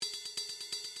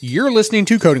You're listening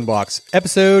to Coding Blocks,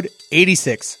 episode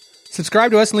 86. Subscribe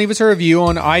to us and leave us a review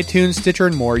on iTunes, Stitcher,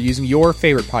 and more using your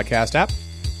favorite podcast app.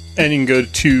 And you can go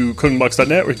to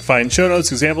codingblocks.net where you can find show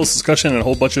notes, examples, discussion, and a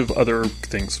whole bunch of other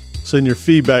things. Send your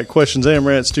feedback, questions, and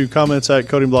rants to comments at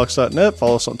codingblocks.net.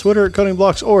 Follow us on Twitter at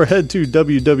codingblocks or head to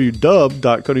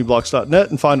www.codingblocks.net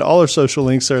and find all our social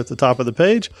links there at the top of the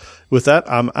page. With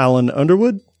that, I'm Alan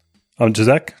Underwood. I'm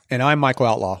Jacek. And I'm Michael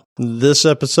Outlaw. This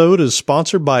episode is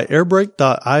sponsored by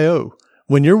Airbrake.io.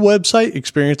 When your website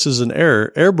experiences an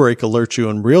error, Airbrake alerts you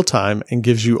in real time and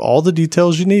gives you all the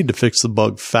details you need to fix the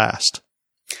bug fast.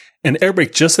 And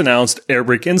Airbrake just announced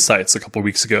Airbrake Insights a couple of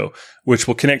weeks ago, which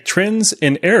will connect trends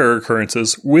and error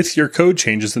occurrences with your code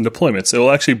changes and deployments. It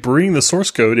will actually bring the source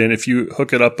code in if you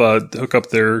hook up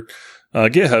their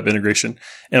GitHub integration,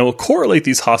 and it will correlate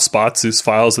these hotspots, these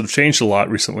files that have changed a lot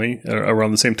recently,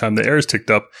 around the same time the errors ticked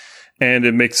up, and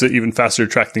it makes it even faster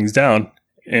to track things down.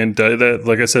 And that,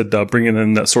 like I said, bringing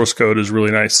in that source code is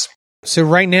really nice. So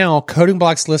right now, Coding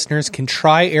Blocks listeners can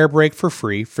try Airbrake for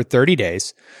free for 30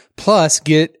 days, plus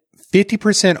get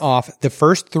 50% off the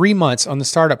first 3 months on the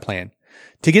startup plan.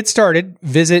 To get started,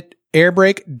 visit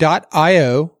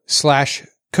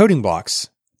airbrake.io/codingblocks.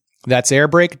 That's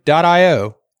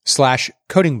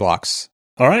airbrake.io/codingblocks.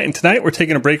 All right, and tonight we're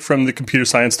taking a break from the computer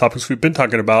science topics we've been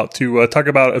talking about to talk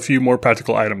about a few more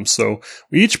practical items. So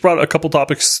we each brought a couple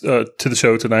topics to the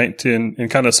show tonight and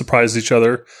kind of surprised each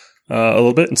other a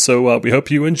little bit. And so we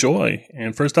hope you enjoy.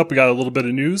 And first up, we got a little bit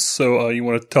of news. So you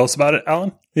want to tell us about it,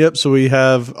 Alan? Yep, so we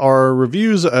have our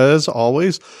reviews as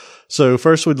always. So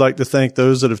first, we'd like to thank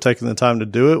those that have taken the time to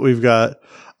do it. We've got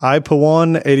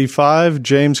iPawan85,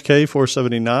 James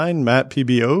K479, Matt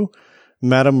PBO,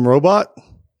 Madam Robot,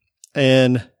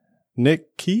 and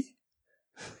Nick Key.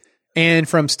 And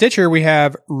from Stitcher, we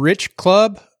have Rich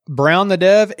Club, Brown the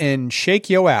Dev, and Shake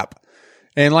Yo App.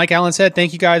 And like Alan said,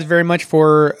 thank you guys very much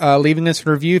for leaving us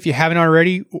a review. If you haven't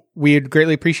already, we'd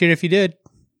greatly appreciate it if you did.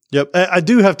 Yep. I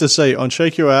do have to say, on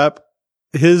Shake Your App,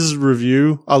 his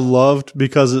review I loved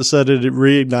because it said it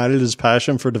reignited his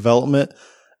passion for development.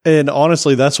 And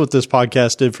honestly, that's what this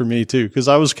podcast did for me too, because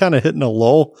I was kind of hitting a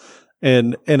lull.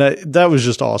 And that was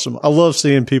just awesome. I love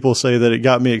seeing people say that it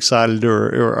got me excited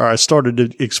or I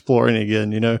started exploring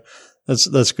again. You know,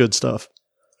 that's good stuff.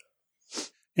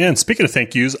 And speaking of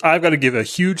thank yous, I've got to give a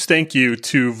huge thank you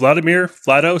to Vladimir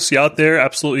Vlados. You out there,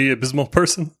 absolutely abysmal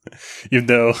person. Even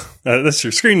though that's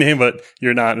your screen name, but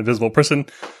you're not an abysmal person.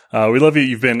 We love you.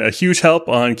 You've been a huge help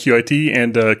on QIT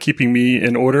and keeping me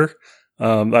in order.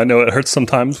 I know it hurts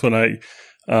sometimes when I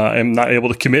am not able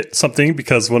to commit something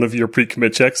because one of your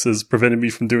pre-commit checks has prevented me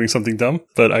from doing something dumb.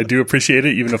 But I do appreciate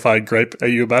it, even if I gripe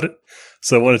at you about it.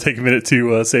 So I want to take a minute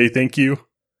to say thank you.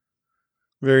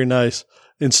 Very nice.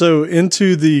 And so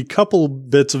into the couple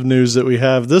bits of news that we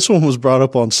have, this one was brought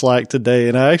up on Slack today,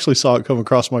 and I actually saw it come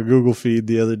across my Google feed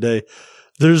the other day.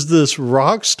 There's this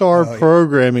Rockstar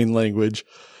programming language,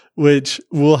 which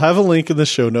we'll have a link in the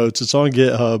show notes. It's on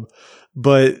GitHub,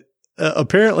 but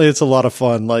apparently it's a lot of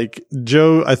fun. Like,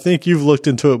 Joe, I think you've looked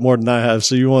into it more than I have,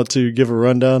 so you want to give a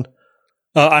rundown?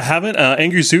 I haven't.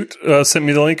 Angry Zoot sent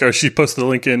me the link, or she posted the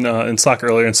link in Slack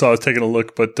earlier, and so I was taking a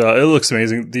look, but it looks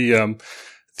amazing.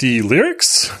 The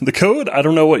lyrics, the code, I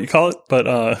don't know what you call it, but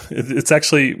it's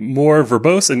actually more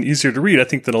verbose and easier to read, I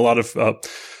think, than a lot of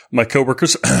my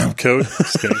coworkers' code.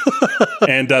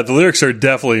 And the lyrics are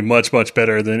definitely much, much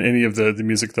better than any of the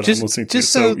music that I'm listening to.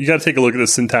 So you got to take a look at the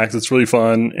syntax. It's really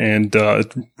fun and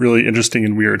it's really interesting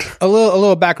and weird. A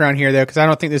little background here, though, because I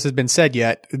don't think this has been said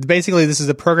yet. Basically, this is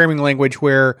a programming language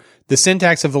where the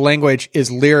syntax of the language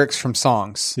is lyrics from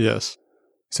songs. Yes.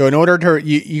 So in order to,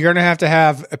 you're going to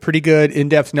have a pretty good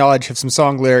in-depth knowledge of some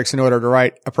song lyrics in order to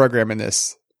write a program in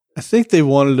this. I think they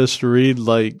wanted us to read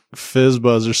like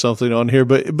FizzBuzz or something on here,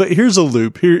 but here's a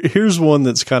loop. Here's one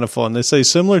that's kind of fun. They say,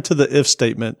 similar to the if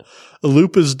statement, a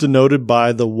loop is denoted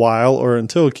by the while or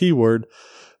until keyword,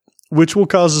 which will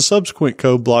cause a subsequent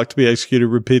code block to be executed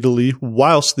repeatedly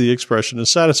whilst the expression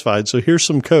is satisfied. So here's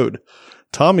some code.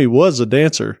 Tommy was a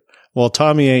dancer. Well,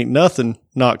 Tommy ain't nothing,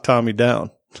 knock Tommy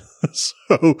down.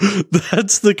 So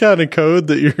that's the kind of code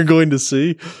that you're going to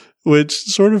see, which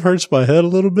sort of hurts my head a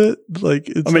little bit. Like,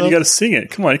 you got to sing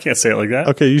it. Come on, you can't say it like that.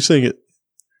 Okay, you sing it.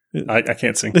 I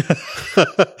can't sing.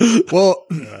 Well,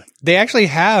 they actually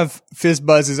have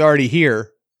FizzBuzz is already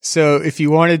here. So if you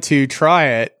wanted to try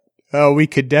it, we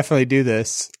could definitely do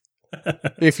this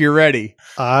if you're ready.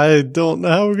 I don't know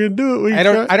how we're going to do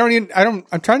it.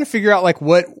 I'm trying to figure out like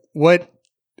what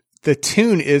the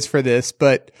tune is for this,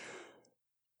 but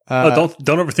don't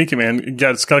overthink it, man. Yeah,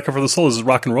 it's got to cover the soul. This is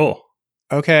rock and roll.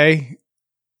 Okay.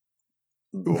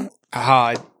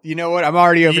 You know what? I'm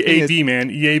already over EAB, man.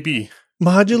 EAB.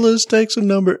 Modulus takes a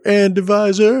number and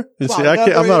divisor. And see,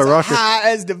 I'm not a rocker. High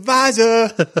as divisor.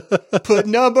 Put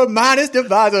number minus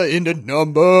divisor in the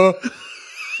number.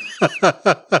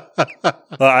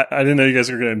 I didn't know you guys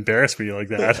were going to embarrass me like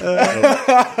that.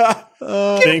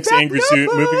 Thanks, Angry Suit.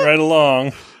 Moving right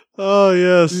along. Oh,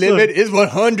 yes. Limit is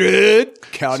 100.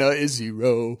 Counter is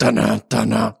 0. Dun-dun,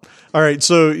 dun-dun. All right.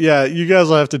 So, yeah, you guys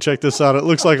will have to check this out. It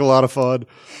looks like a lot of fun.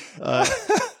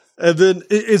 And then,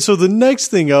 so the next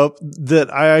thing up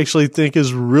that I actually think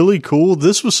is really cool,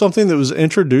 this was something that was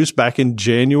introduced back in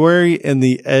January in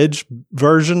the Edge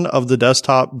version of the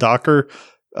desktop Docker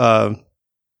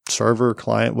server,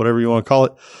 client, whatever you want to call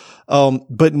it.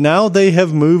 But now they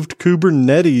have moved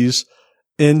Kubernetes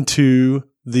into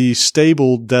the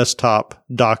stable desktop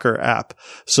Docker app.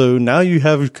 So now you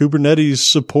have Kubernetes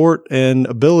support and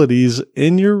abilities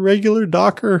in your regular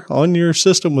Docker on your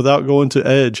system without going to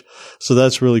Edge. So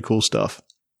that's really cool stuff.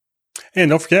 And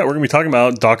don't forget, we're going to be talking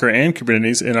about Docker and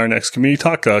Kubernetes in our next community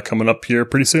talk coming up here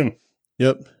pretty soon.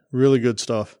 Yep. Really good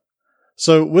stuff.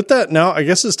 So with that, now I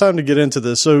guess it's time to get into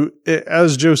this. So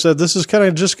as Joe said, this is kind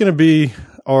of just going to be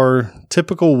our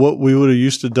typical what we would have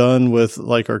used to done with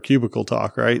like our cubicle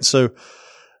talk, right? So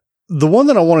the one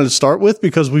that I wanted to start with,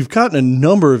 because we've gotten a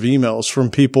number of emails from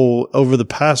people over the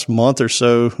past month or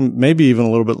so, maybe even a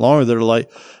little bit longer, that are like,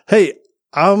 hey,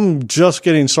 I'm just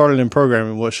getting started in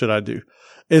programming. What should I do?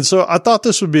 And so I thought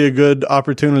this would be a good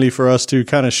opportunity for us to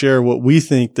kind of share what we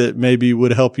think that maybe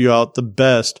would help you out the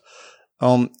best.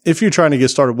 If you're trying to get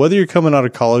started, whether you're coming out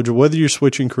of college or whether you're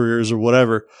switching careers or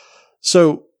whatever.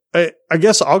 So I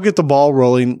guess I'll get the ball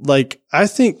rolling. Like, I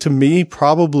think to me,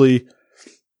 probably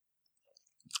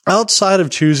outside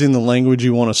of choosing the language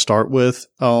you want to start with,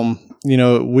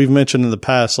 we've mentioned in the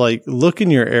past, like, look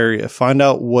in your area, find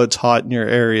out what's hot in your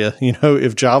area.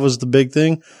 If Java's the big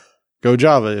thing, go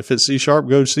Java. If it's C#,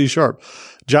 go C#.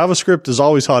 JavaScript is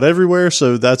always hot everywhere,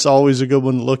 so that's always a good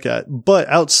one to look at. But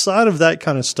outside of that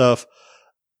kind of stuff,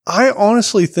 I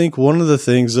honestly think one of the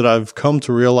things that I've come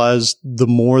to realize the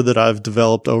more that I've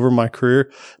developed over my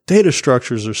career, data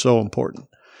structures are so important.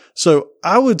 So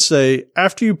I would say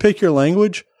after you pick your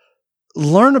language,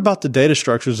 learn about the data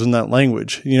structures in that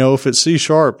language. If it's C#,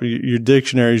 your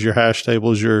dictionaries, your hash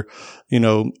tables, your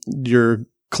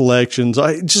collections,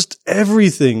 just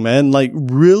everything, man. Like,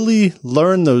 really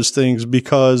learn those things,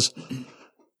 because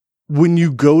when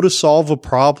you go to solve a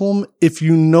problem, if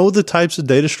you know the types of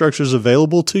data structures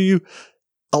available to you,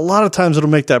 a lot of times it'll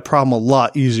make that problem a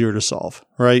lot easier to solve,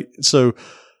 right? So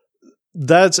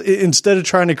that's, instead of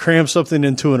trying to cram something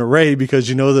into an array because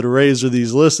you know that arrays are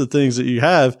these lists of things that you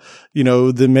have,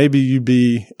 then maybe you'd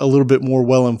be a little bit more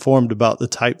well informed about the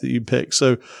type that you pick.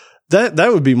 So that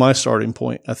would be my starting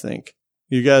point, I think.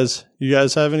 You guys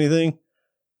have anything?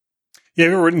 Yeah,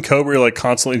 have you ever written code where you're like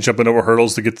constantly jumping over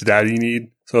hurdles to get the data you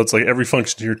need? So it's like every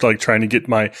function you're like trying to get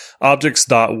my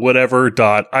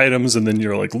objects.whatever.items, and then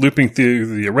you're like looping through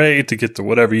the array to get to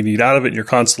whatever you need out of it. And you're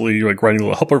constantly like writing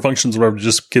little helper functions or whatever to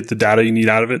just get the data you need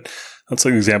out of it. That's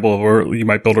like an example of where you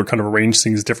might build or kind of arrange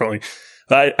things differently.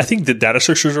 I think the data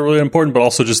structures are really important, but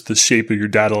also just the shape of your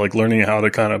data, like learning how to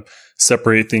kind of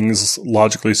separate things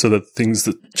logically so that things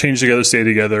that change together stay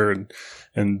together,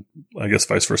 and I guess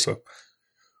vice versa.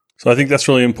 So I think that's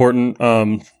really important.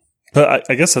 But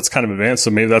I guess that's kind of advanced,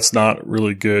 so maybe that's not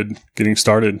really good getting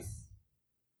started.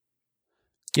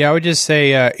 Yeah, I would just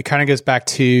say it kind of goes back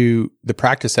to the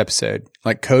practice episode,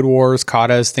 like Code Wars,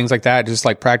 katas, things like that. Just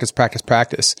like practice.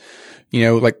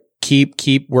 Like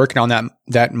keep working on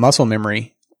that muscle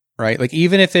memory, right? Like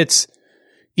even if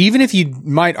you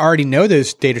might already know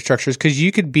those data structures, because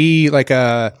you could be like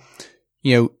a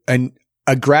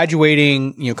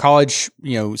graduating, college,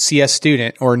 CS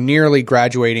student or nearly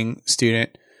graduating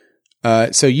student.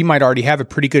 So you might already have a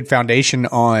pretty good foundation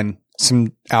on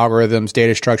some algorithms,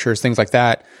 data structures, things like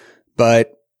that.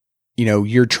 But,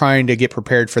 you're trying to get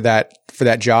prepared for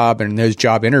that job and those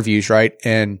job interviews, right?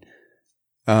 And,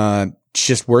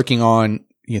 just working on,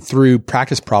 through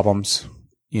practice problems,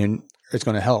 it's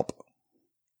going to help.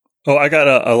 Oh, I got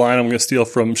a line I'm going to steal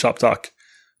from Shop Talk.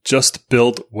 Just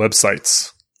build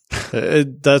websites.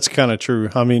 That's kind of true.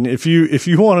 I mean, if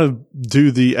you want to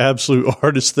do the absolute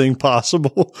hardest thing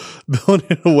possible,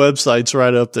 building a website's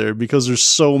right up there, because there's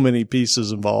so many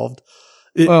pieces involved.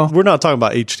 We're not talking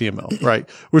about HTML, right?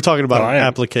 We're talking about an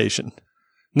application.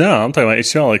 No, I'm talking about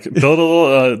HTML. Like, build a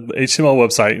little HTML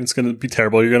website. It's going to be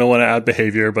terrible. You're going to want to add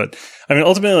behavior. But, I mean,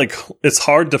 ultimately, like, it's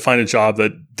hard to find a job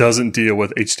that doesn't deal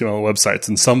with HTML websites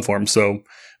in some form. So,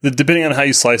 depending on how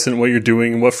you slice it and what you're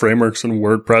doing and what frameworks and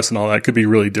WordPress and all that could be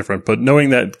really different. But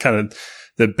knowing that kind of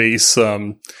the base,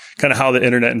 kind of how the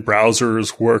internet and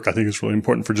browsers work, I think is really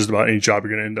important for just about any job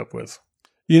you're going to end up with.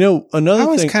 You know, another I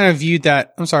always thing, kind of viewed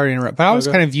that. I'm sorry to interrupt, but I always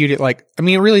kind of viewed it like, I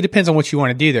mean, it really depends on what you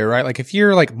want to do there, right? Like if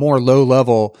you're like more low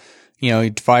level, you know,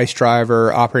 device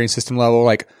driver, operating system level,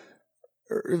 like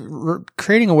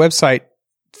creating a website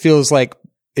feels like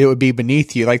it would be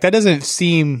beneath you. Like that doesn't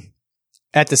seem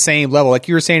at the same level. Like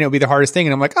you were saying, it would be the hardest thing.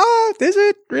 And I'm like, is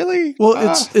it really? well,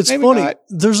 it's funny. Not.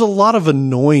 There's a lot of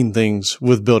annoying things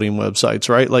with building websites,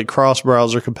 right? Like cross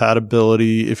browser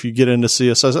compatibility. If you get into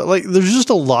CSS, like there's just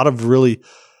a lot of really,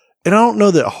 and I don't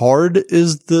know that hard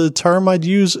is the term I'd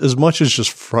use as much as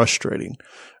just frustrating,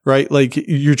 right? Like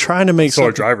you're trying to make So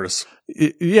are drivers.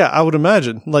 Yeah, I would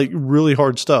imagine like really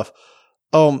hard stuff.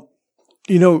 You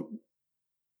know,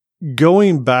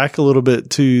 going back a little bit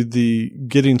to the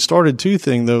getting started to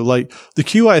thing though, like the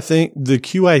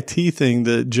QIT thing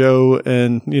that Joe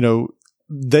and, you know,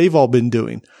 they've all been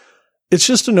doing. It's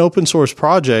just an open source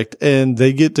project and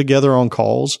they get together on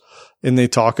calls and they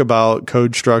talk about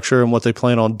code structure and what they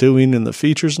plan on doing and the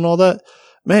features and all that.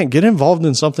 Man, get involved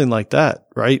in something like that,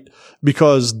 right?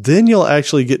 Because then you'll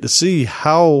actually get to see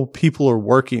how people are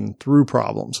working through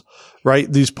problems,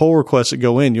 right? These pull requests that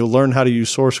go in, you'll learn how to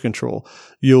use source control.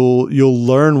 You'll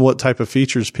learn what type of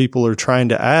features people are trying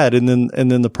to add and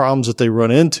then the problems that they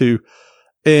run into.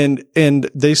 And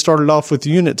they started off with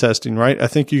unit testing, right? I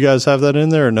think you guys have that in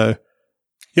there or no?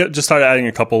 Yeah, just started adding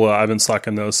a couple. I've been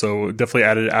slacking those, so definitely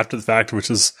added it after the fact, which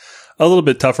is a little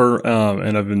bit tougher,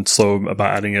 and I've been slow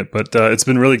about adding it. But it's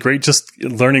been really great just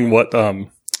learning what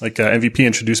MVP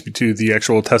introduced me to the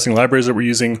actual testing libraries that we're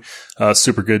using.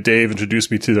 Super good. Dave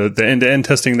introduced me to the end-to-end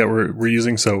testing that we're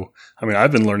using. So, I mean,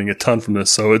 I've been learning a ton from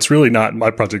this. So it's really not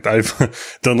my project.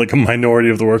 I've done like a minority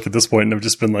of the work at this point, and I've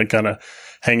just been like kind of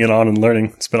hanging on and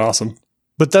learning. It's been awesome.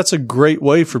 But that's a great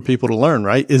way for people to learn,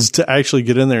 right? Is to actually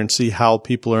get in there and see how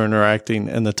people are interacting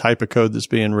and the type of code that's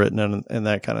being written and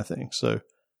that kind of thing. So,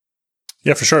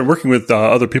 yeah, for sure. And working with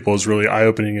other people is really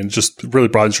eye-opening and just really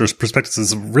broadens your perspectives.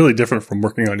 It's really different from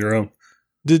working on your own.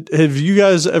 Have you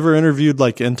guys ever interviewed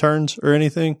like interns or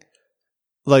anything?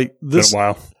 Like this? Been a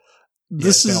while.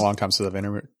 It's been a long time since I've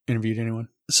interviewed anyone.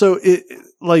 So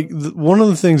one of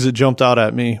the things that jumped out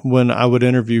at me when I would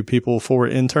interview people for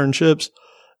internships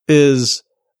is,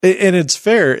 and it's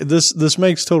fair. This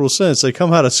makes total sense. They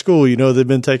come out of school, you know, they've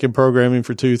been taking programming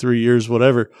for 2-3 years,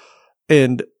 whatever.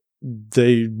 And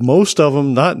most of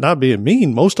them, not being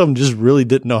mean, most of them just really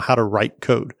didn't know how to write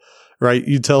code, right?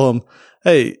 You tell them,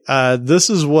 hey,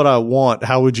 this is what I want.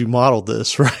 How would you model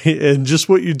this? Right. And just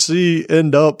what you'd see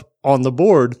end up on the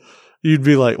board, you'd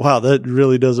be like, wow, that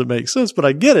really doesn't make sense. But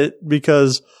I get it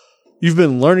because you've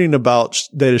been learning about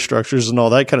data structures and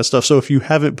all that kind of stuff. So if you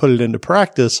haven't put it into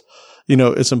practice, you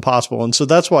know, it's impossible. And so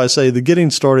that's why I say the getting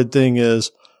started thing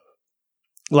is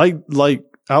like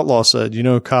Outlaw said, you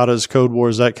know, Kata's Code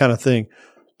Wars, that kind of thing.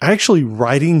 Actually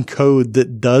writing code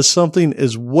that does something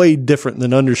is way different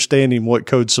than understanding what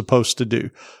code's supposed to do,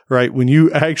 right? When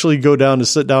you actually go down to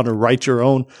sit down and write your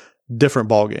own, different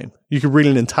ballgame. You can read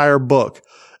an entire book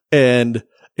and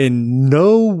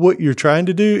know what you're trying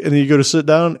to do. And then you go to sit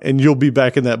down and you'll be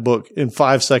back in that book in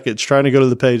 5 seconds trying to go to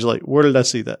the page. Like, where did I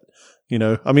see that? You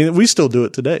know, I mean, we still do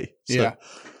it today. So. Yeah.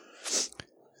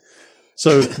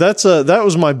 So that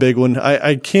was my big one.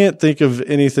 I can't think of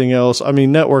anything else. I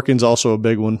mean, networking's also a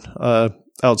big one,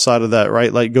 outside of that,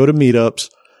 right? Like go to meetups,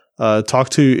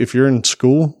 if you're in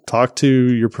school, talk to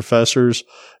your professors,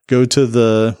 go to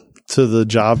the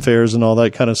job fairs and all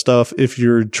that kind of stuff. If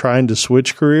you're trying to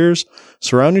switch careers,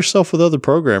 surround yourself with other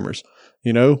programmers,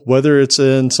 you know, whether it's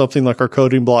in something like our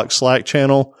Coding Block Slack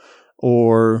channel,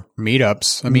 or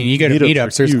meetups. I mean, you go to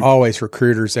meetups, there's always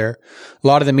recruiters there. A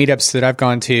lot of the meetups that I've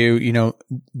gone to, you know,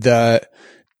 the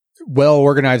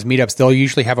well-organized meetups, they'll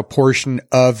usually have a portion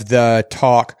of the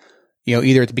talk, you know,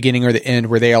 either at the beginning or the end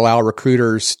where they allow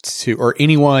recruiters to, or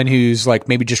anyone who's like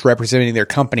maybe just representing their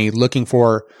company looking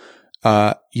for,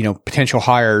 you know, potential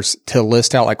hires to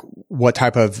list out like what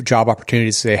type of job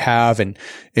opportunities they have. And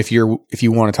if you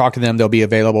want to talk to them, they'll be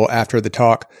available after the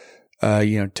talk.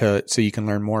 You know, so you can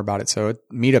learn more about it. So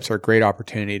meetups are a great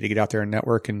opportunity to get out there and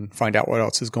network and find out what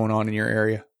else is going on in your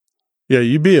area. Yeah.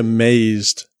 You'd be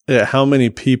amazed at how many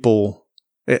people,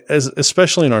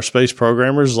 especially in our space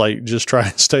programmers, like just try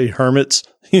and stay hermits,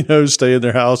 you know, stay in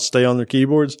their house, stay on their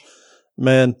keyboards.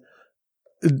 Man,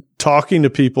 talking to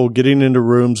people, getting into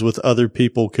rooms with other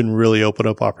people can really open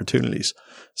up opportunities.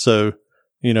 So,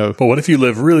 you know. But what if you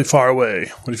live really far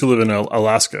away? What if you live in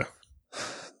Alaska?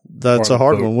 That's a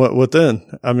hard one. What then?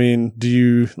 I mean,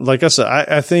 like I said,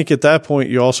 I think at that point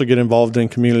you also get involved in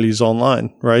communities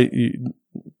online, right?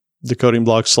 the Coding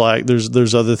Block Slack.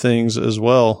 There's other things as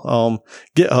well.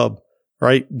 GitHub,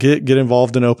 right? Get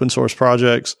involved in open source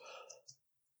projects.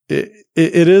 It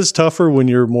is tougher when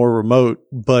you're more remote,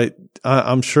 but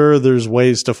I'm sure there's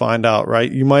ways to find out,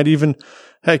 right? You might even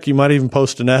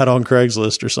post an ad on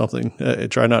Craigslist or something.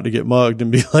 Try not to get mugged and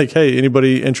be like, hey,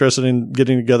 anybody interested in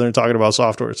getting together and talking about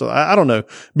software? So I don't know.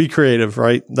 Be creative,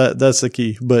 right? That's the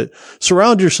key, but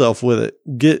surround yourself with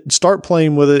it. Start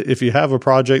playing with it. If you have a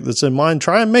project that's in mind,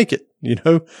 try and make it,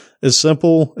 as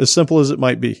simple as it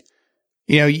might be.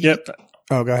 Yep.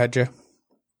 Oh, go ahead, Joe.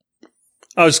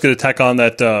 I was just going to tack on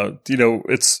that,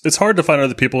 it's hard to find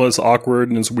other people. It's awkward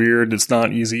and it's weird. It's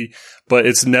not easy, but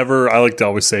I like to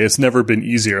always say it's never been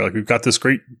easier. Like we've got this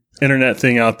great internet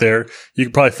thing out there. You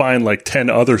could probably find like 10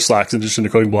 other Slacks in addition to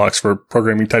Coding Blocks for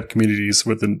programming type communities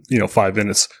within, 5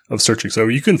 minutes of searching. So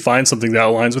you can find something that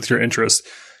aligns with your interest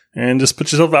and just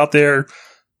put yourself out there,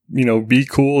 be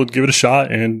cool and give it a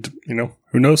shot. And,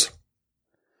 who knows?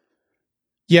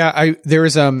 Yeah. There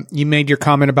was, you made your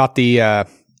comment about the,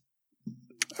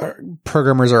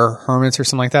 programmers are hermits or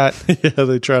something like that. Yeah,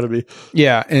 they try to be.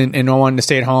 Yeah, and wanting to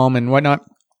stay at home and whatnot.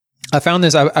 I found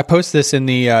this. I posted this in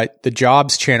the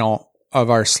jobs channel of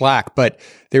our Slack, but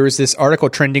there was this article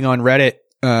trending on Reddit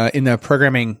in the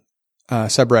programming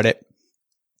subreddit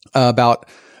about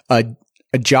a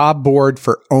job board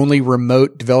for only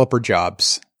remote developer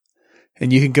jobs,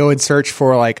 and you can go and search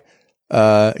for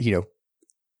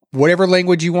whatever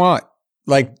language you want,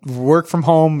 like work from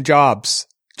home jobs.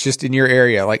 Just in your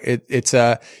area. Like it's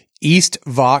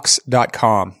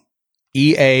eastvox.com,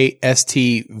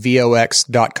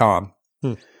 EASTVOX.com.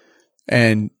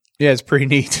 And yeah, it's pretty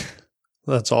neat.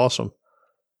 That's awesome.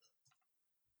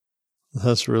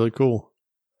 That's really cool.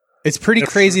 It's pretty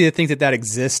crazy to think that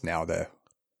exists now, though.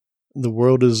 The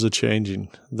world is a-changing.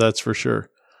 That's for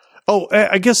sure. Oh,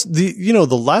 I guess the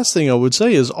last thing I would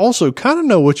say is also kind of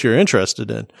know what you're interested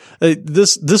in.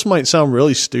 This might sound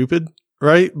really stupid,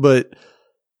 right? But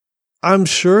I'm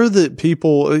sure that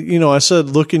people, I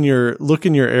said, look in your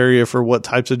area for what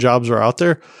types of jobs are out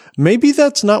there. Maybe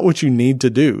that's not what you need to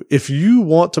do. If you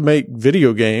want to make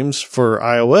video games for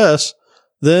iOS,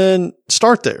 then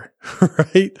start there,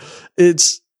 right?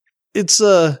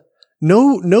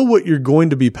 Know what you're going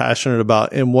to be passionate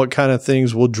about and what kind of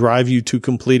things will drive you to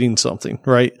completing something,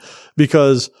 right?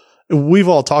 Because we've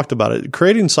all talked about it.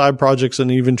 Creating side projects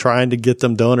and even trying to get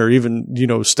them done or even,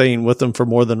 staying with them for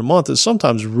more than a month is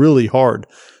sometimes really hard.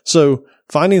 So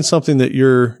finding something that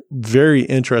you're very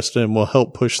interested in will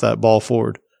help push that ball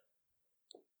forward.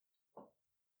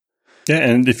 Yeah,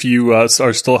 and if you are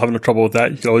still having trouble with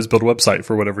that, you can always build a website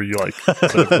for whatever you like. So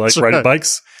if you like riding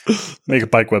bikes, make a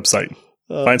bike website.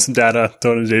 Find some data,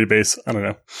 throw it in a database. I don't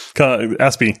know.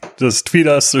 Ask me. Just tweet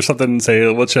us or something and say,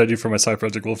 what should I do for my side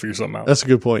project? We'll figure something out. That's a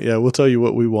good point. Yeah, we'll tell you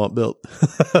what we want built.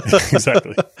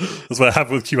 Exactly. That's what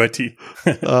happened with QIT.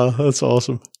 That's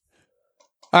awesome.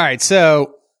 All right.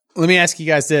 So let me ask you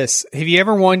guys this. Have you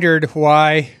ever wondered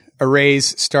why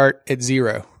arrays start at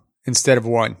 0 instead of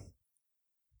 1?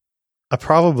 I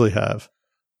probably have.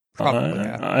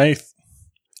 I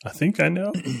think I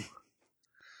know.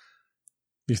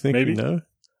 You think maybe? You know?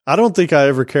 I don't think I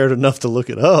ever cared enough to look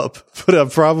it up, but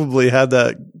I've probably had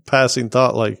that passing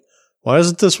thought like, why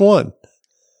isn't this 1?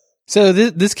 So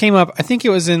this came up, I think it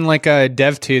was in like a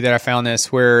Dev2 that I found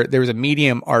this, where there was a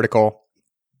Medium article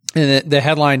and the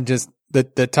headline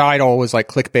the title was like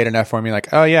clickbait enough for me,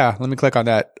 like, oh yeah, let me click on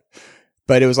that.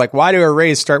 But it was like, why do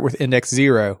arrays start with index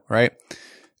 0, right?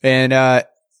 And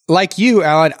like you,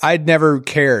 Alan, I'd never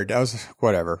cared. I was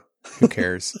whatever. Who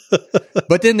cares?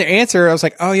 But then the answer, I was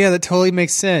like, oh yeah, that totally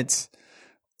makes sense.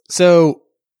 So,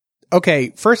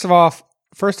 okay, first of all,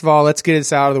 let's get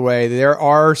this out of the way. There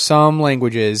are some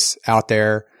languages out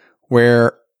there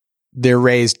where their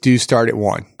arrays do start at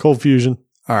 1. Cold Fusion.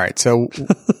 All right, so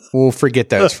we'll forget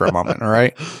those for a moment, all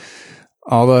right?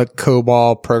 All the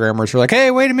COBOL programmers are like,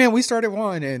 hey, wait a minute, we start at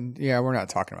 1. And yeah, we're not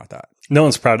talking about that. No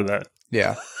one's proud of that.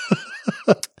 Yeah.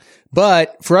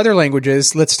 But for other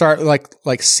languages, let's start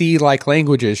like C-like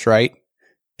languages, right?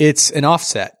 It's an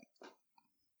offset.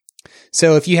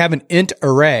 So if you have an int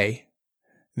array,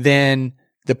 then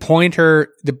the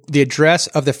pointer, the address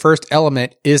of the first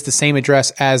element is the same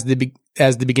address as the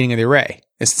beginning of the array.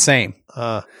 It's the same.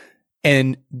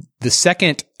 And the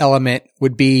second element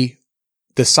would be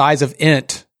the size of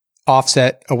int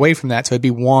offset away from that. So it'd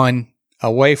be 1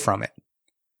 away from it.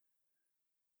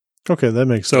 Okay, that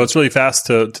makes sense. So it's really fast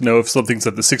to know if something's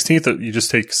at the 16th. You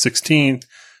just take 16,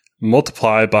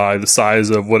 multiply by the size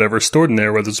of whatever's stored in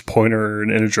there, whether it's a pointer or an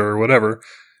integer or whatever.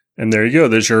 And there you go.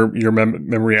 There's your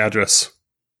memory address.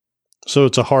 So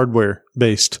it's a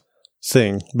hardware-based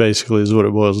thing, basically, is what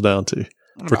it boils down to.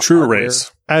 For true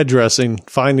arrays. Addressing,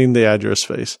 finding the address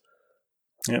space.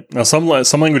 Yeah. Now, some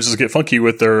languages get funky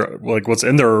with their like what's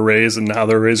in their arrays and how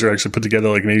their arrays are actually put together.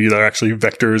 Like maybe they're actually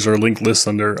vectors or linked lists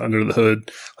under the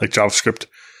hood, like JavaScript.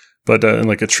 But in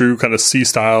like a true kind of C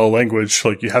style language,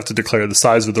 like you have to declare the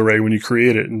size of the array when you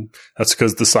create it, and that's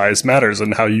because the size matters,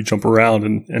 and how you jump around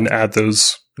and add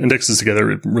those indexes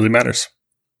together, it really matters.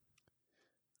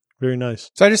 Very nice.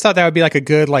 So I just thought that would be like a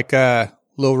good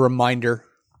little reminder,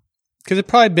 because it's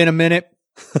probably been a minute.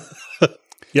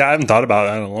 Yeah, I haven't thought about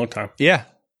that in a long time. Yeah.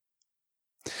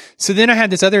 So then I had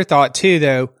this other thought too,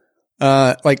 though.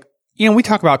 We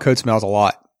talk about code smells a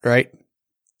lot, right?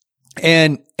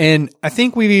 And I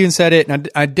think we've even said it, and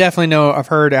I definitely know I've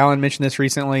heard Alan mention this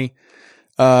recently.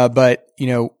 But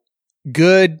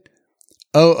good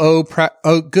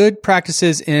good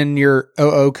practices in your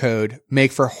OO code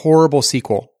make for horrible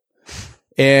SQL,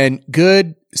 and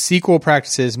good SQL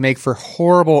practices make for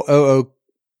horrible OO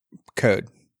code,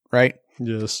 right?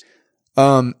 Yes.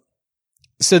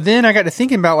 So then I got to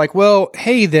thinking about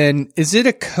hey, then is it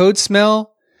a code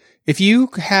smell if you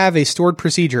have a stored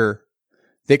procedure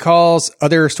that calls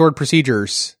other stored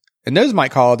procedures, and those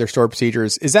might call other stored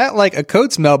procedures? Is that like a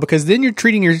code smell? Because then you're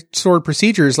treating your stored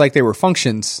procedures like they were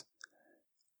functions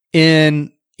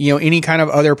in, any kind of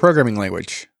other programming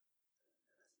language.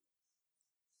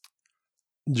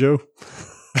 Joe?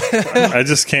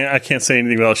 I can't say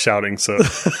anything without shouting. So,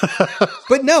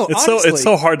 but no, it's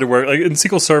so hard to work like in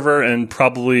SQL Server and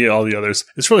probably all the others.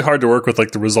 It's really hard to work with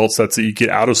like the result sets that you get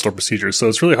out of stored procedures. So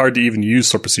it's really hard to even use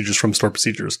stored procedures from stored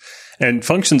procedures. And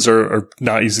functions are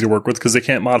not easy to work with because they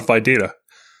can't modify data.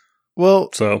 Well,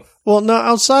 no,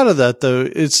 outside of that though,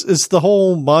 it's the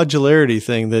whole modularity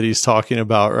thing that he's talking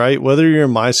about, right? Whether you're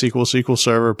in MySQL, SQL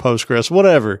Server, Postgres,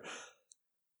 whatever.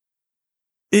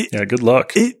 Good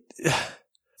luck.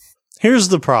 Here's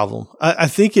the problem. I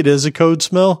think it is a code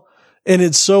smell, and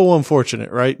it's so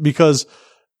unfortunate, right? Because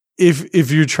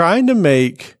if you're trying to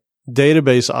make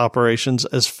database operations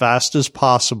as fast as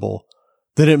possible,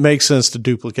 then it makes sense to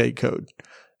duplicate code.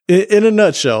 In a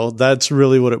nutshell, that's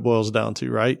really what it boils down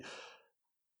to, right?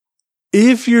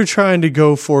 If you're trying to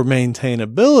go for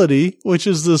maintainability, which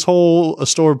is this whole a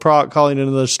stored proc calling in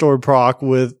another stored proc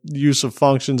with use of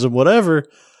functions and whatever,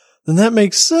 then that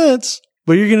makes sense.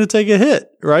 But you're going to take a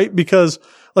hit, right? Because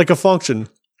like a function,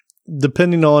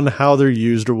 depending on how they're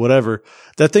used or whatever,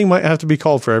 that thing might have to be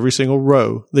called for every single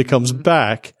row that comes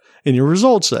back in your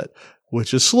result set,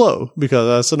 which is slow because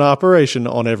that's an operation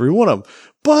on every one of them.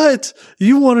 But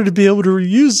you wanted to be able to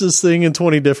reuse this thing in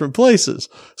 20 different places.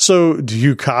 So do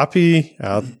you copy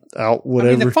out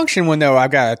whatever? The function one, though,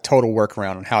 I've got a total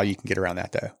workaround on how you can get around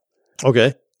that, though.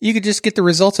 Okay. You could just get the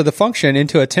results of the function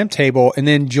into a temp table and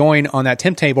then join on that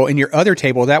temp table in your other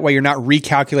table. That way you're not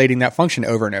recalculating that function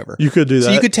over and over. You could do that.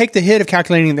 So you could take the hit of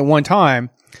calculating it at one time.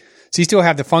 So you still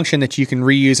have the function that you can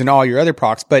reuse in all your other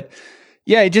procs. But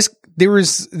yeah, there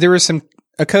was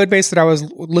a code base that I was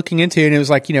looking into, and it was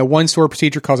one stored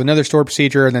procedure calls another stored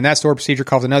procedure, and then that stored procedure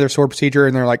calls another stored procedure,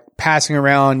 and they're like passing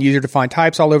around user defined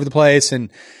types all over the place.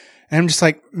 And I'm just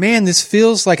like, man, this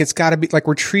feels like it's gotta be like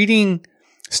we're treating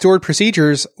stored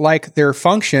procedures like they're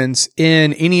functions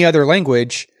in any other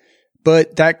language,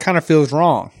 but that kind of feels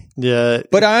wrong. Yeah.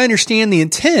 But I understand the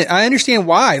intent. I understand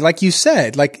why, like you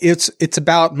said, like it's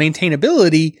about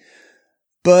maintainability,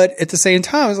 but at the same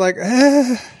time, it's like,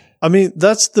 I mean,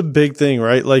 that's the big thing,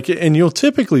 right? Like, and you'll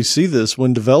typically see this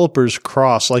when developers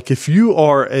cross, like if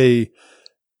you're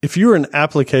an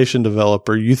application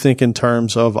developer, you think in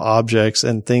terms of objects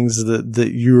and things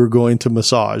that you're going to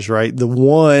massage, right? The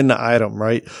one item,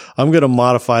 right? I'm going to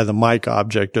modify the Mike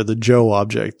object or the Joe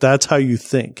object. That's how you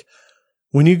think.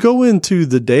 When you go into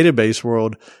the database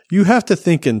world, you have to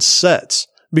think in sets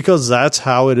because that's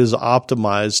how it is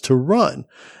optimized to run.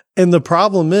 And the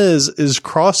problem is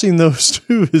crossing those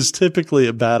two is typically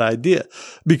a bad idea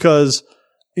because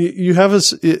if you have a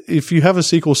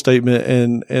SQL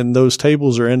statement and those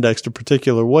tables are indexed a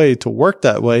particular way to work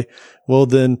that way, well,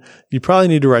 then you probably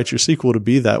need to write your SQL to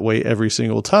be that way every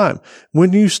single time.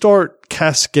 When you start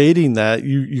cascading that,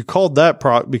 you called that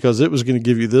proc because it was going to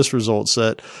give you this result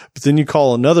set, but then you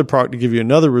call another proc to give you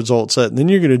another result set, and then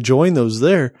you're going to join those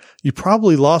there. You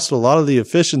probably lost a lot of the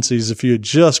efficiencies if you had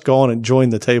just gone and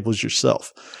joined the tables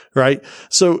yourself, right?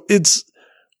 So it's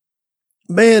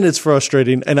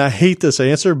frustrating, and I hate this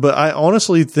answer, but I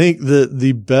honestly think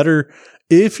that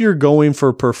if you're going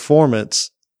for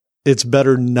performance, it's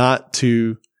better not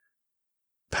to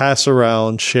pass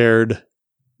around shared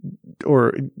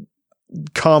or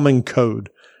common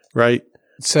code, right?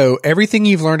 So everything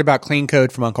you've learned about clean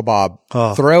code from Uncle Bob,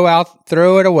 throw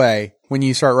it away. when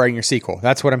you start writing your SQL.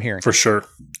 That's what I'm hearing. For sure.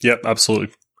 Yep,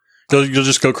 absolutely. You'll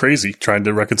just go crazy trying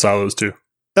to reconcile those two.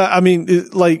 I mean,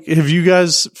 have you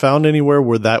guys found anywhere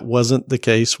where that wasn't the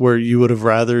case, where you would have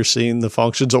rather seen the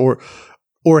functions, or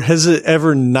has it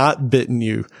ever not bitten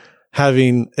you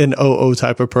having an OO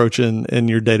type approach in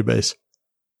your database?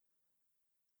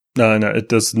 No, it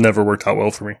does never worked out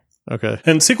well for me. Okay.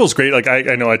 And SQL's great. Like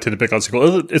I know I tend to pick on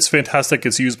SQL. It's fantastic.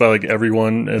 It's used by like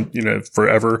everyone and,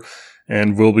 forever,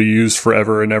 and will be used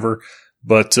forever and ever.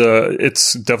 But,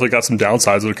 it's definitely got some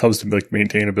downsides when it comes to like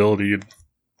maintainability,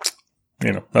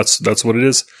 and, that's what it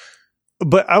is.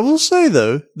 But I will say,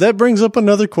 though, that brings up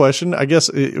another question. I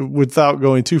guess without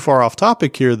going too far off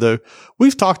topic here, though,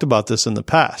 we've talked about this in the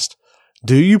past.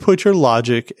 Do you put your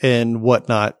logic and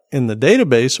whatnot in the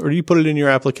database, or do you put it in your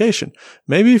application?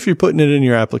 Maybe if you're putting it in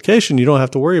your application, you don't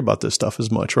have to worry about this stuff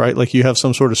as much, right? Like you have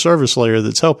some sort of service layer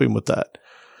that's helping with that.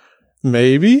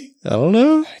 Maybe. I don't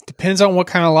know. It depends on what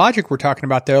kind of logic we're talking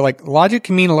about there. Like logic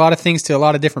can mean a lot of things to a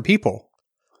lot of different people.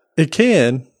 It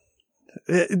can.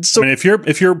 So, I mean,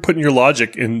 if you're putting your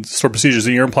logic in stored procedures,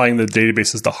 then you're implying the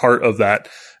database is the heart of that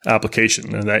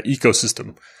application and that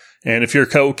ecosystem. And if you're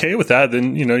okay with that,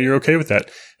 then, you're okay with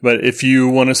that. But if you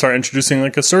want to start introducing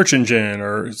like a search engine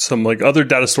or some like other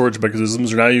data storage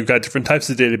mechanisms, or now you've got different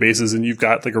types of databases and you've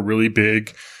got like a really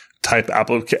big type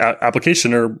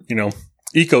application or,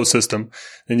 ecosystem,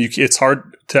 then it's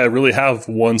hard to really have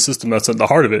one system that's at the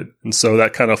heart of it. And so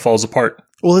that kind of falls apart.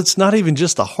 Well, it's not even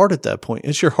just the heart at that point.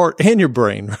 It's your heart and your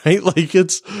brain, right? Like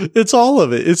it's all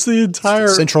of it. It's the entire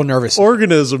central nervous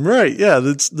organism, right? Yeah.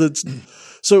 That's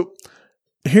so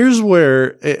here's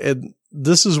where, and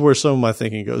this is where some of my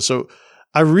thinking goes. So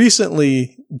I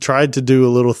recently tried to do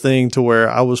a little thing to where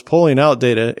I was pulling out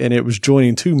data and it was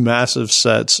joining two massive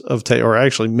sets of or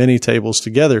actually many tables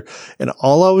together. And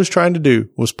all I was trying to do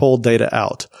was pull data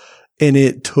out, and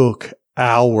it took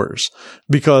hours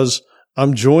because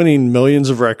I'm joining millions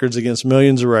of records against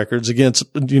millions of records against,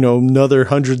 another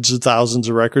hundreds of thousands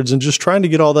of records, and just trying to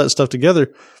get all that stuff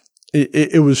together.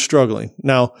 It was struggling.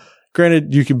 Now,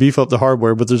 granted, you can beef up the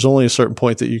hardware, but there's only a certain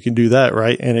point that you can do that,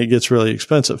 right? And it gets really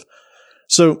expensive.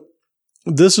 So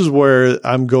this is where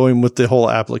I'm going with the whole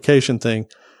application thing.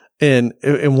 And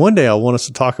one day I want us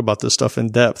to talk about this stuff in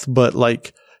depth, but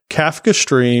like Kafka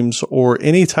streams or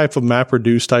any type of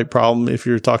MapReduce type problem, if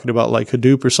you're talking about like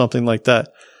Hadoop or something like that,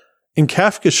 in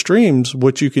Kafka streams,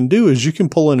 what you can do is you can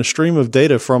pull in a stream of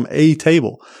data from a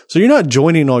table. So you're not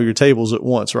joining all your tables at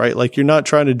once, right? Like you're not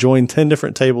trying to join 10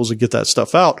 different tables and get that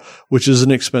stuff out, which is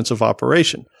an expensive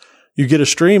operation. You get a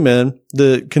stream in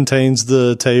that contains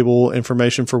the table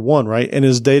information for one, right? And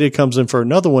as data comes in for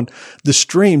another one, the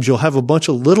streams, you'll have a bunch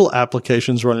of little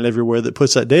applications running everywhere that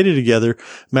puts that data together,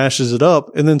 mashes it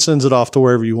up, and then sends it off to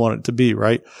wherever you want it to be,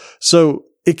 right? So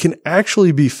it can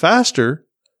actually be faster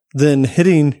than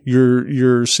hitting your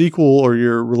SQL or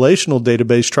your relational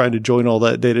database trying to join all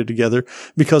that data together,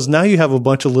 because now you have a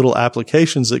bunch of little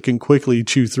applications that can quickly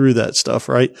chew through that stuff,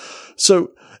 right?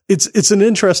 So it's an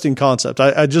interesting concept.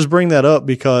 I just bring that up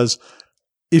because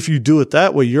if you do it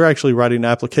that way, you're actually writing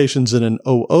applications in an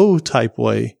OO type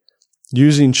way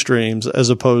using streams, as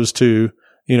opposed to,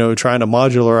 trying to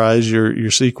modularize your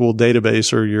SQL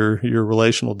database or your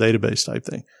relational database type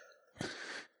thing.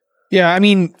 Yeah. I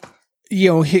mean,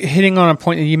 hitting on a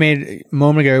point that you made a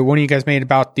moment ago, one of you guys made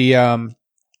about the,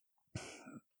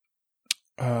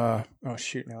 oh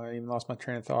shoot, now I even lost my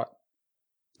train of thought.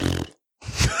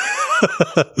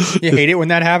 You hate it when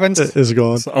that happens? It's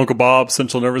gone. So Uncle Bob,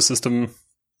 central nervous system.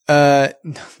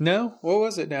 No. What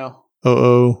was it now?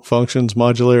 OO, functions,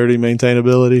 modularity,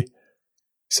 maintainability.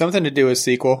 Something to do with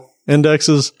SQL.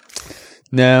 Indexes.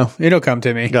 No, it'll come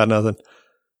to me. Got nothing.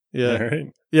 Yeah. All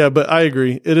right. Yeah, but I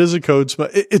agree. It is a code smell.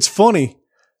 It's funny.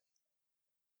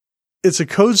 It's a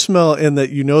code smell in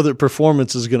that that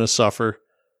performance is going to suffer.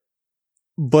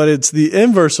 But it's the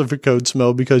inverse of a code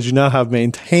smell because you now have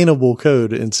maintainable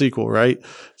code in SQL, right?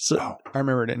 So I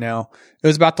remembered it now. It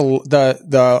was about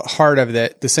the heart of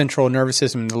it, the central nervous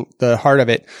system, the heart of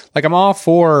it. Like I'm all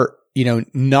for,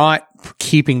 not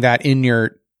keeping that in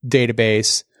your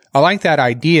database. I like that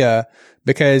idea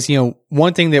because,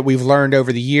 one thing that we've learned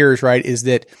over the years, right, is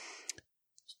that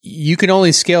you can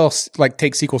only scale, like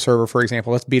take SQL Server, for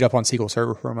example. Let's beat up on SQL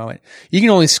Server for a moment. You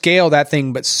can only scale that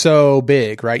thing, but so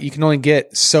big, right? You can only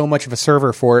get so much of a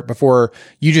server for it before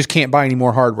you just can't buy any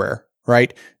more hardware,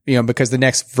 right? Because the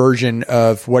next version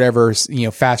of whatever,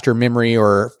 faster memory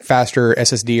or faster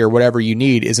SSD or whatever you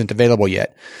need isn't available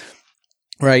yet,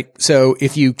 right? So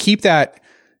if you keep that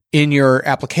in your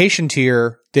application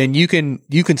tier, then you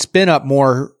can spin up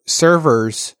more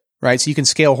servers, right? So you can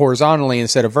scale horizontally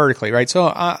instead of vertically, right? So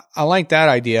I like that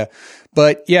idea.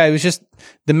 But yeah, it was just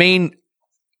the main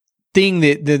thing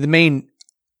that the main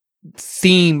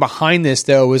theme behind this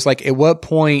though was like, at what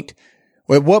point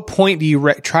do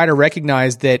you try to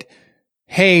recognize that,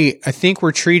 hey, I think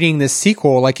we're treating this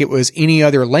SQL like it was any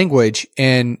other language,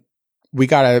 and we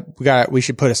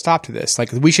should put a stop to this.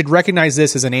 Like, we should recognize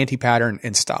this as an anti-pattern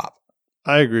and stop.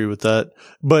 I agree with that.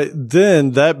 But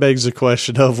then that begs the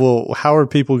question of, well, how are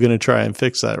people going to try and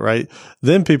fix that, right?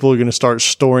 Then people are going to start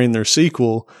storing their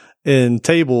SQL in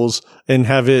tables and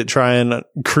have it try and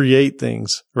create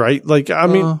things, right? Like, I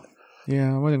mean,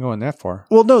 yeah, I wasn't going that far.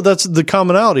 Well, no, that's the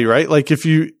commonality, right? Like,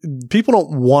 people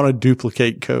don't want to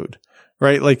duplicate code,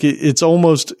 right? Like, it's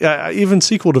almost, even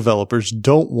SQL developers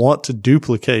don't want to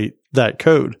duplicate that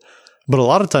code, but a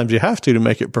lot of times you have to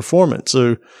make it performant.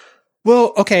 So,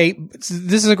 well, okay, this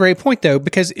is a great point though,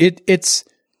 because it's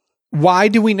why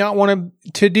do we not want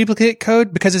to duplicate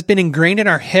code? Because it's been ingrained in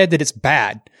our head that it's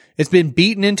bad. It's been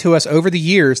beaten into us over the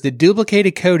years that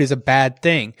duplicated code is a bad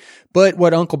thing. But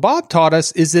what Uncle Bob taught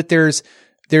us is that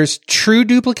there's true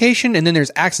duplication and then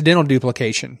there's accidental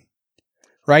duplication,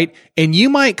 right? And you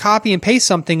might copy and paste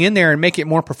something in there and make it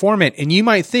more performant, and you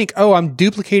might think, oh, I'm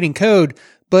duplicating code,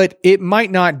 but it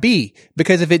might not be,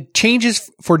 because if it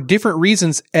changes for different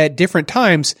reasons at different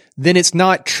times, then it's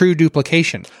not true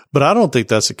duplication. But I don't think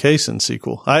that's the case in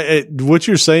SQL. What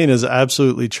you're saying is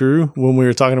absolutely true when we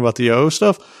were talking about the OO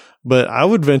stuff, but I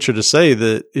would venture to say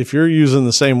that if you're using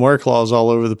the same where clause all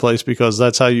over the place because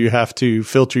that's how you have to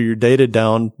filter your data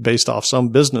down based off some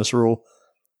business rule,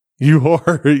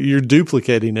 you're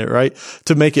duplicating it, right?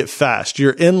 To make it fast.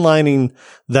 You're inlining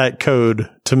that code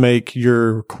to make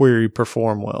your query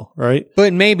perform well, right?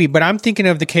 But I'm thinking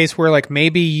of the case where like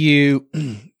maybe you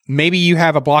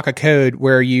have a block of code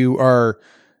where you are,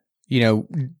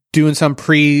 doing some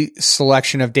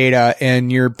pre-selection of data and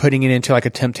you're putting it into like a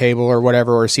temp table or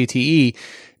whatever, or CTE.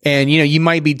 And, you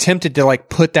might be tempted to like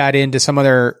put that into some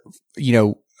other,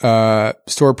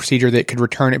 stored procedure that could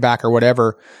return it back or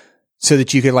whatever, so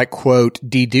that you could like quote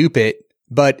dedupe it.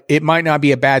 But it might not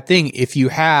be a bad thing if you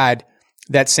had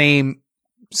that same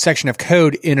section of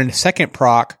code in a second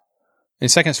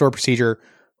stored procedure,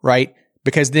 right?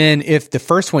 Because then if the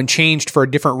first one changed for a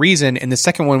different reason and the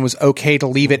second one was okay to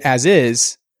leave it as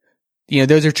is,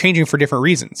 those are changing for different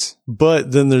reasons.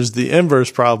 But then there's the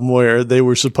inverse problem where they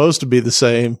were supposed to be the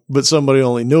same, but somebody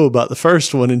only knew about the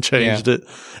first one and changed it.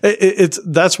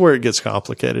 That's where it gets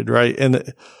complicated, right?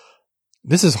 And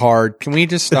this is hard. Can we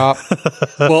just stop?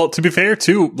 Well, to be fair,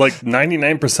 too, like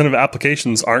 99% of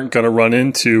applications aren't going to run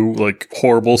into like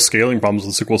horrible scaling problems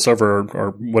with SQL Server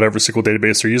or whatever SQL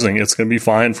database they're using. It's going to be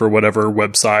fine for whatever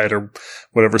website or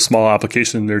whatever small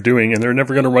application they're doing, and they're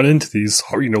never going to run into these.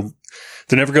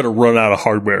 They're never going to run out of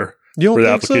hardware for the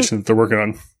application that they're working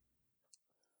on.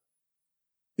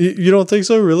 You don't think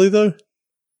so, really? Though,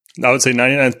 I would say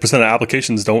 99% of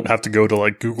applications don't have to go to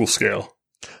like Google scale.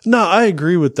 No, I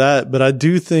agree with that, but I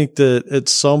do think that at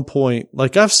some point,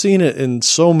 like I've seen it in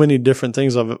so many different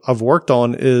things I've worked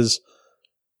on, is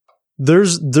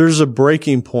there's a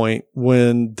breaking point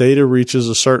when data reaches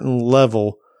a certain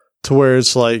level to where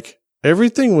it's like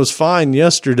everything was fine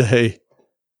yesterday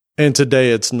and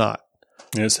today it's not.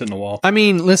 Yeah, it's hitting a wall. I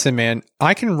mean, listen, man,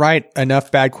 I can write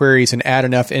enough bad queries and add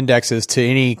enough indexes to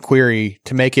any query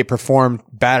to make it perform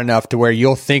bad enough to where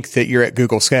you'll think that you're at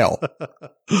Google scale.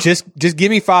 Just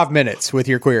give me 5 minutes with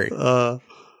your query. I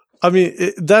mean,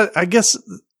 I guess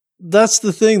that's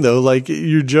the thing though. Like,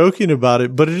 you're joking about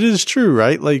it, but it is true,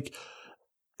 right? Like,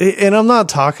 and I'm not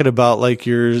talking about like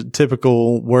your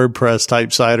typical WordPress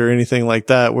type site or anything like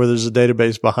that where there's a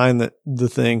database behind the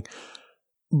thing.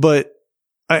 But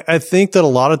I think that a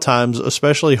lot of times,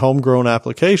 especially homegrown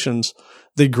applications,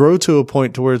 they grow to a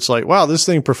point to where it's like, wow, this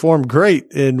thing performed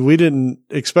great and we didn't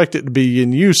expect it to be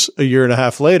in use a year and a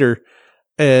half later.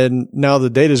 And now the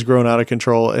data's grown out of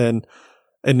control and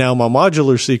now my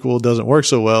modular SQL doesn't work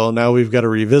so well. And now we've got to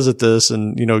revisit this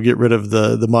and, get rid of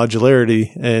the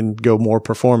modularity and go more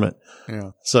performant.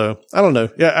 Yeah. So I don't know.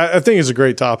 Yeah. I think it's a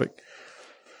great topic.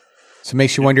 So it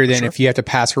makes you wonder then if you have to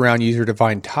pass around user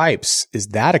defined types, is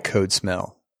that a code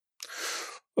smell?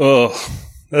 Oh,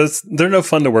 they're no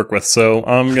fun to work with. So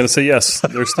I'm going to say yes.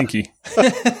 They're stinky.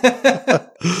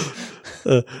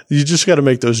 You just got to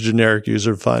make those generic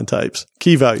user-defined types.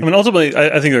 Key value. I mean, ultimately,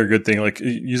 I think they're a good thing. Like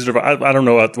user-defined, I don't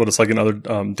know what it's like in other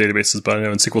databases, but I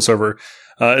know in SQL Server,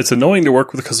 it's annoying to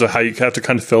work with because of how you have to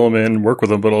kind of fill them in and work with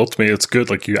them. But ultimately, it's good.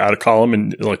 Like you add a column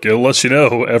and like it'll let you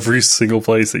know every single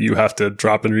place that you have to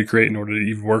drop and recreate in order to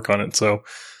even work on it. So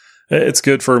it's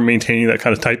good for maintaining that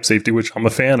kind of type safety, which I'm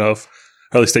a fan of.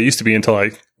 Or at least I used to be until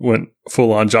I went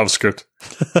full on JavaScript.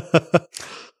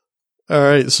 All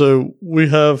right. So we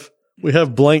have We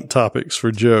have blank topics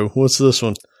for Joe. What's this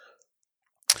one?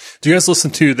 Do you guys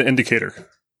listen to The Indicator?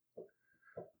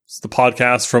 It's the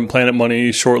podcast from Planet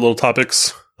Money, short little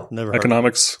topics, Never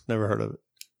economics. Never heard of it.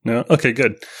 No? Okay,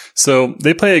 good. So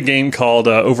they play a game called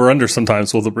Over Under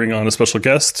sometimes. Well, they'll bring on a special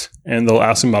guest and they'll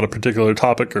ask them about a particular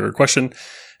topic or question.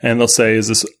 And they'll say, is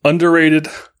this underrated,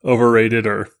 overrated,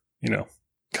 or,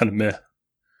 kind of meh?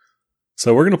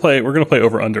 So we're going to play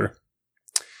Over Under.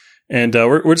 And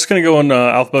we're just going to go in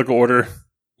alphabetical order.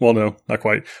 Well, no, not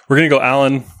quite. We're going to go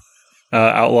Alan,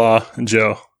 Outlaw, and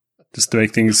Joe, just to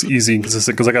make things easy and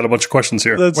consistent, because I got a bunch of questions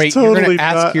here. That's Wait, totally you're going to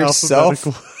ask not yourself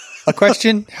alphabetical. a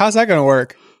question? How's that going to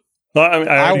work? Well, I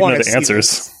already know wanna the see answers.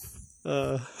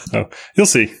 this. Oh, you'll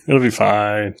see. It'll be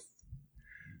fine.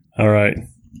 All right.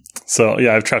 So,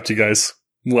 yeah, I've trapped you guys.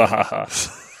 Wahaha.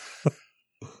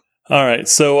 All right.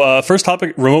 So, first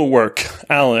topic, remote work.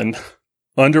 Alan,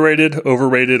 underrated,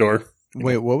 overrated, or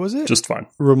Wait, what was it? just fine?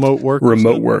 Remote work.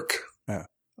 Remote work.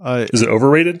 Is it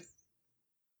overrated?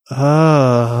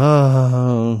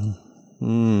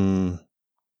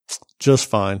 Just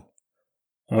fine.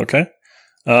 Okay.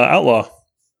 Outlaw.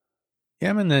 Yeah,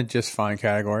 I'm in the just fine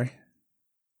category.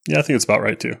 Yeah, I think it's about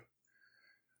right, too.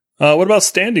 What about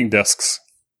standing desks?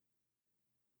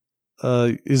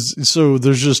 So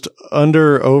there's just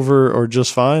under, over, or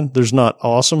just fine? There's not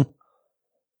awesome?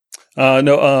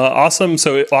 No, awesome.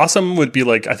 So awesome would be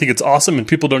like, I think it's awesome and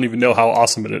people don't even know how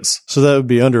awesome it is. So that would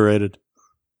be underrated.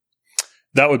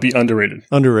 That would be underrated.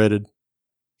 Underrated.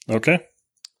 Okay.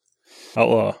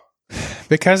 Outlaw.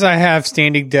 Because I have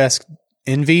standing desk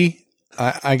envy,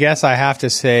 I guess I have to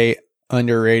say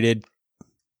underrated.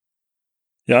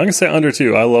 Yeah, I'm going to say under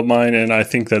too. I love mine and I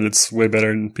think that it's way better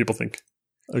than people think.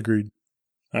 Agreed.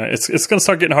 It's going to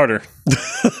start getting harder.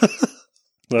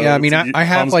 Yeah, I mean, I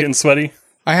have Tom's like getting sweaty.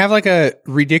 I have like a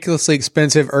ridiculously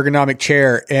expensive ergonomic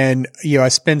chair, and I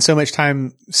spend so much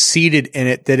time seated in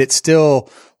it that it's still,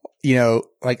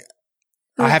 like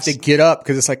I have to get up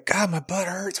because it's like, God, my butt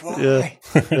hurts. Why?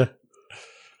 Yeah.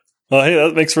 Well, hey,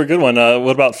 that makes for a good one.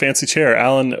 What about fancy chair?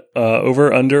 Alan,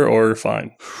 over, under, or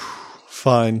fine?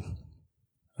 Fine.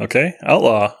 Okay.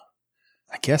 Outlaw.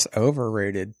 I guess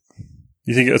overrated.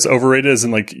 You think it's overrated as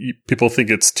in like people think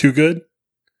it's too good?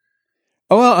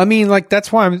 Oh, well, I mean, like that's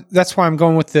why I'm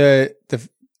going with the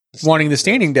wanting the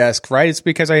standing desk, right? It's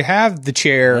because I have the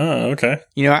chair. Oh, okay.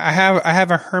 I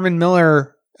have a Herman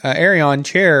Miller Arion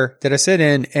chair that I sit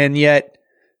in, and yet,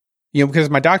 because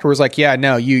my doctor was like, yeah,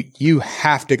 no, you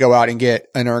have to go out and get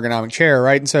an ergonomic chair,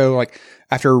 right? And so, like,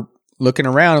 after looking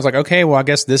around, I was like, okay, well, I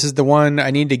guess this is the one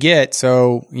I need to get.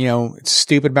 So, it's a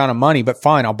stupid amount of money, but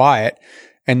fine, I'll buy it.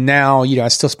 And now, I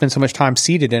still spend so much time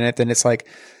seated in it, then it's like,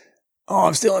 oh,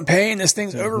 I'm still in pain. This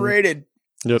thing's overrated.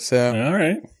 Yep. So, All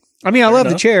right. I mean, I love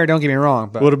the enough. chair. Don't get me wrong.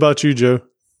 But What about you, Joe?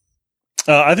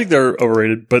 I think they're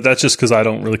overrated, but that's just because I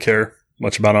don't really care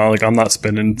much about it. Like, I'm not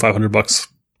spending $500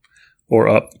 or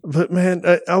up. But man,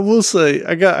 I will say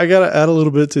I got to add a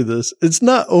little bit to this. It's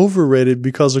not overrated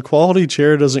because a quality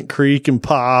chair doesn't creak and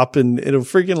pop, and it'll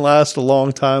freaking last a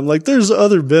long time. Like, there's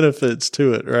other benefits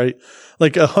to it, right?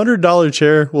 Like $100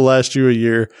 chair will last you a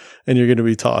year, and you're going to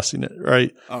be tossing it,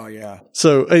 right? oh yeah,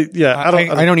 So yeah, I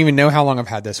don't even know how long I've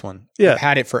had this one. Yeah. I've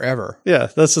had it forever. Yeah,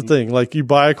 that's the thing. Like, you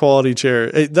buy a quality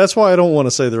chair. That's why I don't want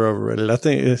to say they're overrated. I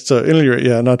think so. Anyway,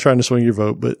 yeah, I'm not trying to swing your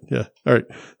vote, but yeah. All right.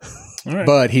 All right.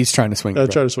 But he's trying to swing. I'll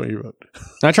try to swing your vote.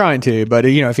 Not trying to, but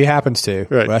if he happens to,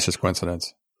 Right. well, that's just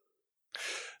coincidence.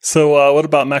 So, what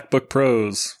about MacBook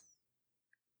Pros?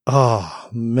 Oh,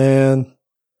 man.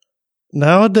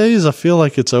 Nowadays, I feel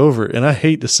like it's over, and I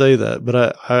hate to say that,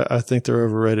 but I think they're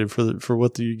overrated for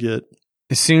what do you get.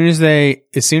 As soon as they,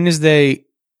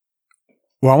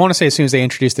 well, I want to say as soon as they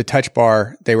introduced the touch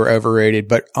bar, they were overrated.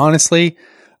 But honestly,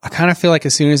 I kind of feel like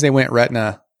as soon as they went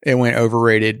Retina, it went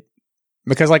overrated.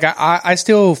 Because like I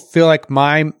still feel like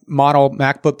my model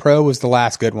MacBook Pro was the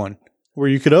last good one. Where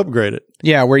you could upgrade it.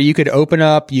 Yeah, where you could open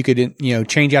up, you could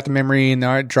change out the memory in the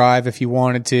hard drive if you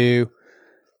wanted to.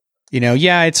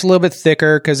 Yeah, it's a little bit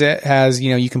thicker because it has,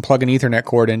 you can plug an Ethernet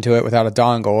cord into it without a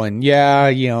dongle. And yeah,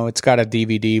 it's got a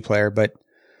DVD player, but,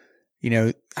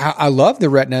 I love the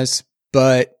Retinas,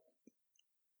 but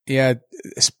yeah,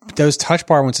 those touch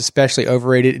bar ones especially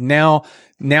overrated. Now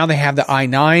they have the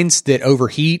i9s that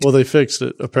overheat. Well, they fixed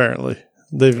it, apparently.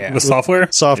 The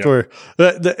software? Software.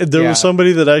 There was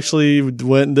somebody that actually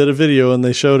went and did a video, and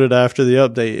they showed it after the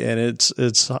update, and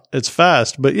it's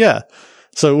fast. But yeah.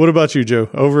 So what about you, Joe?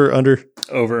 Over, under?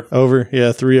 Over.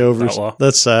 Yeah, 3 overs. Outlaw.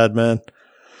 That's sad, man.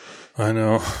 I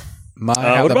know. How what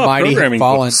the about mighty have programming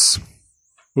fallen. books?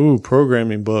 Ooh,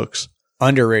 programming books.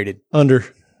 Underrated. Under.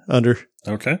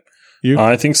 Okay. You?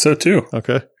 I think so too.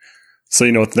 Okay. So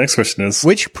you know what the next question is.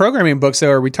 Which programming books, though,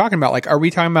 are we talking about? Like, are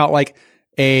we talking about like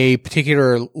a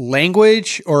particular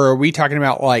language, or are we talking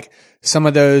about like some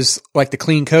of those, like the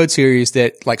Clean Code series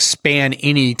that like span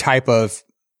any type of,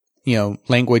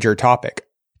 language or topic?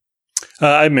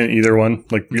 I meant either one,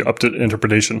 like up to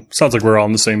interpretation. Sounds like we're all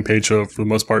on the same page for the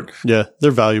most part. Yeah,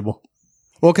 they're valuable.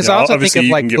 Well, because I also think of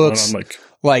you like can get books, one on,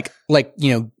 like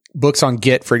books on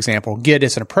Git, for example. Git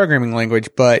isn't a programming language,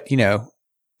 but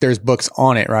there's books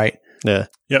on it, right? Yeah.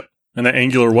 Yep. And that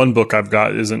Angular 1 book I've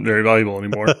got isn't very valuable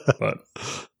anymore. But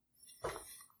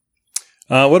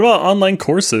what about online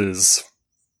courses?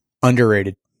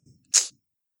 Underrated.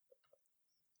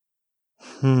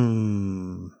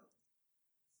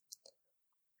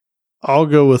 I'll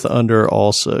go with under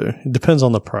also. It depends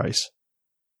on the price.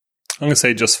 I'm going to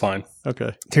say just fine.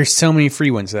 Okay. There's so many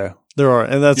free ones, though. There are.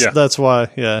 And that's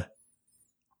why, yeah.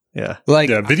 Yeah.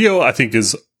 Video I think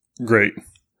is great,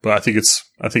 but I think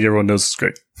everyone knows it's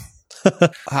great.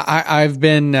 I've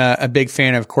been a big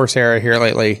fan of Coursera here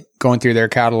lately, going through their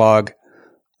catalog.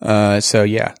 So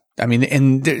yeah, I mean,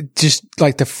 and just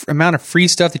like the amount of free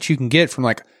stuff that you can get from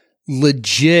like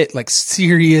legit, like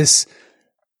serious,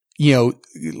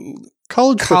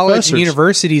 college and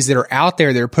universities that are out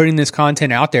there. They're putting this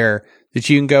content out there that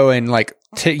you can go and like,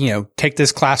 take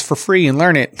this class for free and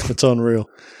learn it. It's unreal.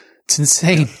 It's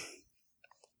insane.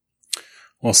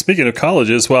 Well, speaking of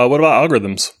colleges, what about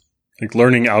algorithms? Like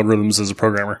learning algorithms as a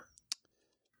programmer?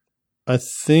 I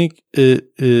think it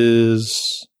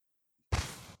is.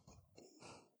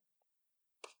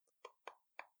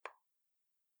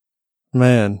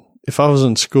 Man, if I was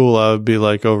in school, I would be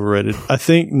like overrated. I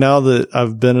think now that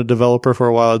I've been a developer for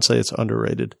a while, I'd say it's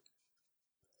underrated.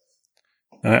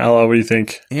 Ella, what do you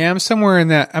think? Yeah, I'm somewhere in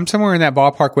that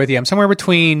ballpark with you. I'm somewhere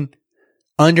between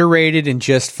underrated and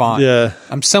just fine. Yeah.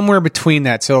 I'm somewhere between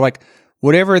that. So like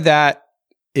whatever that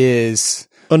is,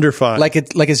 under fine. Like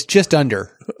it's just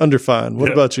under. Under fine.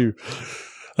 What about you?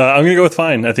 I'm going to go with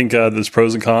fine. I think there's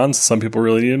pros and cons. Some people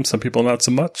really need them, some people not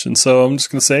so much. And so I'm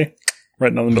just going to say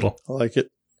right down the middle. I like it.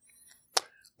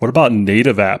 What about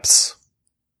native apps?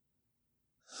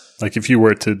 Like if you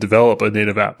were to develop a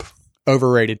native app.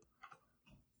 Overrated.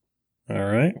 All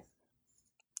right.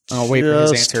 I'll wait for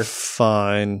his answer.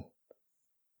 Fine.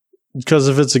 Because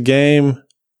if it's a game,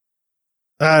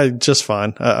 just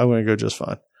fine. I'm going to go just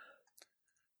fine.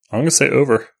 I'm going to say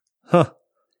over. Huh.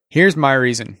 Here's my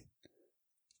reason.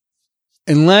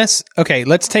 Let's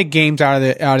take games out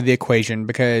of the equation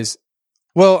because,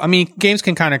 well, I mean, games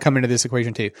can kind of come into this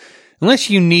equation too. Unless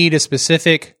you need a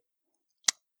specific,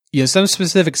 some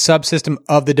specific subsystem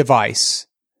of the device,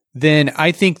 then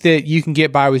I think that you can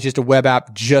get by with just a web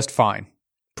app just fine.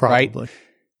 Probably. Right?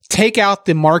 Take out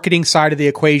the marketing side of the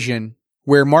equation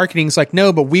where marketing's like,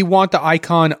 no, but we want the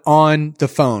icon on the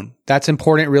phone. That's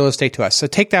important real estate to us. So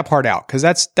take that part out because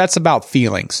that's about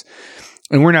feelings.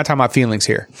 And we're not talking about feelings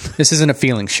here. This isn't a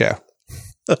feelings show.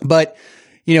 But,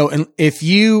 and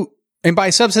and by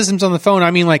subsystems on the phone,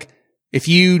 I mean like if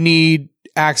you need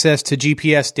access to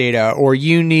GPS data or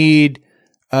you need,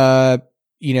 it's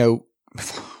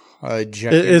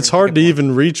hard to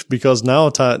even reach because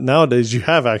nowadays you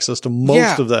have access to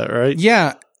most of that, right?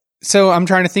 Yeah. So I'm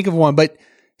trying to think of one, but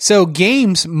so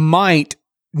games might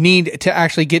need to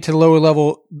actually get to lower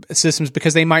level systems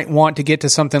because they might want to get to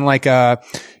something like, I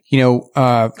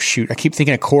keep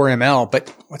thinking of Core ML, but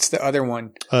what's the other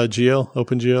one? GL,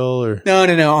 OpenGL or? No,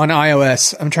 on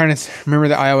iOS. I'm trying to remember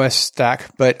the iOS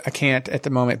stack, but I can't at the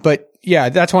moment. But yeah,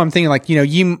 that's what I'm thinking. Like,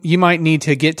 you might need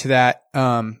to get to that,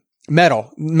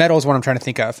 Metal is what I'm trying to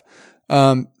think of.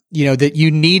 That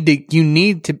you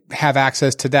need to have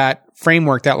access to that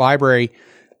framework, that library.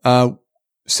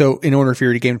 So in order for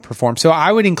your game to perform. So I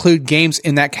would include games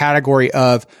in that category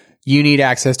of you need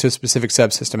access to a specific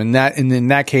subsystem. And in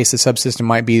that case, the subsystem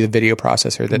might be the video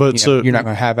processor that you're not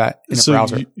going to have that in a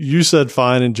browser. You said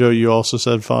fine, and Joe, you also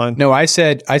said fine. No, I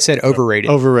said overrated.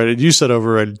 Overrated. You said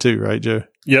overrated too, right, Joe?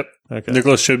 Yep. Okay.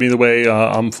 Nicholas showed me the way.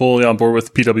 I'm fully on board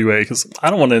with PWA because I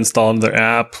don't want to install another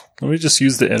app. Let me just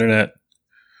use the internet.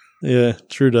 Yeah,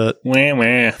 true that.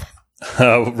 Relational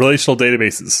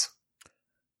databases.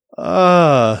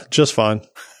 Just fine.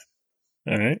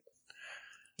 All right.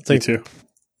 Me too.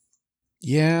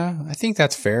 Yeah, I think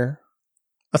that's fair.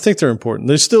 I think they're important.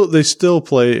 They still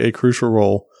play a crucial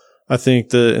role. I think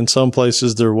that in some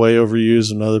places they're way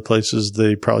overused, in other places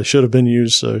they probably should have been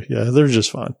used. So yeah, they're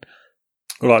just fine.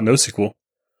 What about NoSQL?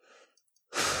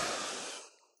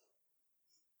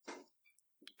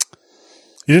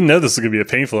 You didn't know this was going to be a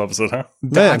painful episode, huh?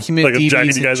 Document like DBs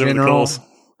jacking you guys over the coals.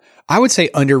 I would say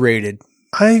underrated.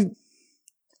 I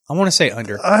want to say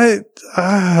under.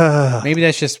 Maybe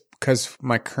that's just because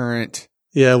my current.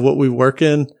 Yeah, what we work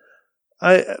in.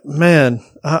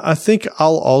 I think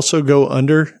I'll also go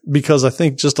under because I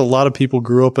think just a lot of people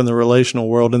grew up in the relational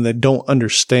world and they don't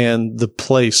understand the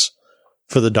place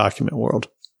for the document world.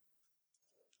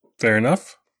 Fair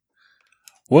enough.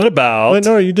 What about? Wait,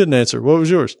 no, you didn't answer. What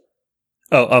was yours?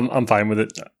 Oh, I'm fine with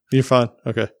it. You're fine.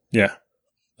 Okay. Yeah,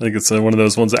 I think it's one of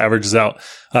those ones that averages out.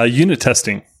 Unit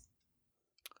testing.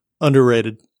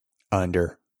 Underrated.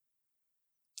 Under.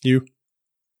 You?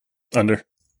 Under.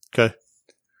 Okay.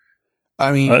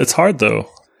 I mean, it's hard though.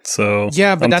 So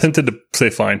yeah, but I'm tempted to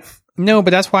say fine. No, but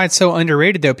that's why it's so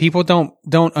underrated though. People don't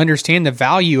understand the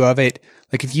value of it.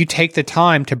 Like if you take the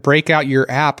time to break out your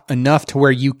app enough to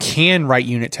where you can write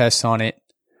unit tests on it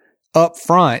up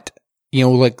front,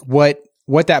 like what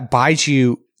that buys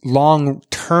you long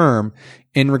term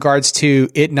in regards to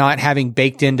it not having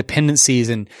baked in dependencies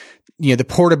and the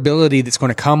portability that's going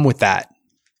to come with that.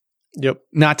 Yep.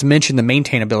 Not to mention the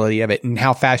maintainability of it and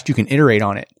how fast you can iterate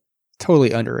on it.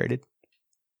 Totally underrated.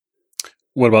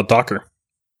 What about Docker?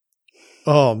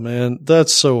 Oh man,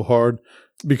 that's so hard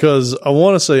because I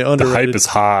want to say underrated. The hype is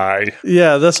high.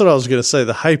 Yeah, that's what I was going to say.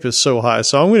 The hype is so high.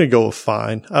 So I'm going to go with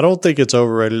fine. I don't think it's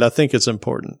overrated. I think it's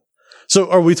important. So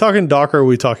are we talking Docker or are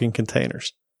we talking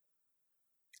containers?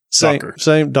 Docker.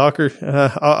 Same Docker.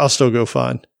 I'll still go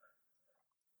fine.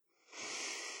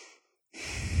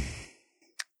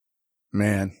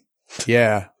 Man.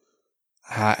 Yeah.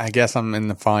 I guess I'm in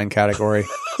the fine category.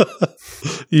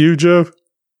 You, Joe?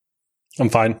 I'm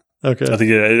fine. Okay. I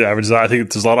think it averages out. I think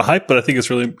there's a lot of hype, but I think it's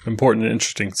really important and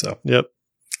interesting. So, yep.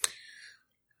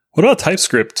 What about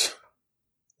TypeScript?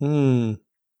 We're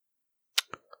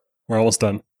almost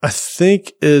done. I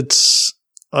think it's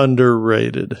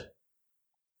underrated.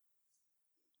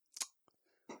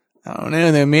 I don't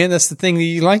know, though, man. That's the thing that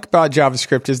you like about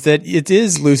JavaScript is that it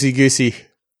is loosey-goosey.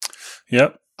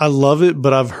 Yep. I love it,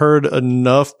 but I've heard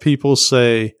enough people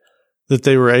say that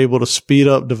they were able to speed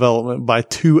up development by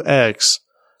 2x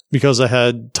because I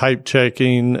had type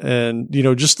checking and,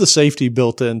 just the safety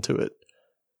built into it.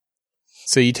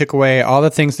 So you took away all the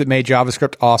things that made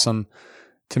JavaScript awesome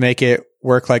to make it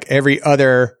work like every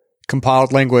other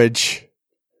compiled language.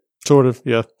 Sort of,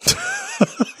 yeah.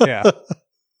 Yeah.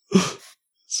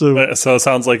 So it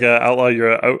sounds like Outlaw,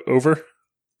 you're over?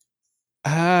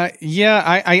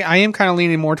 Yeah, I am kind of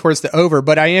leaning more towards the over,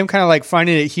 but I am kind of like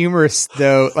finding it humorous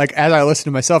though, like as I listen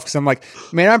to myself, because I'm like,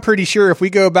 man, I'm pretty sure if we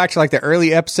go back to like the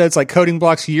early episodes, like Coding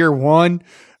Blocks year 1,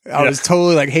 I was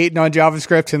totally like hating on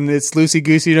JavaScript and its loosey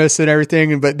goosiness and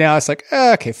everything. But now it's like,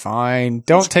 okay, fine.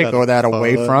 Don't take all that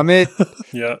away from it.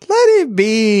 Yeah. Let it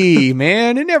be,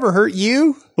 man. It never hurt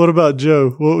you. What about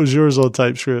Joe? What was yours on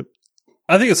TypeScript?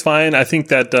 I think it's fine. I think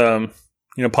that,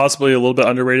 possibly a little bit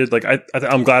underrated. Like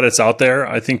I'm glad it's out there.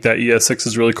 I think that ES6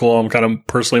 is really cool. I'm kind of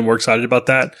personally more excited about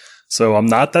that. So I'm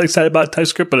not that excited about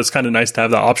TypeScript, but it's kind of nice to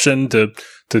have the option to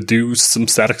do some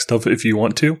static stuff if you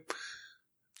want to.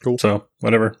 Cool. So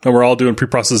whatever. And we're all doing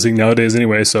pre-processing nowadays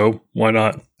anyway, so why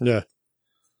not? Yeah.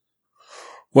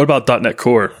 What about .NET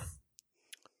Core?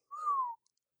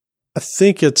 I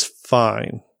think it's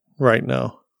fine right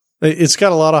now. It's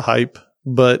got a lot of hype,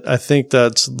 but I think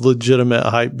that's legitimate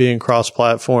hype being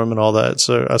cross-platform and all that.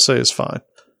 So I say it's fine.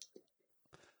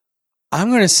 I'm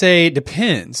going to say it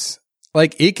depends.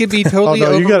 Like it could be totally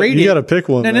overrated. You got to pick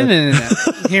one. No.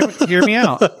 Hear me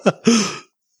out.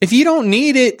 If you don't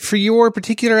need it for your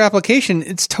particular application,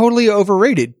 it's totally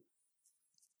overrated.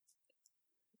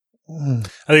 I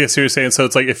think it's serious saying. So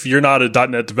it's like if you're not a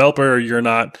 .NET developer or you're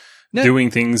not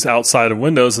doing things outside of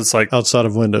Windows, it's like outside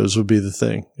of Windows would be the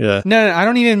thing. Yeah. No, I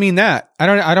don't even mean that.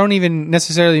 I don't even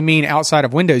necessarily mean outside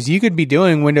of Windows. You could be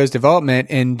doing Windows development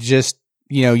and just,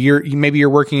 maybe you're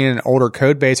working in an older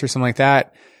code base or something like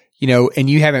that, and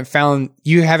you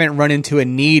haven't run into a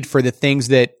need for the things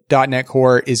that .NET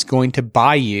Core is going to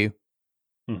buy you.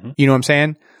 Mm-hmm. You know what I'm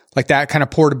saying? Like that kind of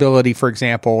portability, for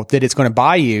example, that it's going to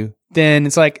buy you, then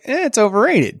it's like, it's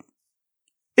overrated.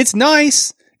 It's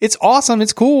nice. It's awesome.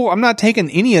 It's cool. I'm not taking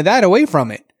any of that away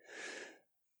from it.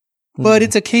 But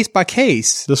it's a case by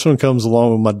case. This one comes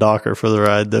along with my Docker for the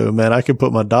ride, though. Man, I could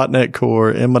put my .NET Core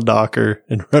in my Docker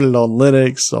and run it on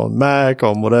Linux, on Mac,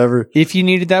 on whatever. If you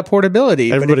needed that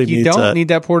portability. Everybody but if you needs don't that. need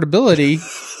that portability.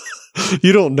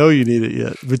 You don't know you need it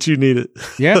yet, but you need it.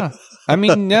 Yeah. I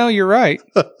mean, no, you're right.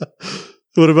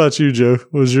 What about you, Joe?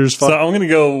 Was yours fine? So I'm going to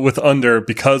go with under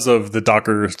because of the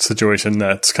Docker situation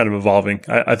that's kind of evolving.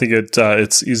 I think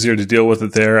it's easier to deal with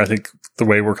it there. I think the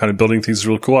way we're kind of building things is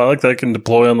really cool. I like that I can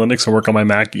deploy on Linux and work on my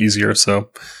Mac easier. So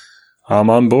I'm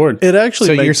on board. It actually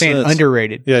So makes you're saying sense.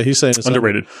 underrated. Yeah, he's saying it's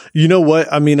Underrated. You know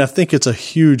what? I mean, I think it's a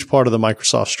huge part of the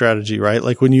Microsoft strategy, right?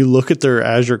 Like when you look at their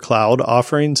Azure cloud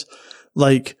offerings,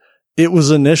 like it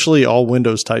was initially all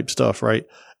Windows type stuff, right?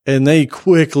 And they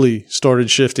quickly started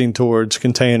shifting towards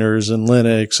containers and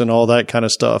Linux and all that kind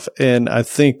of stuff. And I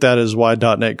think that is why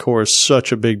 .NET Core is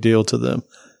such a big deal to them.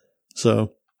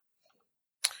 So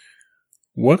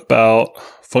What about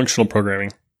functional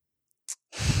programming?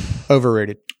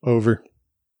 Overrated. over.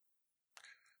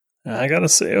 I gotta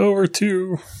say over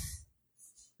too.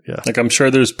 Yeah. Like I'm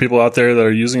sure there's people out there that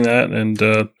are using that and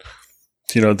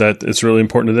that it's really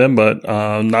important to them, but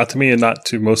not to me and not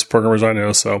to most programmers I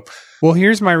know. So Well,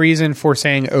 here's my reason for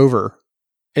saying over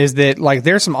is that like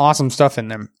there's some awesome stuff in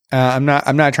them. I'm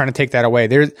not trying to take that away.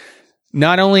 There's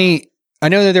not only, I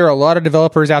know that there are a lot of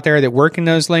developers out there that work in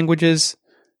those languages,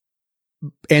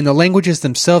 and the languages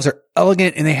themselves are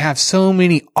elegant and they have so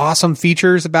many awesome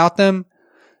features about them.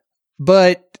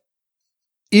 But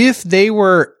if they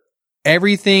were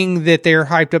everything that they're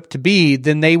hyped up to be,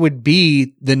 then they would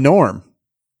be the norm.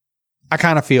 I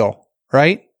kind of feel,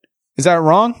 right? Is that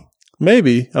wrong?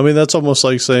 Maybe. I mean, that's almost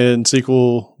like saying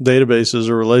SQL databases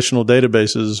or relational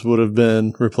databases would have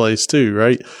been replaced too,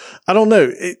 right? I don't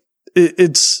know.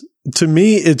 It's to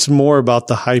me, it's more about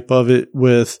the hype of it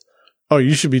with, oh,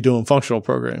 you should be doing functional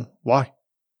programming. Why?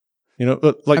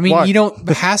 Like, I mean,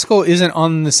 why? Haskell isn't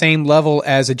on the same level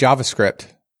as a JavaScript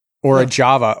or a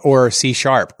Java or a C#,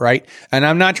 right? And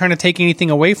I'm not trying to take anything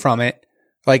away from it.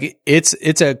 Like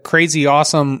it's a crazy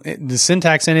awesome, the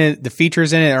syntax in it, the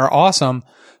features in it are awesome,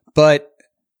 but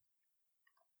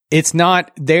it's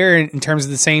not there in terms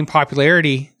of the same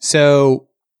popularity. So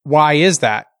why is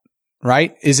that?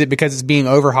 Right? Is it because it's being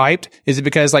overhyped? Is it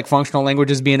because like functional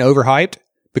languages being overhyped?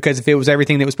 Because if it was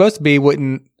everything that it was supposed to be,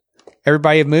 wouldn't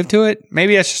everybody have moved to it?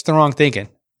 Maybe that's just the wrong thinking.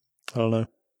 I don't know.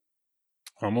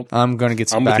 I'm going to get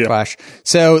some backlash.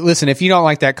 So listen, if you don't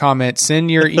like that comment,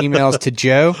 send your emails to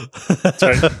Joe. That's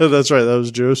right. That's right. That was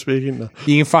Joe speaking. No.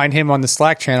 You can find him on the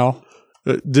Slack channel.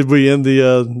 Did we end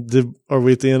are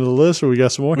we at the end of the list or we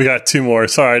got some more? we got two more.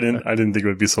 Sorry, I didn't think it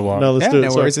would be so long. No, let's Yeah, do it. no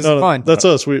Sorry. worries. It's fun. That's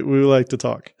us. We like to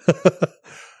talk.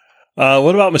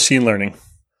 What about machine learning?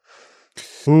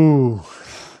 Ooh,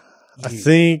 I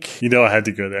think I had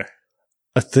to go there.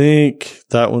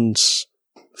 that one's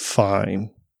fine.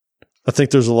 I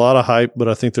think there's a lot of hype, but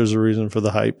I think there's a reason for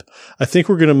the hype. I think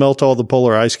we're going to melt all the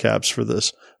polar ice caps for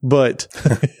this, but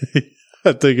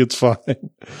I think it's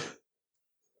fine.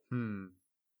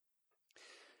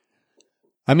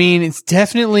 I mean, it's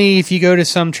definitely, if you go to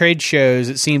some trade shows,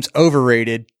 it seems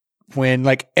overrated when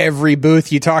like every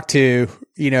booth you talk to,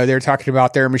 they're talking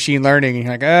about their machine learning and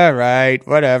you're like, all right,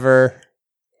 whatever.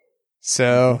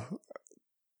 So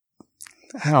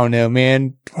I don't know,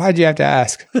 man. Why'd you have to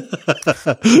ask?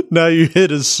 Now you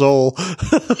hit his soul.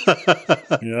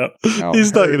 Yep.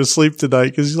 He's not going to sleep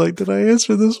tonight because he's like, did I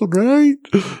answer this one right?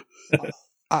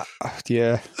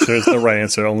 Yeah. There's no right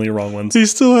answer, only wrong ones. He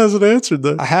still hasn't answered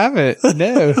though. I haven't.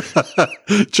 No.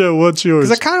 Joe, what's yours?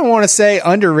 Because I kind of want to say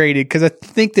underrated because I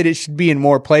think that it should be in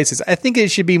more places. I think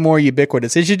it should be more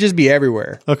ubiquitous. It should just be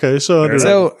everywhere. Okay, so underrated.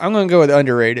 So I'm going to go with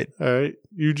underrated. All right.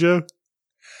 You, Joe?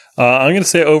 I'm going to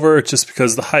say over just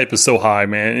because the hype is so high,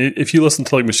 man. If you listen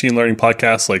to like machine learning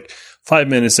podcasts, like 5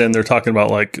 minutes in, they're talking about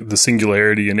like the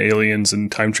singularity and aliens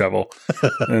and time travel.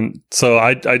 And so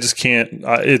I just can't,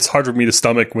 it's hard for me to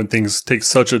stomach when things take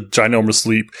such a ginormous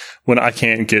leap when I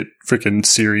can't get freaking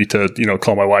Siri to,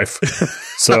 call my wife.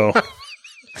 So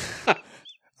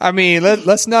I mean,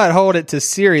 let's not hold it to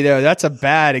Siri, though. That's a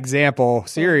bad example.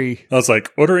 Siri. I was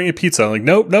like ordering a pizza. I'm like,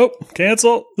 nope,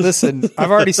 cancel. Listen, I've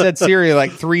already said Siri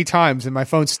like 3 times and my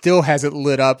phone still hasn't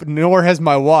lit up, nor has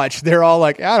my watch. They're all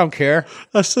like, I don't care.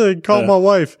 I said, call my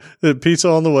wife. Pizza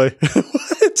on the way.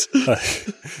 What?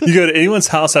 You go to anyone's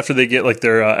house after they get like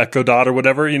their Echo Dot or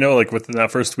whatever, like within that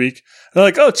first week. They're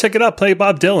like, oh, check it out, play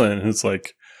Bob Dylan. And it's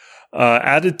like,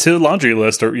 added to laundry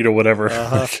list or, whatever.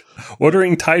 Like,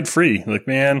 ordering Tide Free. Like,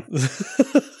 man.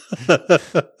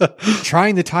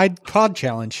 Trying the Tide Pod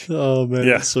Challenge. Oh, man.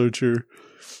 Yeah. That's so true.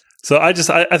 So I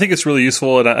think it's really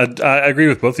useful. And I agree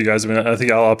with both of you guys. I mean, I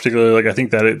think I'll particularly I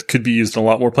think that it could be used in a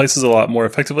lot more places, a lot more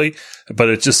effectively, but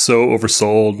it's just so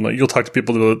oversold. Like, you'll talk to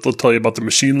people, they'll tell you about the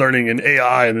machine learning and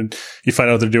AI, and then you find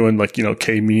out they're doing like,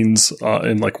 K-means,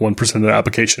 in like 1% of the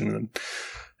application.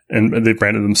 And they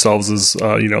branded themselves as,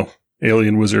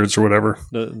 alien wizards or whatever.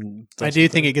 I do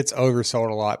think it gets oversold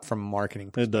a lot from a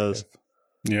marketing perspective. It does.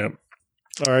 Yeah.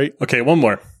 All right. Okay, one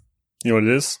more. You know what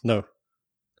it is? No.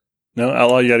 No?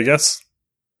 Outlaw, you got to guess?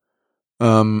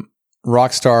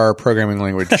 Rockstar programming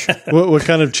language. What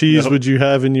kind of cheese would you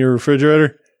have in your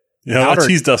refrigerator? You know, Powdered.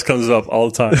 cheese dust comes up all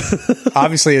the time.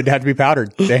 Obviously, it'd have to be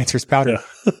powdered. The answer is powdered.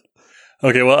 Yeah.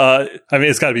 Okay, well, I mean,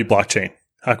 it's got to be blockchain.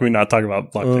 How can we not talk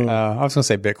about blockchain? I was going to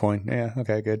say Bitcoin. Yeah.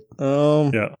 Okay, good.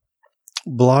 Yeah.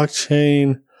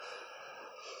 Blockchain.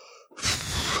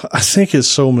 I think it's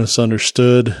so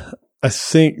misunderstood. I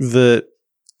think that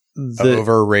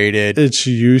Overrated. its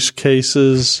use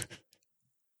cases,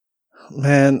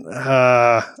 man,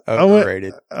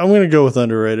 Overrated. I'm going to go with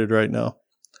underrated right now.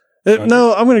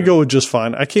 No, I'm going to go with just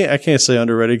fine. I can't say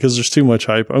underrated because there's too much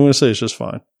hype. I'm going to say it's just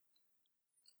fine.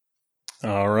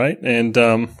 All right. And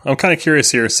I'm kind of curious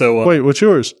here. So Wait, what's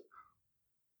yours?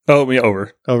 Oh, yeah,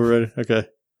 Overrated. Okay.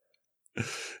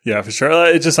 Yeah, for sure.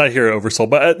 It's just I hear it oversold,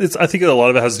 but I think a lot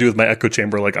of it has to do with my echo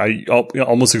chamber. Like I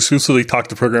almost exclusively talk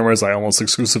to programmers. I almost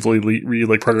exclusively read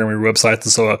like programming websites,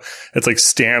 and so it's like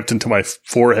stamped into my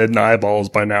forehead and eyeballs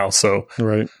by now. So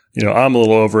Right. you know, I'm a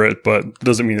little over it, but it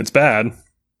doesn't mean it's bad.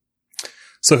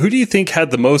 So who do you think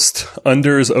had the most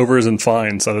unders, overs, and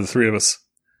fines out of the three of us?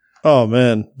 Oh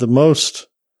man, the most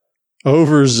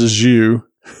overs is you.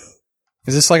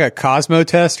 Is this like a Cosmo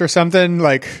test or something?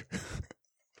 Like,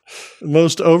 The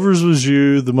most overs was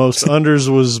you. The most unders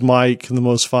was Mike, and the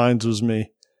most fines was me.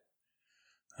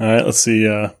 All right, let's see.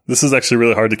 This is actually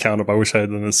really hard to count up. I wish I had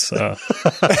done this at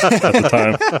the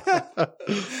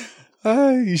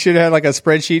time. you should have had like a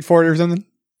spreadsheet for it or something.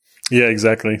 Yeah,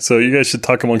 exactly. So you guys should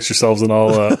talk amongst yourselves, and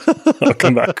I'll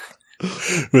come back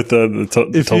with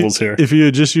the totals here. If you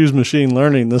had just used machine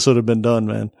learning, this would have been done,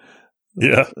 man.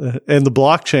 Yeah. And the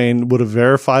blockchain would have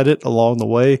verified it along the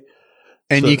way.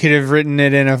 And So- you could have written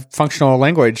it in a functional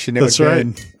language, and it That's would have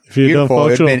right. been If you had done beautiful. It would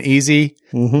have functional, been easy.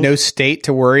 Mhm. No state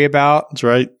to worry about. That's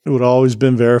right. It would have always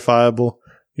been verifiable.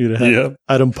 You'd have had Yeah.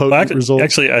 item potent results.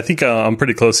 Actually, I think I'm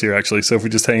pretty close here. Actually, so if we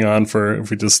just hang on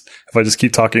if I just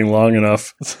keep talking long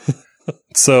enough.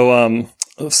 So,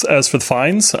 as for the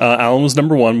fines, Alan was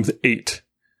number 1 with 8,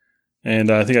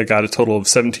 and I think I got a total of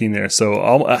 17 there.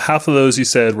 So half of those you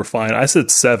said were fine. I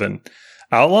said 7.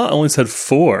 Outlaw only said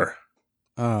 4.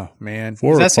 Oh man,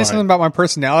 4 does were that say fine. something about my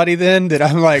personality then? That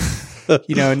I'm like,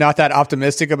 not that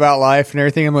optimistic about life and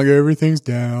everything. I'm like, everything's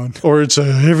down. Or it's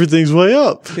everything's way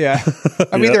up. Yeah,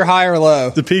 I'm Yeah. either high or low.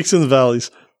 The peaks and the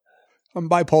valleys. I'm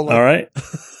bipolar. All right.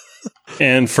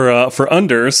 And for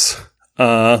unders,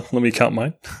 let me count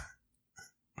mine.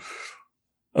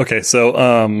 Okay, so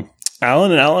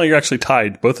Alan and Alan, you're actually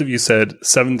tied. Both of you said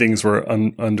 7 things were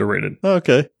underrated.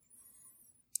 Okay.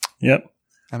 Yep.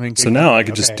 I mean, So now I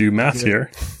could just okay. do math here.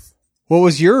 What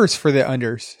was yours for the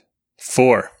unders?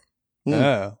 4.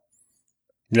 Oh,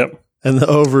 Yep. And the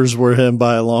overs were him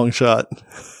by a long shot.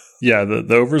 Yeah,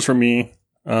 the overs were me.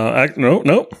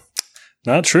 No,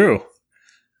 not true.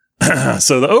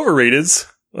 So the overrateds,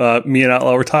 me and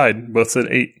Outlaw were tied. Both said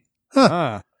 8.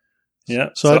 ah, Yeah.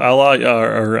 So So Outlaw,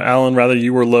 or Alan, rather,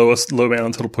 you were low man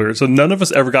on total player. So none of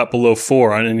us ever got below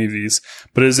 4 on any of these.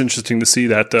 But it is interesting to see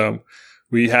that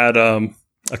we had a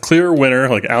clear winner.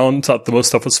 Like Alan thought the most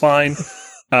stuff was fine.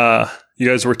 You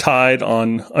guys were tied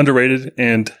on underrated,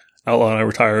 and Outlaw and I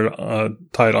were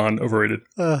tied on overrated.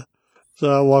 So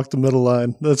I walked the middle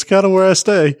line. That's kind of where I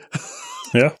stay.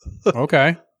 Yeah.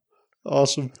 okay.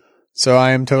 Awesome. So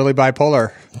I am totally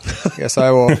bipolar. Guess I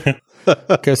will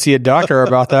go see a doctor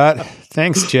about that.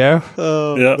 Thanks, Joe.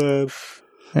 Oh, Yeah. man.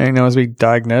 I didn't know I was being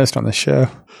diagnosed on the show.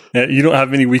 Yeah, you don't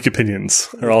have any weak opinions.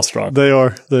 They're all strong. They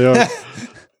are.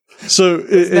 So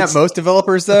Isn't that most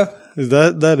developers though?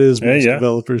 that is most Yeah.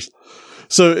 developers.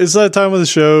 So it's that time of the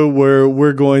show where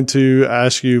we're going to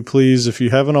ask you, please, if you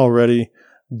haven't already,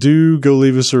 do go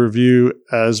leave us a review.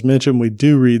 As mentioned, we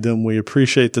do read them. We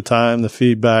appreciate the time, the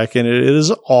feedback, and it is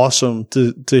awesome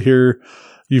to hear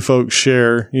you folks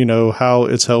share, how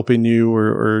it's helping you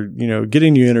or,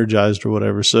 getting you energized or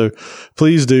whatever. So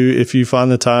please do, if you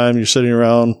find the time, you're sitting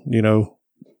around,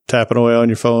 tapping away on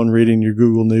your phone, reading your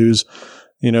Google News,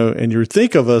 and you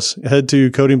think of us, head to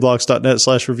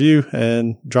codingblocks.net/review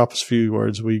and drop us a few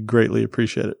words. We greatly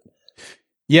appreciate it.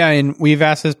 Yeah, and we've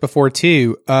asked this before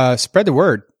too. Spread the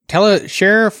word.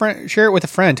 Share it with a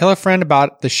friend. Tell a friend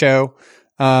about the show.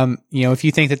 If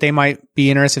you think that they might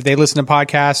be interested, if they listen to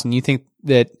podcasts and you think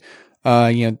that,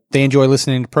 they enjoy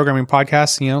listening to programming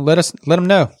podcasts, let them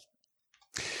know.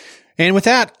 And with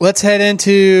that, let's head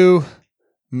into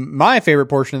my favorite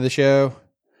portion of the show.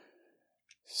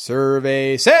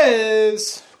 Survey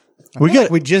says.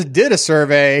 We just did a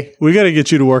survey. We got to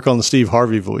get you to work on the Steve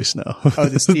Harvey voice now. Oh,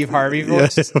 the Steve Harvey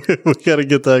voice. Yeah, we got to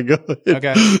get that going.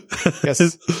 Okay.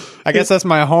 I guess that's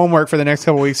my homework for the next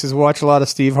couple of weeks is watch a lot of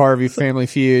Steve Harvey Family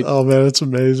Feud. Oh man, it's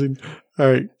amazing.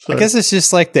 All right. I guess it's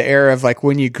just like the era of like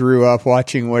when you grew up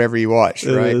watching whatever you watched,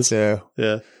 It right? is. So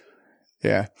Yeah.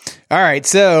 Yeah. All right.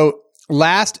 So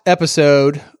last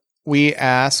episode, we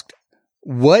asked,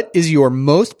 what is your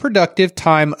most productive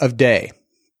time of day?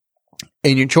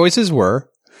 And your choices were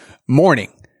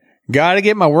morning. Got to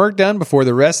get my work done before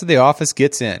the rest of the office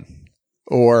gets in.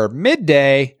 Or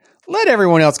midday. Let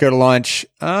everyone else go to lunch.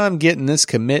 I'm getting this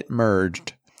commit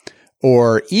merged.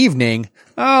 Or evening.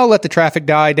 I'll let the traffic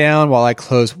die down while I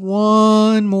close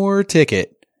one more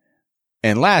ticket.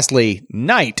 And lastly,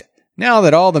 night. Now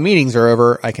that all the meetings are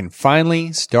over, I can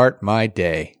finally start my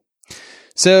day.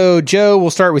 So, Joe, we'll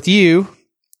start with you.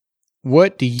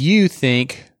 What do you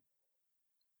think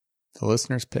the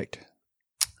listeners picked?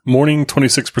 Morning,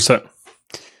 26%.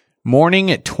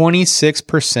 Morning at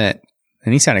 26%.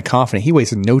 And he sounded confident. He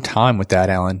wasted no time with that,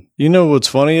 Alan. You know what's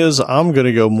funny is I'm going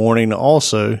to go morning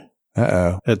also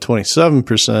Uh-oh. at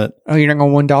 27%. Oh, you're not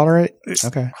going $1 it?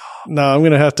 Okay. No, I'm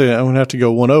going to have to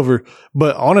go one over.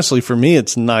 But honestly, for me,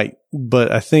 it's night.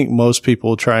 But I think most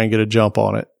people will try and get a jump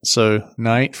on it. So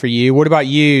Night for you. What about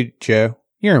you, Joe?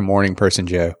 You're a morning person,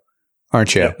 Joe,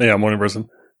 aren't you? Yeah, morning person.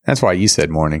 That's why you said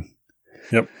morning.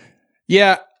 Yep.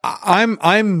 Yeah,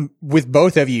 I'm with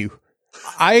both of you.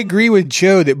 I agree with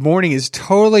Joe that morning is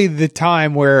totally the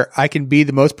time where I can be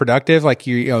the most productive. Like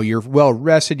you're well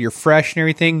rested, you're fresh and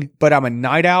everything, but I'm a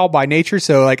night owl by nature.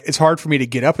 So like, it's hard for me to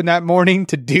get up in that morning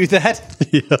to do that.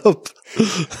 yep.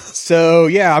 So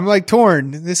yeah, I'm like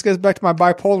torn. This goes back to my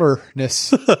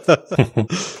bipolarness.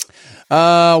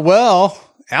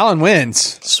 Well, Alan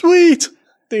wins. Sweet.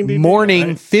 Ding, ding, ding.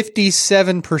 Morning,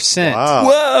 57%. Wow.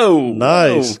 Whoa.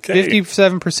 Nice. Okay.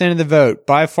 57% of the vote.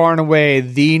 By far and away,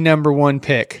 the number one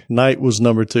pick. Night was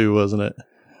number 2, wasn't it?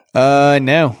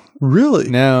 No. Really?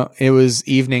 No, it was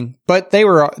evening. But they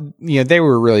were, they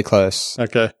were really close.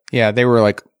 Okay. Yeah, they were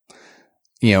like,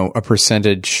 a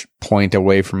percentage point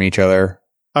away from each other.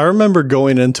 I remember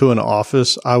going into an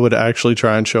office, I would actually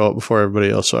try and show up before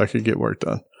everybody else so I could get work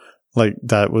done. Like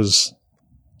that was...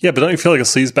 Yeah, but don't you feel like a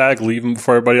sleazebag leaving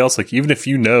before everybody else? Like, even if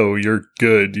you know you're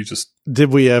good, you just...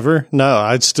 Did we ever? No,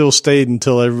 I'd still stayed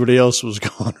until everybody else was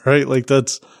gone, right? Like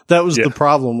that was the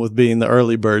problem with being the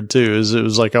early bird too, is it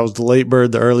was like I was the late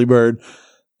bird, the early bird.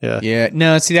 Yeah. Yeah.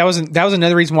 No, see, that was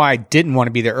another reason why I didn't want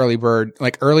to be the early bird.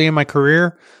 Like early in my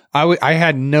career, I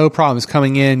had no problems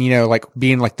coming in, like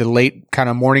being like the late kind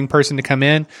of morning person to come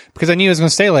in because I knew I was going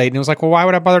to stay late. And it was like, well, why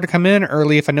would I bother to come in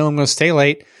early if I know I'm going to stay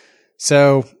late?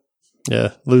 So...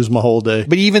 Yeah, lose my whole day.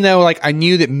 But even though, like, I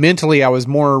knew that mentally I was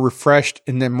more refreshed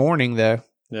in the morning, though.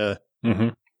 Yeah. Mm-hmm.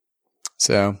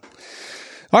 So,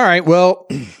 all right. Well,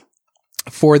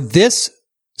 for this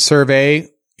survey,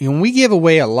 we give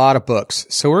away a lot of books.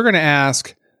 So we're going to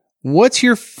ask, what's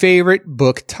your favorite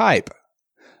book type?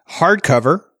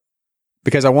 Hardcover,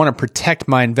 because I want to protect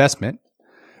my investment.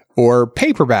 Or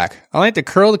paperback. I like to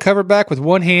curl the cover back with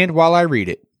one hand while I read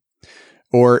it.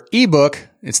 Or ebook,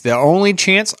 it's the only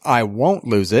chance I won't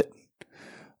lose it.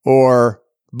 Or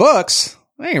books,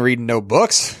 I ain't reading no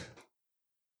books.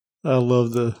 I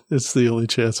love it's the only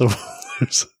chance I won't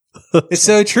lose. It's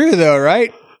so true though,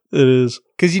 right? It is.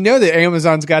 Because that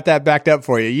Amazon's got that backed up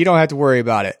for you. You don't have to worry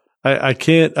about it. I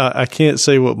can't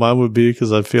say what mine would be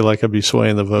because I feel like I'd be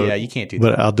swaying the vote. Yeah, you can't do that.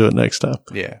 But I'll do it next time.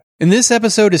 Yeah. And this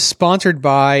episode is sponsored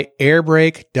by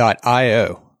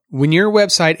Airbrake.io. When your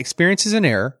website experiences an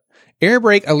error,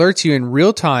 Airbrake alerts you in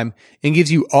real time and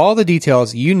gives you all the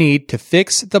details you need to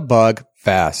fix the bug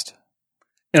fast.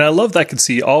 And I love that I can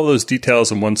see all those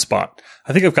details in one spot.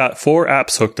 I think I've got 4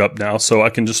 apps hooked up now, so I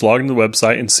can just log into the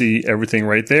website and see everything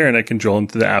right there, and I can drill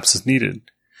into the apps as needed.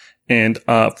 And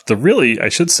I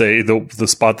should say, the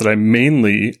spot that I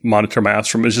mainly monitor my apps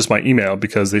from is just my email,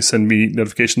 because they send me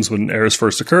notifications when errors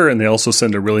first occur, and they also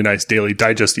send a really nice daily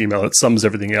digest email that sums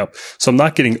everything up. So I'm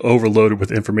not getting overloaded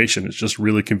with information. It's just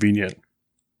really convenient.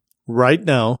 Right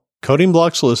now, Coding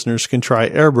Blocks listeners can try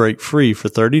Airbrake free for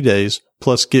 30 days,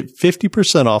 plus get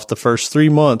 50% off the first 3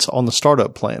 months on the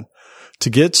startup plan. To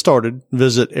get started,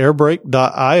 visit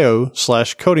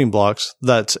airbrake.io/codingblocks.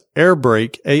 That's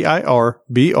airbrake,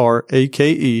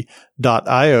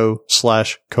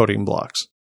 AIRBRAKE.io/codingblocks.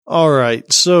 All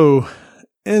right. So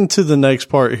into the next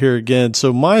part here again.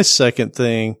 So my second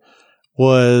thing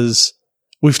was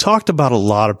we've talked about a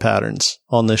lot of patterns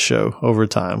on this show over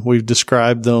time. We've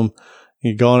described them,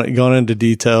 gone into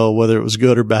detail, whether it was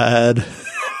good or bad,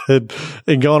 and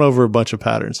gone over a bunch of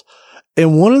patterns.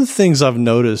 And one of the things I've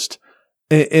noticed,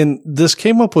 and this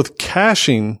came up with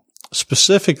caching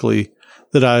specifically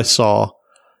that I saw,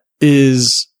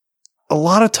 is a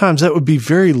lot of times that would be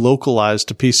very localized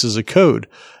to pieces of code.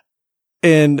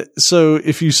 And so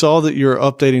if you saw that you're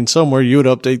updating somewhere, you would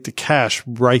update the cache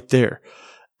right there.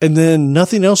 and then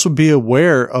nothing else would be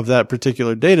aware of that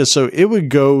particular data. So it would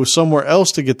go somewhere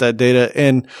else to get that data.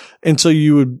 And so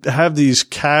you would have these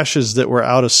caches that were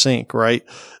out of sync, right?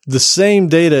 The same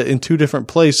data in two different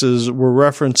places were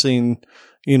referencing,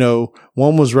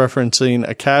 one was referencing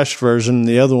a cached version.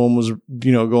 The other one was,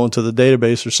 going to the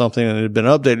database or something and it had been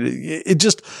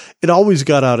updated. It always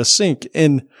got out of sync.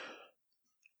 And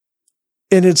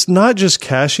it's not just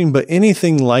caching, but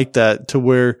anything like that to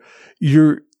where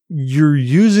you're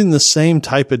using the same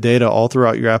type of data all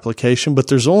throughout your application, but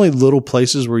there's only little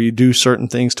places where you do certain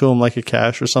things to them, like a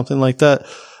cache or something like that.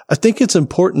 I think it's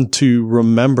important to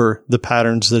remember the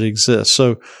patterns that exist.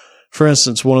 So, for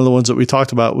instance, one of the ones that we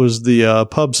talked about was the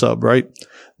pub sub, right?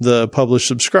 The publish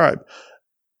subscribe.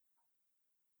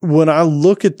 When I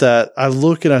look at that, I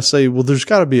look and I say, well, there's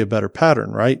got to be a better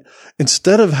pattern, right?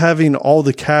 Instead of having all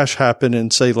the cache happen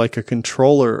in, say, like a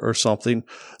controller or something,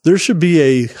 there should be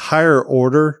a higher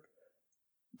order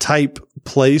type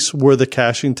place where the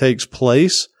caching takes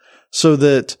place so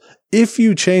that if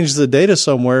you change the data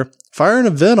somewhere, fire an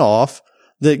event off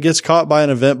that gets caught by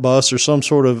an event bus or some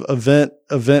sort of event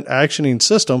actioning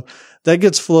system that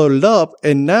gets floated up.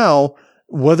 And now,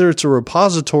 whether it's a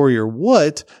repository or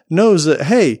what, knows that,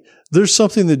 hey, there's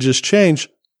something that just changed,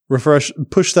 refresh,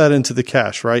 push that into the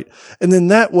cache, right? And then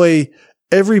that way,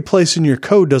 every place in your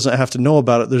code doesn't have to know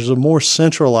about it. There's a more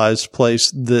centralized place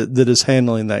that is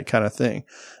handling that kind of thing.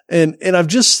 And I've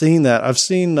just seen that. I've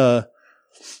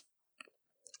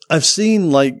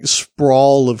seen like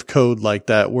sprawl of code like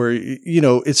that where,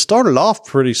 it started off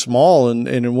pretty small and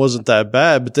it wasn't that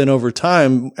bad. But then over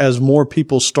time, as more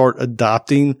people start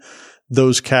adopting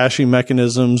those caching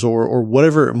mechanisms or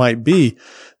whatever it might be,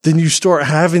 then you start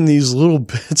having these little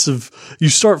bits you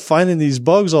start finding these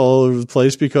bugs all over the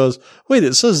place because, wait,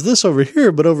 it says this over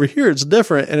here, but over here it's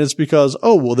different. And it's because,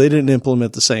 they didn't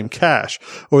implement the same cache,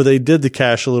 or they did the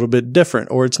cache a little bit different,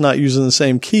 or it's not using the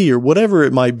same key or whatever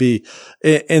it might be.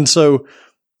 And so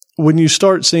when you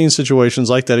start seeing situations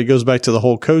like that, it goes back to the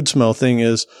whole code smell thing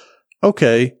is,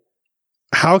 okay,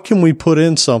 how can we put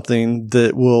in something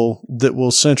that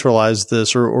will centralize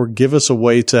this or give us a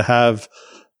way to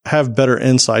have better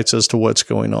insights as to what's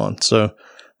going on? So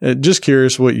just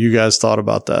curious what you guys thought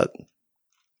about that.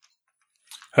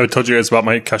 Have I told you guys about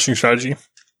my caching strategy?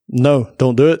 No,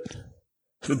 don't do it.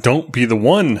 Don't be the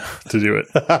one to do it.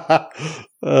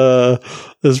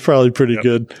 That's probably pretty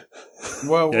good.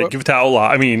 Well, yeah, give it to Outlaw.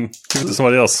 I mean, give it to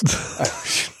somebody else.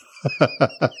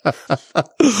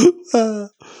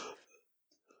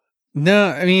 No,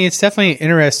 I mean, it's definitely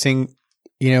interesting.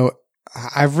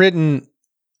 I've been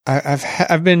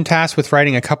tasked with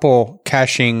writing a couple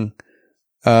caching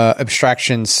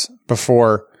abstractions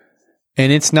before,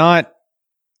 and it's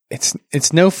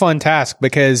no fun task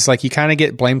because like you kind of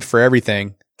get blamed for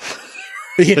everything.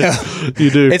 You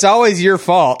do. It's always your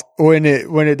fault when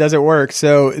it doesn't work.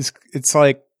 So it's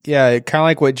like, yeah, kind of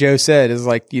like what Joe said is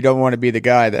like you don't want to be the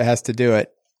guy that has to do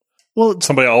it. Well,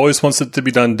 somebody always wants it to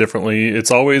be done differently.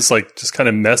 It's always like just kind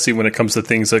of messy when it comes to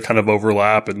things that kind of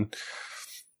overlap and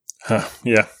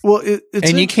yeah. Well,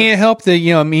 you can't help the,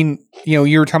 you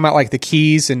were talking about like the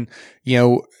keys and,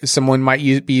 someone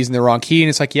might be using the wrong key and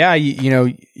it's like, yeah,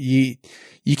 you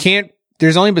can't,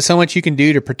 there's only but so much you can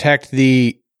do to protect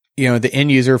the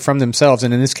end user from themselves.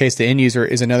 And in this case, the end user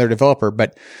is another developer,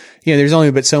 but there's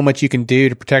only but so much you can do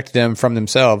to protect them from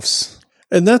themselves.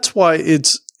 And that's why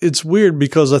it's weird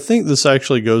because I think this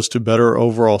actually goes to better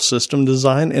overall system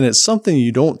design, and it's something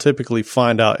you don't typically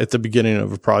find out at the beginning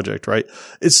of a project, right?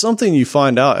 It's something you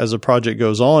find out as a project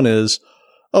goes on is,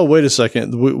 oh, wait a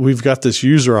second, we've got this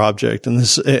user object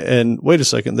and wait a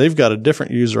second, they've got a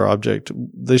different user object.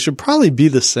 They should probably be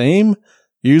the same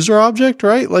user object,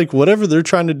 right? Like whatever they're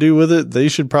trying to do with it, they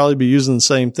should probably be using the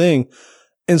same thing.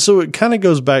 And so it kind of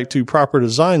goes back to proper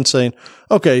design saying,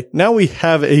 okay, now we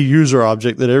have a user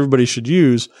object that everybody should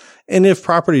use. And if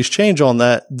properties change on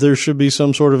that, there should be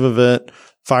some sort of event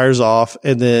fires off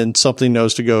and then something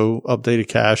knows to go update a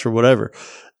cache or whatever.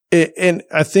 And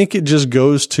I think it just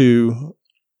goes to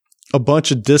a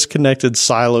bunch of disconnected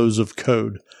silos of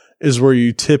code is where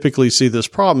you typically see this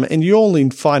problem. And you only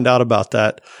find out about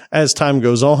that as time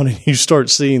goes on and you start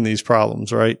seeing these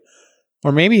problems, right?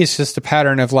 Or maybe it's just a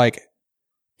pattern of like,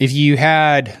 if you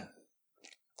had,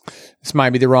 this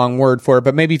might be the wrong word for it,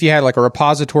 but maybe if you had like a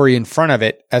repository in front of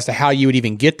it as to how you would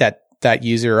even get that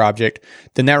user object,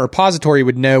 then that repository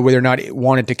would know whether or not it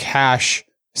wanted to cache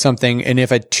something. And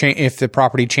if the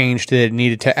property changed, that it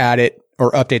needed to add it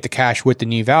or update the cache with the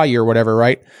new value or whatever,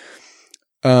 right?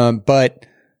 But,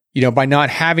 by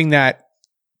not having that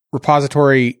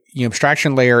repository,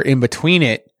 abstraction layer in between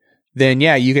it, then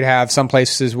yeah, you could have some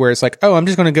places where it's like, oh, I'm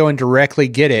just going to go and directly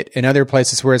get it. And other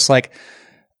places where it's like,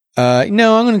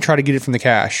 no, I'm going to try to get it from the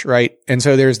cache. Right. And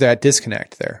so there's that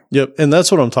disconnect there. Yep. And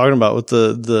that's what I'm talking about with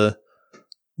the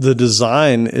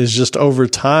design is just over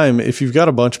time. If you've got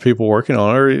a bunch of people working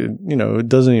on it, or, it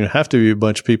doesn't even have to be a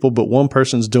bunch of people, but one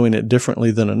person's doing it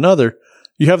differently than another,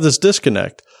 you have this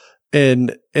disconnect.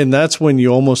 And that's when you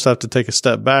almost have to take a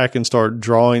step back and start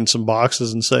drawing some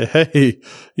boxes and say, hey,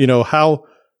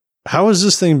 how is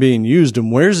this thing being used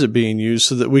and where is it being used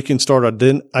so that we can start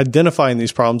identifying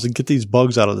these problems and get these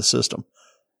bugs out of the system?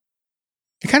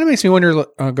 It kind of makes me wonder.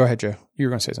 Go ahead, Joe. You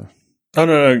were going to say something. Oh,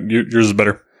 no, yours is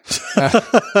better.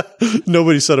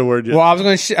 Nobody said a word yet. Well, I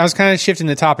was kind of shifting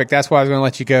the topic. That's why I was going to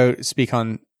let you go speak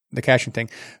on the caching thing.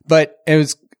 But it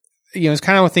was, it's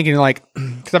kind of thinking like,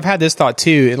 because I've had this thought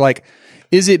too. Like,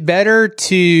 is it better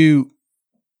to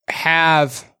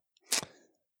have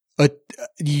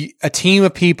a team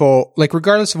of people, like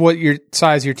regardless of what your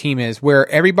size your team is, where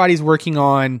everybody's working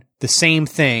on the same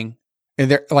thing and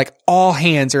they're like all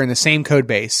hands are in the same code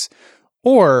base?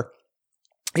 Or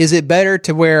is it better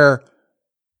to where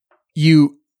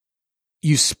you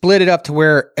split it up to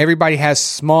where everybody has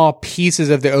small pieces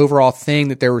of the overall thing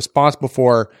that they're responsible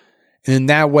for, and then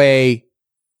that way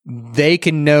they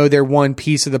can know their one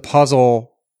piece of the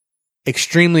puzzle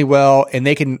extremely well, and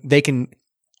they can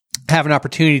have an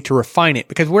opportunity to refine it?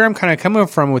 Because where I'm kind of coming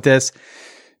from with this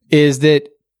is that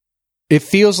it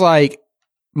feels like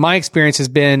my experience has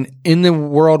been in the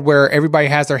world where everybody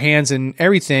has their hands in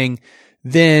everything,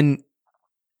 then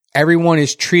everyone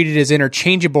is treated as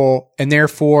interchangeable, and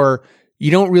therefore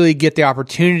you don't really get the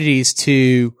opportunities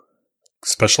to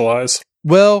specialize.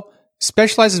 Well,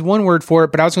 specialize is one word for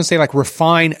it, but I was going to say like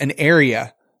refine an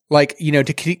area, like,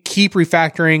 to keep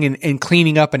refactoring and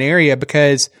cleaning up an area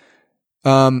because,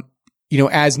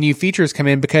 as new features come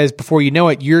in, because before you know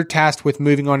it, you're tasked with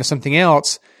moving on to something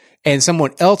else, and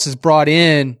someone else is brought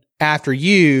in after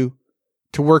you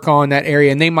to work on that area,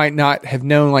 and they might not have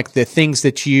known like the things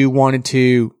that you wanted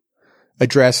to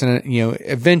address, and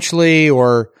eventually,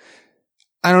 or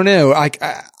I don't know. Like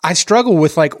I struggle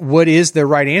with like what is the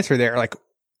right answer there? Like,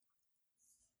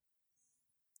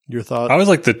 your thought? I always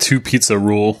like the 2 pizza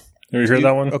rule. Have you heard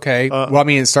that one? Okay. Well, I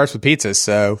mean, it starts with pizzas,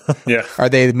 so yeah. Are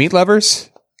they the meat lovers?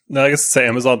 No, I guess it's the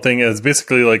Amazon thing. It's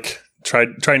basically like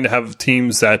trying to have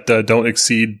teams that don't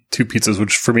exceed 2 pizzas,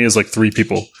 which for me is like 3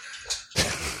 people,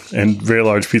 and very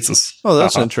large pizzas. Oh,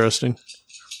 that's interesting.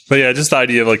 But yeah, just the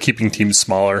idea of like keeping teams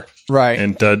smaller, right,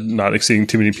 and not exceeding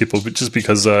too many people, but just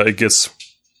because it gets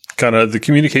kind of the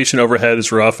communication overhead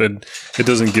is rough, and it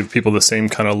doesn't give people the same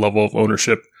kind of level of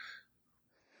ownership.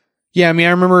 Yeah, I mean,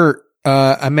 I remember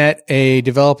I met a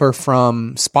developer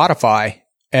from Spotify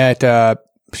at I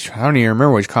don't even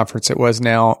remember which conference it was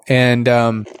now, and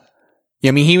I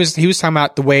mean, he was talking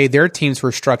about the way their teams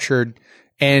were structured,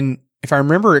 and if I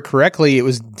remember it correctly, it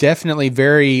was definitely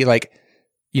very like,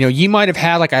 you might have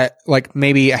had like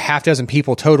maybe a half dozen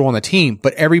people total on the team,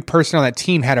 but every person on that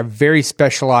team had a very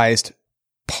specialized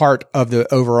part of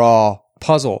the overall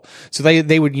puzzle. So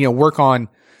they would, work on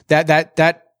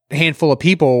that handful of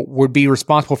people would be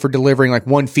responsible for delivering like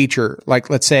one feature. Like,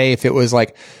 let's say if it was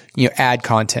like, ad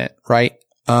content, right?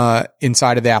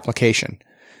 Inside of the application.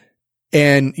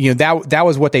 And, that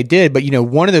was what they did. But,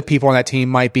 one of the people on that team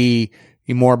might be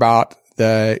more about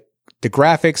the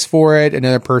graphics for it.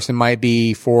 Another person might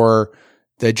be for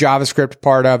the JavaScript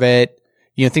part of it,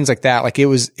 things like that. Like it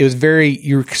was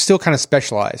you're still kind of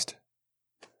specialized.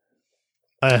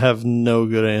 I have no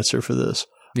good answer for this.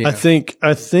 Yeah. I think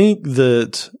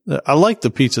that I like the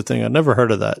pizza thing. I never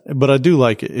heard of that, but I do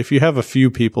like it. If you have a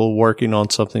few people working on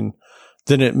something,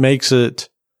 then it makes it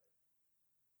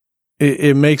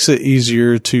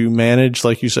easier to manage.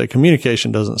 Like you said,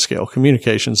 communication doesn't scale.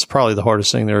 Communication is probably the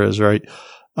hardest thing there is, right?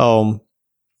 I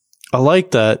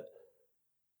like that.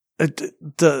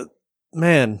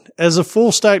 As a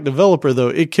full stack developer though,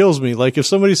 it kills me. Like if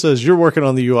somebody says you're working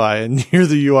on the UI and you're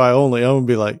the UI only, I'm gonna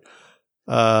be like,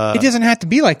 it doesn't have to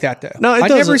be like that though. No, I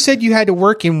doesn't. never said you had to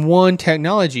work in one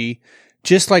technology.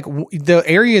 Just like the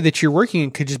area that you're working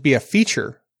in could just be a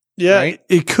feature. Yeah, right?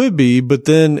 It could be, but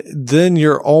then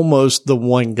you're almost the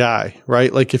one guy,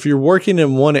 right? Like if you're working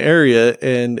in one area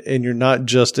and you're not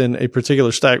just in a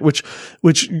particular stack, which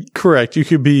correct, you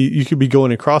could be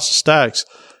going across the stacks,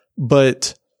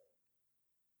 but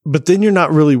then you're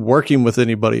not really working with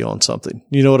anybody on something.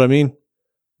 You know what I mean?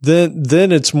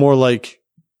 Then it's more like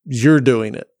you're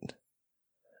doing it.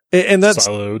 And that's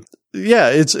siloed. Yeah,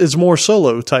 it's more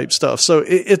solo type stuff. So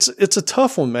it's a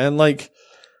tough one, man. Like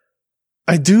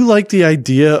I do like the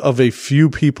idea of a few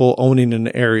people owning an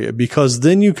area because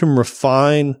then you can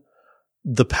refine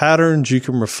the patterns, you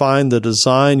can refine the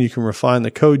design, you can refine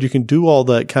the code, you can do all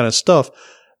that kind of stuff.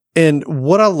 And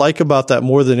what I like about that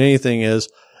more than anything is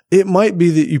it might be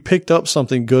that you picked up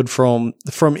something good from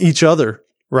each other,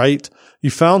 right?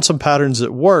 You found some patterns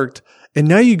that worked, and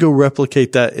now you go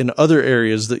replicate that in other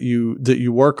areas that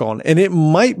you work on. And it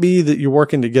might be that you're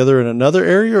working together in another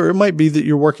area, or it might be that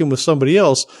you're working with somebody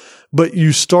else, but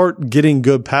you start getting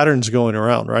good patterns going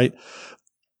around, right?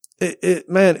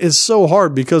 Man, it's so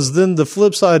hard, because then the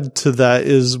flip side to that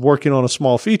is working on a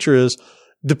small feature is,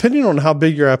 depending on how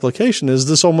big your application is,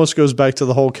 this almost goes back to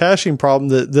the whole caching problem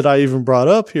that I even brought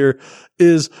up here,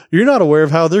 is you're not aware of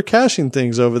how they're caching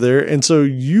things over there. And so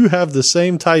you have the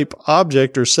same type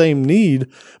object or same need,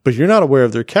 but you're not aware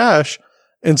of their cache.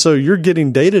 And so you're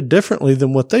getting data differently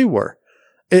than what they were.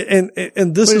 And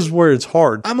this is where it's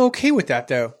hard. I'm okay with that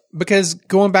though, because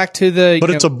going back to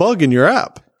but it's a bug in your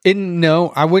app.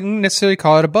 No, I wouldn't necessarily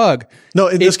call it a bug. No,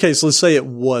 in this case, let's say it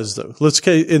was though.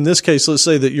 In this case, let's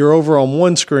say that you're over on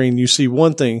one screen, you see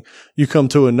one thing, you come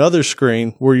to another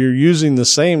screen where you're using the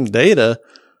same data,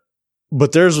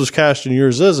 but theirs was cached and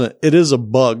yours isn't. It is a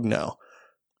bug now.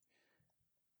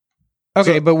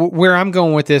 Okay, but where I'm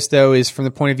going with this though is from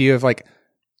the point of view of like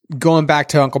going back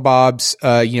to Uncle Bob's,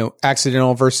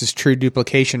 accidental versus true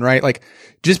duplication, right? Like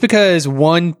just because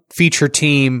one feature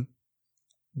team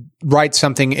writes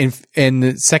something and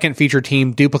the second feature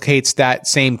team duplicates that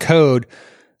same code,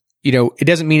 it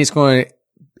doesn't mean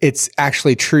it's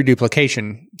actually true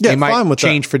duplication. Yeah, they might fine with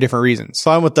change that. for different reasons.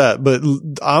 Fine with that, but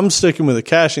I'm sticking with the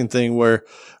caching thing where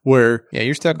yeah,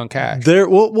 you're stuck on cache.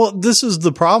 Well, this is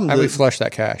the problem. How do we flush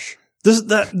that cache?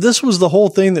 This was the whole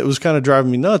thing that was kind of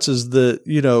driving me nuts, is that,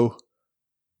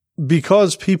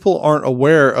 because people aren't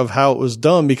aware of how it was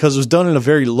done, because it was done in a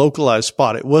very localized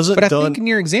spot. It wasn't done. But I think in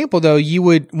your example though, you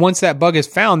would, once that bug is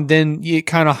found, then it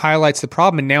kind of highlights the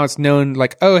problem, and now it's known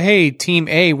like, oh, hey, team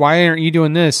A, why aren't you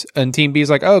doing this? And team B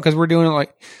is like, oh, because we're doing it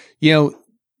like,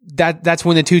 that's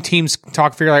when the two teams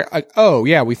talk, figure like, oh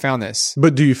yeah, we found this.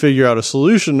 But do you figure out a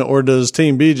solution, or does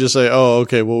team B just say, oh,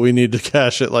 okay, well, we need to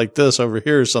cache it like this over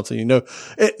here or something?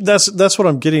 That's what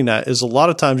I'm getting at, is a lot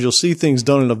of times you'll see things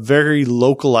done in a very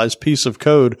localized piece of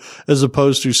code, as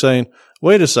opposed to saying,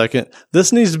 wait a second,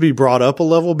 this needs to be brought up a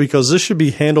level because this should be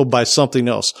handled by something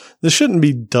else. This shouldn't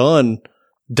be done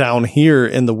down here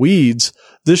in the weeds.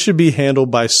 This should be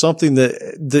handled by something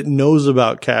that knows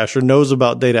about cache or knows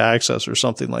about data access or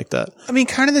something like that. I mean,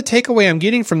 kind of the takeaway I'm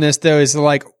getting from this though is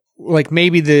like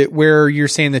maybe where you're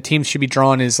saying the teams should be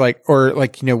drawn is like, or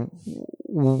like,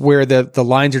 where the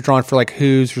lines are drawn for like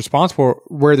who's responsible,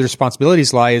 where the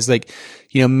responsibilities lie is like,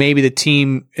 maybe the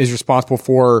team is responsible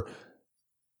for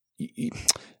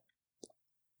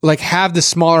like have the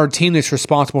smaller team that's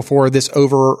responsible for this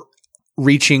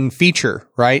overreaching feature,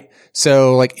 right?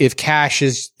 So like if cache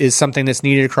is something that's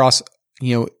needed across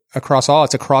all,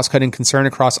 it's a cross-cutting concern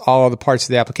across all of the parts of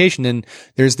the application. And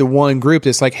there's the one group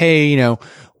that's like, hey,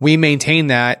 we maintain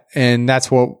that, and that's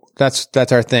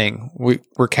our thing.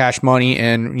 We're Cache Money,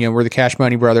 and we're the Cache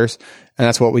Money brothers, and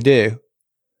that's what we do.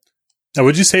 Now,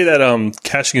 would you say that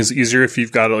caching is easier if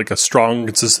you've got like a strong,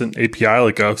 consistent API,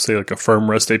 like a firm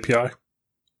REST API?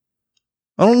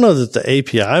 I don't know that the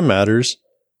API matters.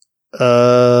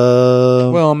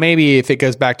 Well, maybe if it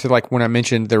goes back to like when I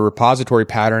mentioned the repository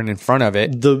pattern in front of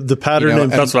it, the pattern,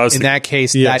 that's what I was in thinking. that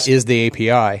case, yes. That is the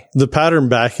API. The pattern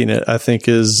backing it, I think,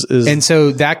 is, and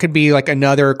so that could be like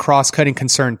another cross-cutting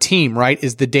concern team, right?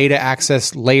 Is the data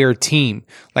access layer team,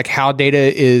 like how data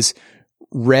is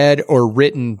read or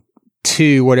written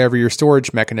to whatever your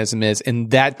storage mechanism is,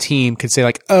 and that team could say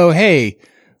like, oh, hey,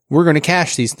 we're going to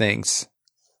cache these things.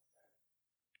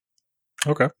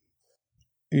 Okay.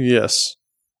 Yes.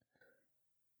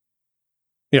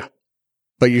 Yeah.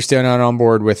 But you're still not on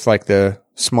board with like the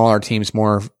smaller teams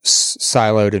more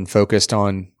siloed and focused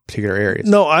on particular areas.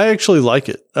 No, I actually like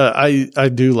it. I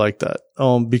do like that.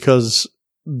 Because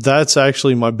that's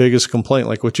actually my biggest complaint.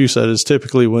 Like what you said is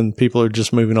typically when people are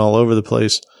just moving all over the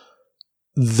place,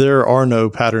 there are no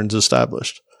patterns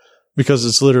established. Because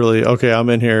it's literally, okay, I'm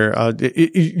in here.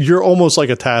 You're almost like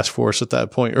a task force at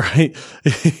that point, right?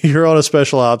 You're on a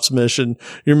special ops mission.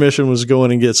 Your mission was go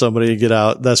in and get somebody and get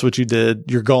out. That's what you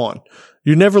did. You're gone.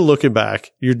 You're never looking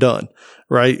back. You're done,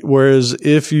 right? Whereas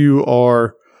if you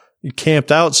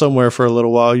camped out somewhere for a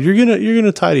little while, you're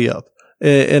gonna tidy up.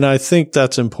 And I think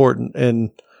that's important.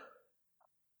 And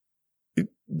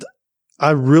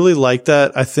I really like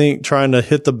that. I think trying to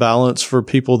hit the balance for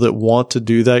people that want to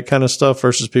do that kind of stuff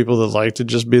versus people that like to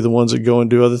just be the ones that go and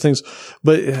do other things.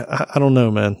 But I don't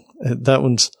know, man.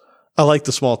 I like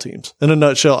the small teams. In a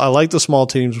nutshell, I like the small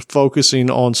teams focusing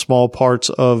on small parts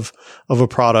of a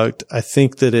product. I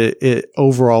think that it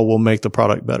overall will make the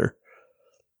product better.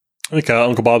 I think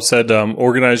Uncle Bob said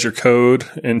organize your code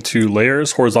into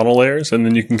layers, horizontal layers, and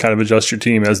then you can kind of adjust your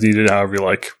team as needed, however you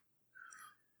like.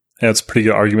 Yeah, it's pretty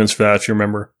good arguments for that if you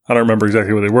remember. I don't remember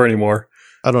exactly what they were anymore.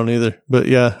 I don't either. But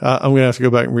yeah, I'm going to have to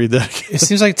go back and read that again. It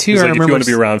seems like too. Like if you want to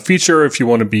be around feature, if you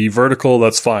want to be vertical,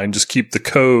 that's fine. Just keep the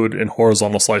code in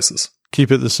horizontal slices.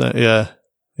 Keep it the same. Yeah.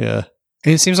 Yeah.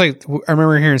 And it seems like I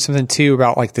remember hearing something too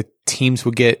about like the teams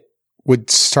would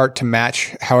start to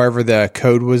match however the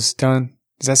code was done.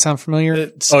 Does that sound familiar?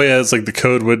 It's like the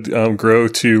code would grow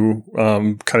to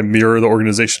kind of mirror the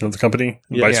organization of the company,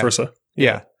 and vice versa.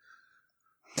 Yeah.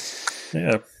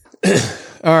 Yeah.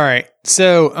 All right.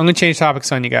 So I'm going to change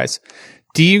topics on you guys.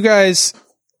 Do you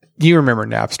remember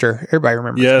Napster? Everybody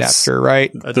remembers Napster,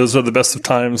 right? Those are the best of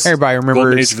times. Everybody remembers.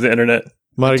 Golden age of the internet.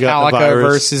 Metallica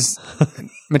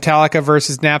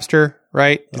versus Napster,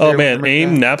 right? Oh man,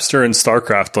 AIM, Napster, and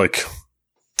StarCraft. Like,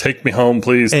 take me home,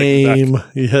 please. AIM,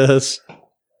 yes.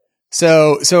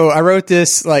 So I wrote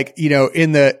this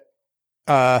in the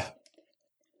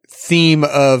theme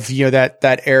of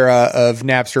that era of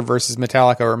Napster versus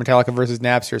Metallica or Metallica versus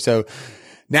Napster. So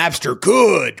Napster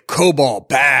good, COBOL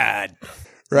bad,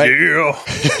 right? Yeah.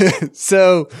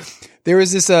 So there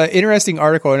was this interesting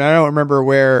article, and I don't remember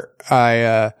where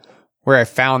I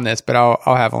found this, but I'll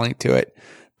have a link to it.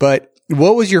 But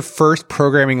what was your first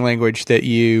programming language that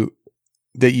you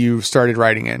started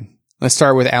writing in? Let's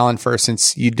start with Alan first,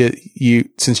 since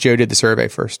Joe did the survey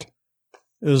first.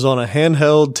 It was on a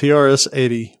handheld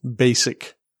TRS-80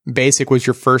 BASIC. BASIC was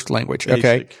your first language. Basic.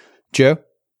 Okay. Joe?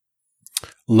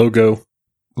 Logo.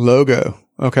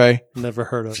 Okay. Never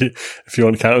heard of it. If you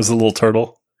want to count, it was a little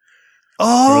turtle.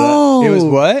 Oh! It was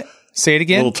what? Say it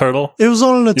again. Little turtle. It was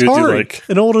on an Atari.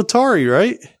 An old Atari,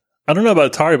 right? I don't know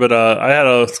about Atari, but I had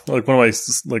one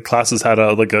of my classes had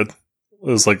it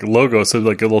was like a logo, so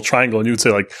like a little triangle, and you would say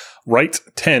like write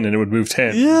 10 and it would move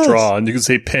 10. Yes. Draw, and you could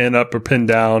say pin up or pin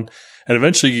down. And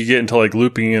eventually you get into like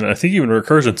looping and I think even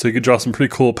recursion, so you could draw some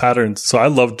pretty cool patterns. So I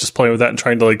loved just playing with that and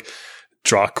trying to like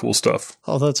draw cool stuff.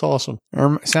 Oh, that's awesome.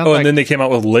 And then they came out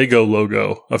with Lego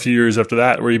Logo a few years after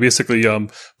that, where you basically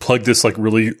plug this like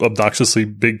really obnoxiously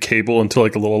big cable into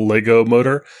like a little Lego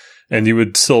motor, and you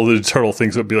would still the turtle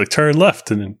things would be like turn left,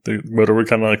 and the motor would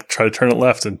kind of like try to turn it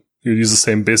left, and you'd use the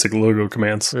same basic Logo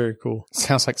commands. Very cool.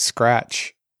 Sounds like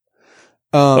Scratch.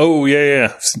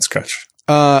 Yeah. I've seen Scratch.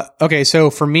 Okay, so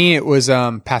for me it was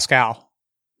Pascal.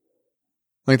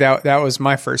 Like that was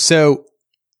my first. So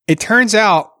it turns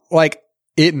out like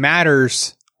it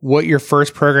matters what your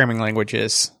first programming language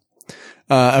is.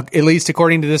 At least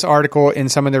according to this article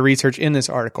and some of the research in this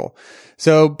article.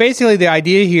 So basically the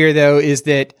idea here though is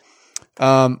that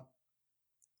the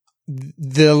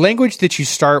language that you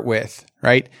start with,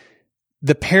 right?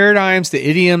 The paradigms, the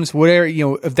idioms, whatever,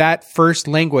 of that first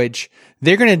language,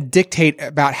 they're going to dictate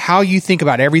about how you think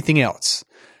about everything else.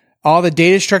 All the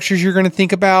data structures you're going to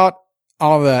think about,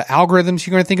 all the algorithms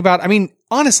you're going to think about. I mean,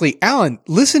 honestly, Alan,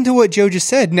 listen to what Joe just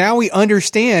said. Now we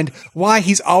understand why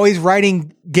he's always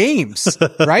writing games,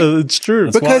 right? It's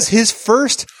true. Because his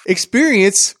first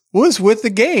experience was with the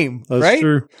game, That's right?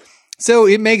 True. So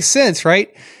it makes sense,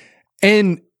 right?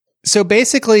 And so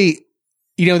basically,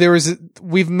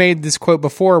 we've made this quote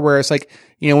before where it's like,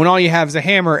 when all you have is a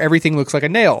hammer, everything looks like a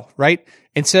nail, right?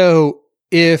 And so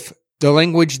if the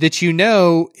language that you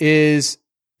know is,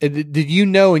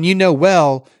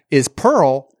 well is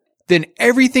Perl, then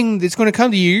everything that's going to come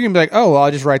to you, you're going to be like, oh, well,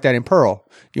 I'll just write that in Perl.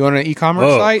 You want an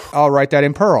e-commerce site? I'll write that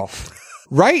in Perl.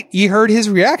 Right? You heard his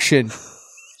reaction.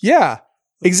 Yeah,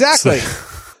 exactly.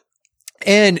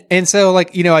 And so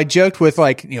like, I joked with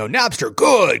like, Napster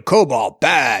good, COBOL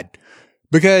bad.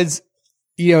 Because,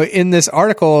 in this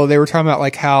article, they were talking about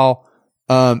like how,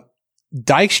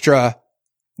 Dijkstra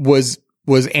was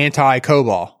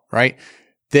anti-COBOL, right?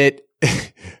 That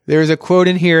there's a quote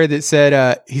in here that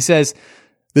said, he says,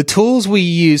 the tools we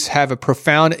use have a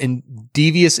profound and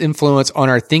devious influence on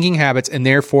our thinking habits and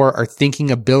therefore our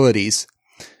thinking abilities.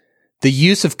 The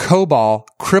use of COBOL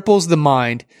cripples the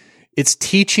mind. Its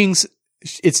teaching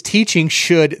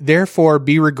should therefore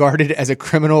be regarded as a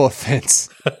criminal offense.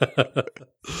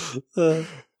 I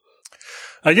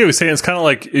get what you're saying. It's kind of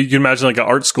like you can imagine like an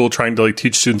art school trying to like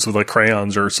teach students with like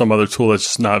crayons or some other tool that's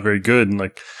just not very good. And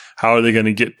like, how are they going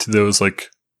to get to those,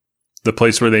 like the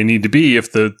place where they need to be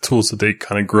if the tools that they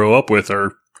kind of grow up with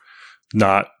are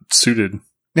not suited?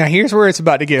 Now here's where it's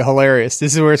about to get hilarious.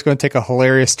 This is where it's going to take a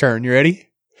hilarious turn. You ready?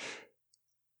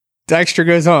 Dijkstra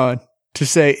goes on. to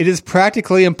say it is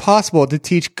practically impossible to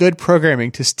teach good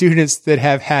programming to students that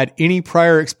have had any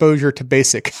prior exposure to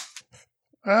BASIC.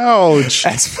 Ouch.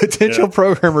 As potential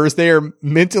programmers, they are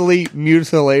mentally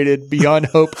mutilated beyond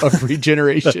hope of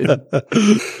regeneration. That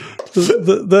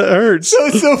hurts. So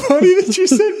it's so funny that you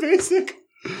said BASIC.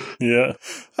 Yeah.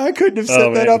 I couldn't have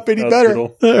set that up any better.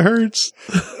 Brutal. That hurts.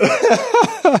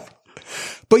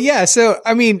 But yeah, so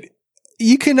I mean,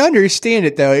 you can understand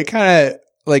it though. It kind of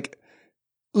like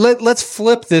let's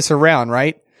flip this around,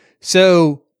 right?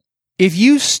 So if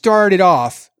you started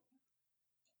off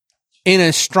in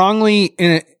a strongly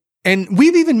and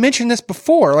we've even mentioned this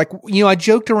before, like, you know, I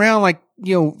joked around like,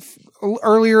 you know,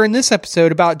 earlier in this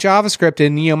episode about JavaScript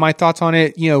and, you know, my thoughts on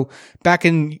it, you know, back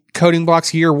in Coding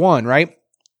Blocks Year 1, right?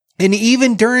 And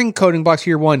even during Coding Blocks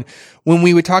Year 1, when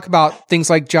we would talk about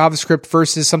things like JavaScript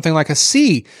versus something like a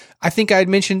C, I think I had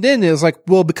mentioned then, it was like,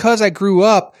 well, because I grew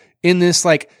up in this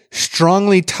like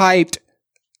strongly typed,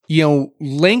 you know,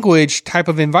 language type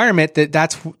of environment,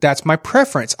 that's my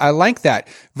preference. I like that.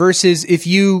 Versus if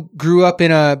you grew up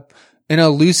in a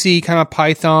Lucy kind of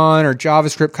Python or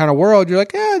JavaScript kind of world, you're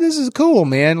like, yeah, this is cool,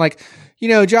 man. Like, you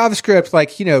know, JavaScript,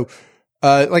 like, you know,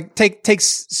 like take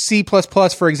C++,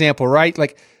 for example, right?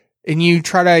 Like, and you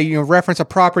try to, you know, reference a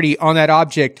property on that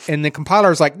object and the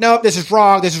compiler is like, nope, this is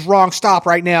wrong, stop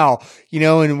right now. You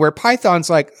know, and where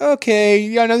Python's like, okay,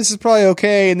 yeah, no, this is probably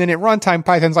okay. And then at runtime,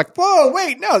 Python's like, whoa,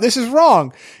 wait, no, this is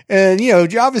wrong. And, you know,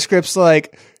 JavaScript's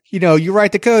like, you know, you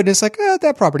write the code and it's like,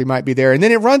 that property might be there. And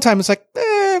then at runtime, it's like,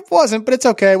 it wasn't, but it's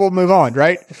okay. We'll move on,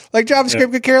 right? Like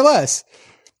JavaScript could care less,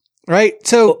 right?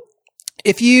 So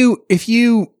if you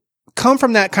come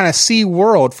from that kind of C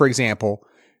world, for example,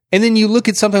 and then you look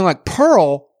at something like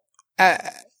Perl,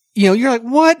 you know, you're like,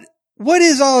 what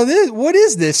is all of this? What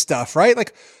is this stuff, right?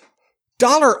 Like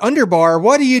 $underbar,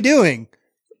 what are you doing?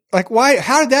 Like, why,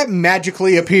 how did that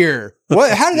magically appear?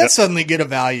 How did that suddenly get a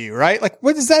value, right? Like,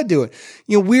 what is that doing?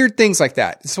 You know, weird things like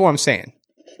that. That's what I'm saying.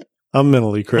 I'm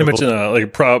mentally crippled. Imagine like a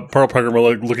Perl programmer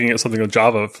like looking at something with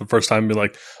Java for the first time and be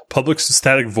like, public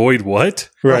static void what?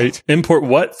 Right. Import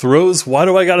what? Throws? Why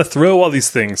do I got to throw all these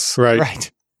things? Right.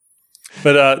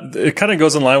 But it kind of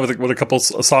goes in line with what I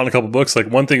saw in a couple books. Like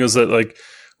one thing is that like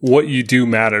what you do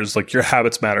matters, like your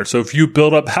habits matter. So if you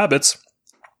build up habits,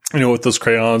 you know, with those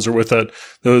crayons or with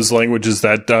those languages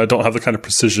that don't have the kind of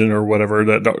precision or whatever,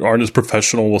 that aren't as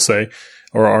professional, we'll say,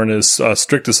 or aren't as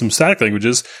strict as some static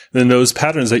languages, then those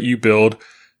patterns that you build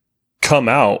come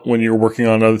out when you're working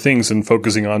on other things and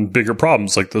focusing on bigger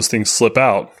problems. Like those things slip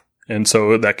out. And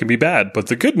so that can be bad. But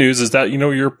the good news is that, you know,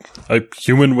 you're a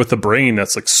human with a brain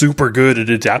that's like super good at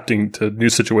adapting to new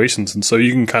situations. And so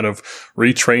you can kind of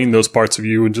retrain those parts of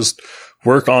you and just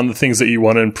work on the things that you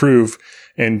want to improve.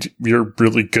 And you're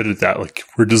really good at that. Like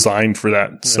we're designed for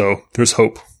that. Yeah. So there's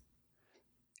hope.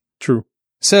 True.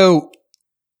 So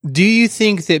do you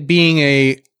think that being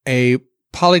a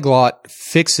polyglot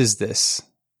fixes this?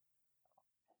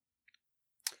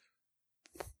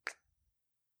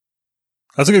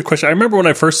 That's a good question. I remember when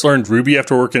I first learned Ruby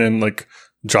after working in like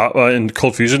Java and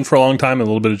Cold Fusion for a long time, and a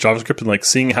little bit of JavaScript, and like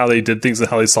seeing how they did things and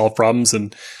how they solved problems.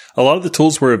 And a lot of the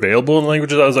tools were available in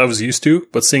languages I was used to,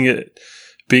 but seeing it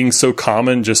being so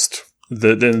common, just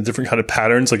the different kind of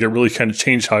patterns, like it really kind of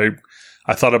changed how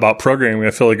I thought about programming.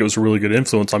 I feel like it was a really good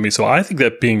influence on me. So I think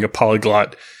that being a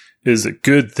polyglot is a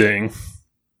good thing.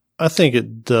 I think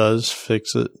it does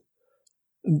fix it.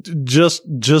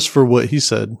 Just for what he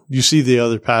said, you see the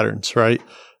other patterns, right?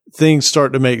 Things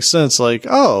start to make sense. Like,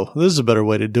 oh, this is a better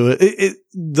way to do it.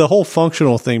 The whole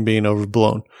functional thing being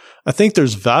overblown. I think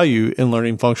there's value in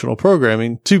learning functional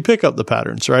programming to pick up the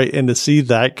patterns, right? And to see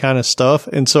that kind of stuff.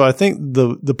 And so I think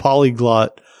the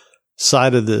polyglot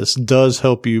side of this does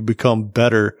help you become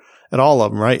better at all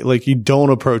of them, right? Like you don't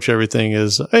approach everything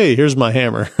as, hey, here's my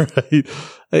hammer. Right?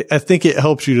 I think it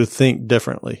helps you to think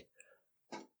differently.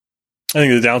 I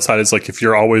think the downside is like if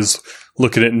you're always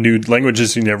looking at new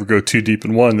languages, you never go too deep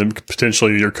in one, then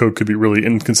potentially your code could be really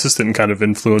inconsistent and kind of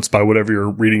influenced by whatever you're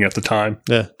reading at the time.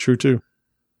 Yeah, true too.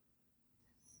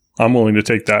 I'm willing to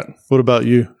take that. What about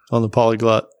you on the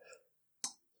polyglot?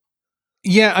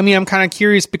 Yeah, I mean, I'm kind of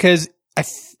curious because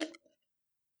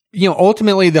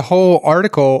ultimately the whole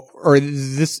article, or at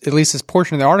least this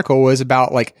portion of the article, was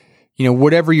about like, you know,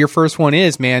 whatever your first one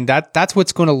is, man, that's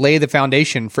what's going to lay the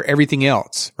foundation for everything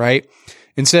else, right?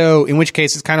 And so, in which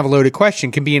case, it's kind of a loaded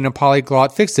question. Can being a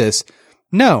polyglot fix this?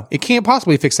 No, it can't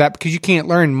possibly fix that because you can't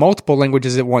learn multiple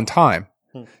languages at one time.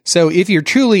 So if you're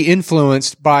truly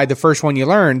influenced by the first one you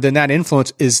learn, then that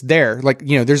influence is there. Like,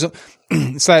 you know,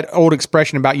 it's that old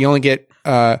expression about you only get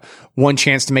one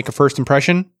chance to make a first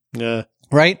impression. Yeah.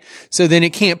 right? So then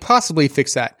it can't possibly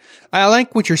fix that. I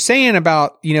like what you're saying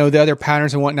about, you know, the other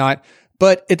patterns and whatnot.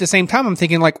 But at the same time, I'm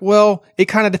thinking like, well, it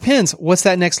kind of depends. What's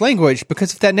that next language?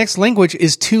 Because if that next language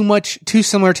is too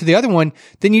similar to the other one,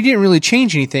 then you didn't really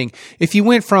change anything. If you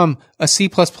went from a C++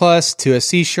 to a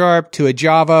C# to a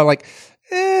Java, like,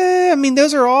 I mean,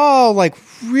 those are all like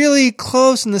really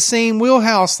close in the same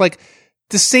wheelhouse. Like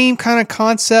the same kind of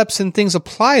concepts and things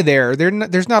apply there.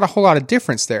 There's not a whole lot of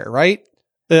difference there, right?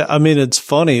 Yeah, I mean, it's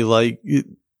funny. Like,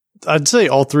 I'd say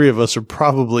all three of us are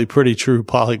probably pretty true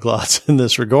polyglots in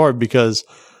this regard because,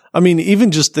 I mean,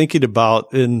 even just thinking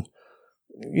about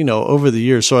over the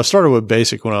years. So I started with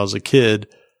BASIC when I was a kid.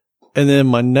 And then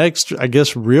my next, I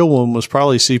guess, real one was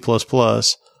probably C++.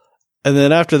 And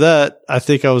then after that, I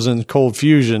think I was in Cold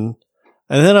Fusion.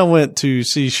 And then I went to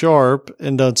C#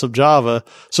 and done some Java.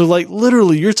 So like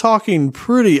literally you're talking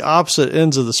pretty opposite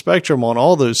ends of the spectrum on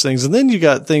all those things. And then you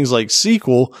got things like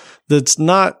SQL that's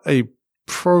not a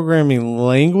programming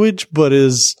language, but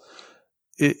it's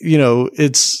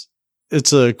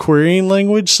a querying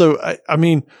language. So I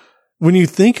mean, when you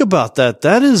think about that,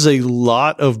 that is a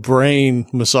lot of brain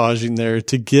massaging there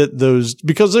to get those,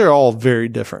 because they're all very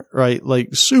different, right? Like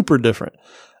super different.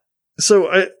 So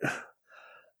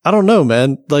I don't know,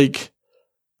 man. Like,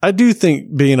 I do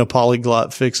think being a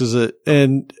polyglot fixes it.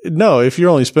 And no, if you're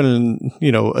only spending,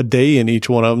 a day in each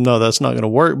one of them, no, that's not going to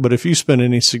work. But if you spend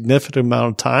any significant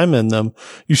amount of time in them,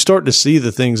 you start to see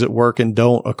the things that work and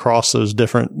don't across those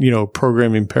different,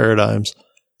 programming paradigms.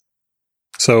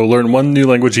 So learn one new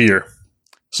language a year.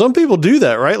 Some people do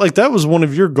that, right? Like that was one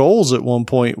of your goals at one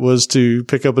point, was to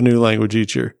pick up a new language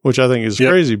each year, which I think is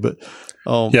crazy, but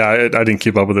I didn't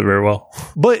keep up with it very well.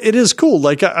 But it is cool.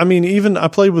 Like, I mean, even I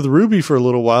played with Ruby for a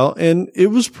little while and it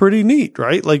was pretty neat,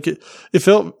 right? Like it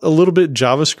felt a little bit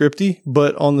JavaScripty,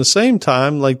 but on the same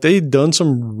time, like they'd done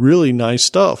some really nice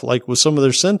stuff, like with some of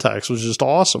their syntax was just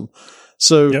awesome.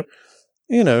 So,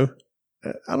 I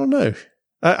don't know.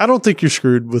 I don't think you're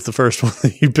screwed with the first one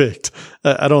that you picked.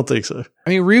 I don't think so. I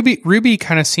mean, Ruby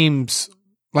kind of seems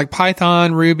like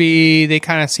Python, Ruby, they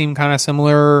kind of seem kind of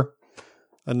similar.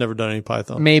 I've never done any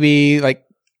Python. Maybe like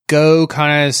Go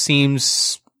kind of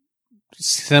seems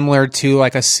similar to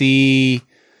like a C.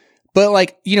 But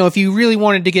like, if you really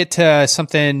wanted to get to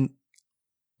something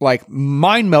like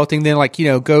mind melting, then like,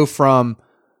 go from,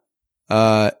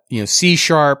 C#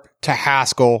 to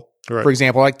Haskell. Right. For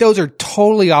example, like those are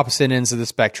totally opposite ends of the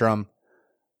spectrum,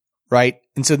 right?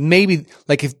 And so maybe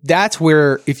like if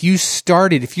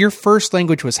your first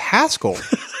language was Haskell,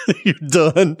 you're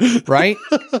done, right?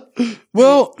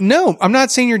 Well, no, I'm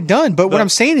not saying you're done, but what I'm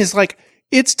saying is like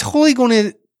it's totally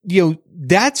going to,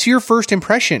 that's your first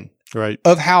impression, right,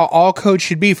 of how all code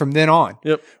should be from then on.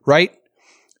 Yep. Right.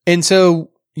 And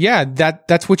so, yeah,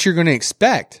 that's what you're going to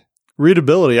expect.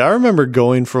 Readability. I remember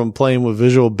going from playing with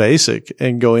Visual Basic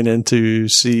and going into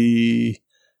C#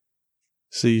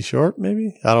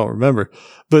 maybe? I don't remember.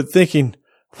 But thinking,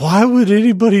 why would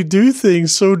anybody do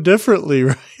things so differently,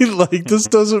 right? Like this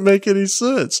doesn't make any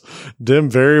sense. Dim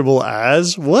variable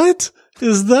as? What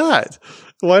is that?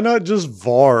 Why not just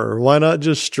var? Why not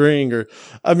just string? Or,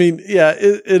 I mean, yeah,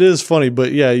 it is funny,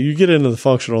 but yeah, you get into the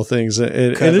functional things and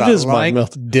it is like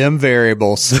mind-melting. Dim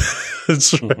variables.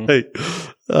 That's right.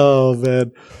 Oh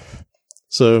man.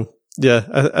 So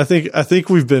yeah, I think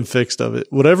we've been fixed of it.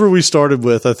 Whatever we started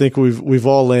with, I think we've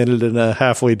all landed in a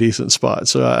halfway decent spot.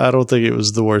 So I don't think it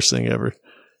was the worst thing ever.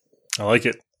 I like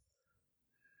it.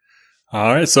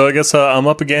 All right, so I guess I'm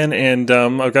up again, and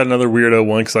I've got another weirdo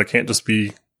one because I can't just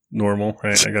be normal,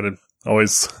 right? I got to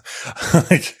always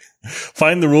like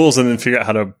find the rules and then figure out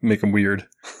how to make them weird.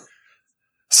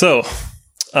 So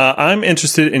I'm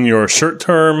interested in your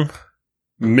short-term,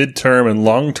 mid-term, and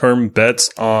long-term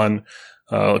bets on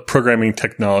programming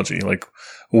technology. Like,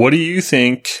 what do you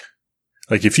think?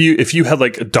 Like, if you had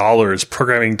like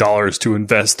programming dollars to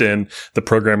invest in the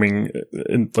programming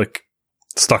in like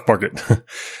stock market,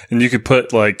 and you could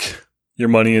put like your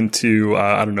money into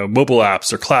I don't know, mobile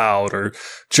apps or cloud or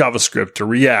JavaScript or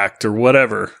React or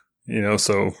whatever,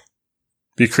 so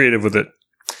be creative with it.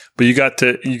 But you get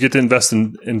to invest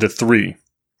into three.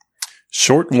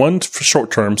 One for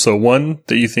short term, so one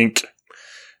that you think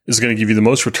is going to give you the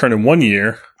most return in 1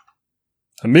 year,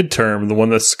 a midterm, the one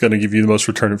that's going to give you the most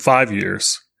return in 5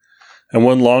 years, and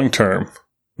one long term,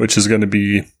 which is going to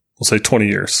be, we'll say 20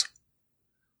 years.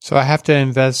 So I have to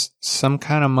invest some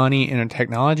kind of money in a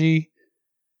technology.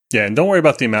 Yeah, and don't worry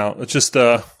about the amount. It's just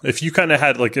if you kind of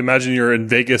had, like, imagine you're in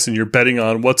Vegas and you're betting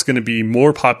on what's going to be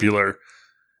more popular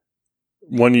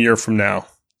 1 year from now.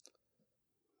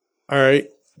 All right.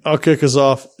 I'll kick us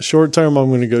off. Short term, I'm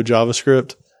going to go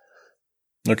JavaScript.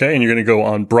 Okay, and you're going to go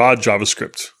on broad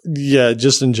JavaScript. Yeah,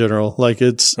 just in general. Like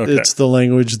it's Okay. it's the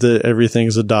language that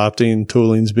everything's adopting,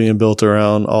 tooling's being built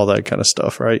around, all that kind of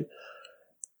stuff, right?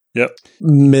 Yep.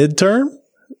 Midterm?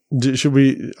 Should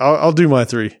we? I'll do my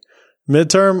 3.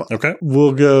 Midterm, Okay.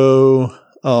 we'll go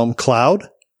cloud,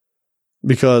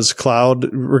 because cloud,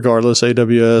 regardless,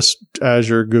 AWS,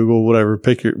 Azure, Google, whatever,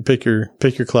 pick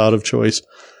your cloud of choice.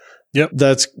 Yep.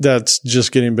 That's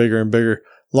just getting bigger and bigger.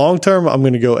 Long term, I'm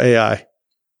going to go AI.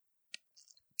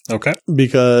 Okay.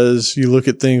 Because you look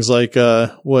at things like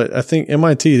what I think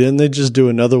MIT, didn't they just do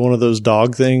another one of those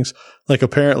dog things? Like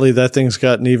apparently that thing's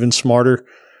gotten even smarter.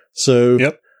 So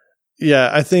Yep. yeah,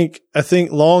 I think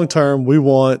long term we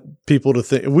want people to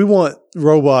think. We want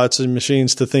robots and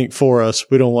machines to think for us.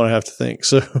 We don't want to have to think.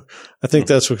 So I think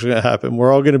that's what's going to happen.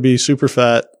 We're all going to be super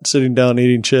fat, sitting down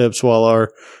eating chips while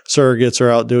our surrogates are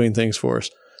out doing things for us.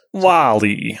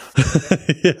 Wally.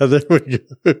 Yeah, there we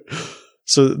go.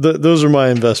 So those are my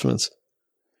investments.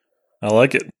 I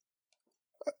like it.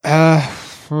 I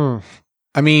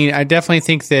mean, I definitely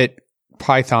think that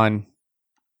Python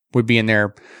would be in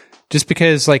there, just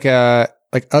because like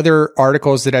other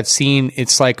articles that I've seen,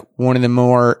 it's like one of the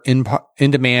more in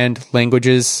demand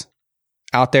languages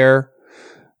out there.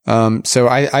 So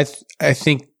I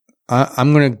think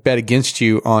I'm going to bet against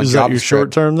you on. Is that your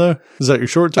short term though? Is that your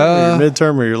short term or your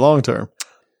midterm or your long term?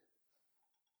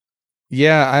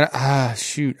 Yeah,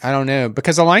 I don't know,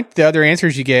 because I liked the other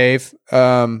answers you gave.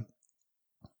 But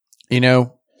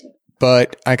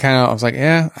I was like,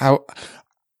 yeah,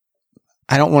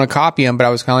 I don't want to copy them, but I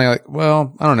was kind of like,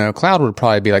 well, I don't know. Cloud would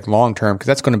probably be like long term, because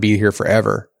that's going to be here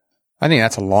forever. I think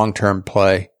that's a long term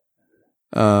play.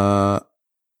 But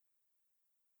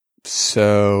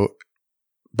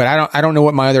I don't know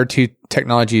what my other 2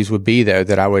 technologies would be though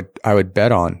that I would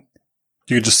bet on.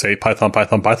 You could just say Python,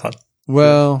 Python, Python.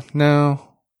 Well, no.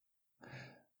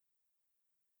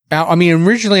 I mean,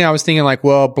 originally I was thinking like,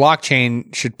 well,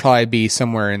 blockchain should probably be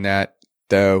somewhere in that,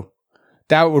 though.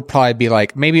 That would probably be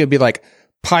like, maybe it would be like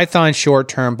Python short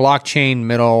term, blockchain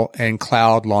middle, and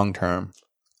cloud long term.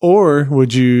 Or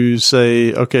would you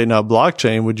say, okay, now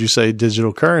blockchain, would you say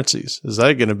digital currencies? Is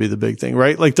that going to be the big thing,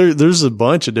 right? Like there's a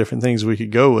bunch of different things we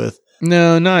could go with.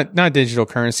 No, not digital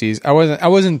currencies. I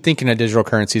wasn't thinking of digital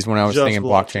currencies when I was thinking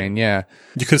blockchain. Yeah.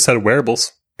 You could have said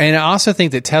wearables. And I also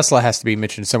think that Tesla has to be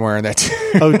mentioned somewhere in that too.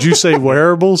 Oh, did you say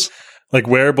wearables? Like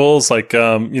wearables, like,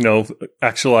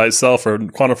 actualized self or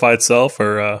quantified self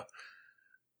or,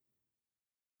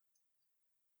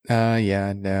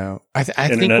 yeah, no. I think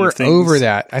Internet we're of Things. over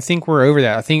that. I think we're over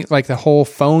that. I think like the whole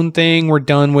phone thing we're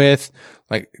done with.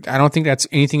 Like, I don't think that's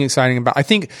anything exciting about. I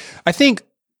think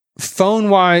phone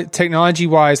wise, technology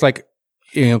wise, like,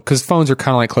 because phones are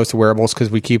kind of like close to wearables because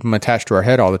we keep them attached to our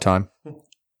head all the time.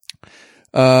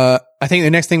 I think the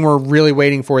next thing we're really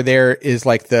waiting for there is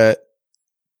like the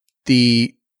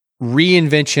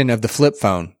reinvention of the flip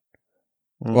phone.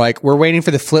 Like we're waiting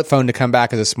for the flip phone to come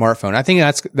back as a smartphone. I think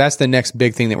that's the next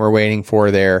big thing that we're waiting for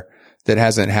there that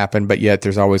hasn't happened, but yet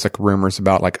there's always like rumors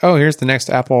about like, oh, here's the next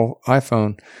Apple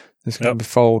iPhone. It's going to be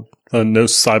fold. No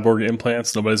cyborg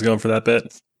implants. Nobody's going for that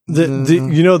bit.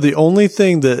 The only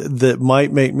thing that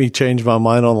might make me change my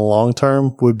mind on the long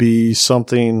term would be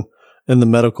something in the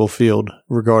medical field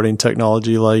regarding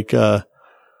technology, like, oh,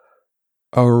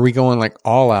 are we going like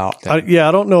all out? I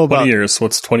don't know about 20 years.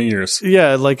 What's 20 years?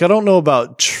 Yeah, like I don't know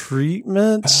about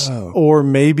treatments or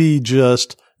maybe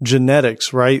just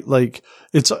genetics, right? Like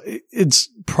it's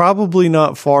probably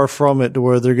not far from it to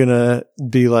where they're going to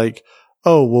be like,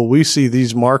 oh, well, we see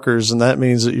these markers and that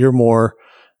means that you're more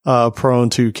prone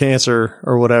to cancer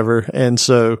or whatever. And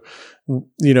so,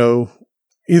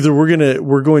 either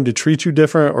we're going to treat you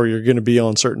different or you're going to be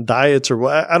on certain diets or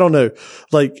what. I don't know.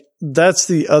 Like that's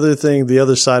the other thing, the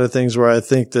other side of things where I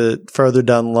think that further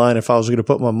down the line, if I was going to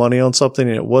put my money on something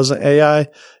and it wasn't AI, it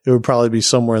would probably be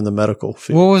somewhere in the medical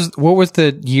field. What was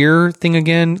the year thing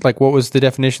again? Like what was the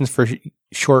definitions for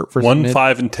short versus 1, mid?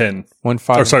 5, and 10. 1,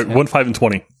 5, 10. 1, 5, and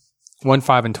 20. 1,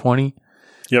 5, and 20.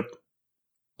 Yep.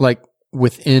 Like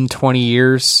within 20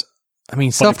 years. I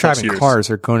mean, self-driving cars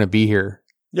are going to be here.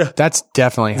 Yeah, that's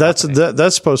definitely happening.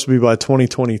 That's supposed to be by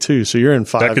 2022. So you're in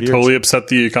 5 years. That could totally upset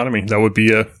the economy. That would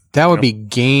be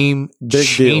game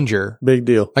changer. Big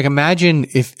deal. Like imagine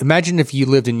if you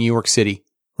lived in New York City,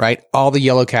 right? All the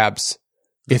yellow cabs,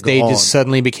 if they just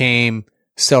suddenly became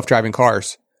self-driving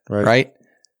cars, right?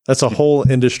 That's a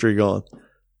whole industry gone.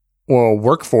 Well,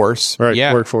 workforce, right?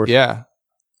 Yeah, workforce, yeah.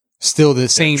 Still the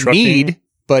same need,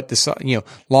 but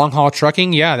long haul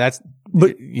trucking, yeah,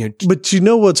 But but you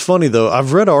know what's funny though?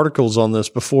 I've read articles on this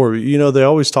before. You know, they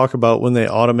always talk about when they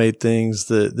automate things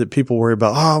that people worry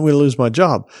about, I'm going to lose my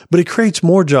job. But it creates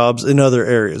more jobs in other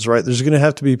areas, right? There's going to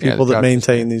have to be people that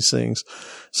maintain these things.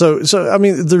 So I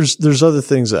mean, there's other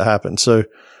things that happen. So,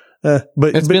 but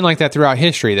it's been like that throughout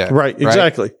history though. Right.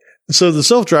 Exactly. So the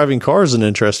self-driving car is an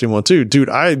interesting one too. Dude,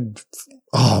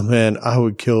 oh man, I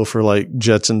would kill for like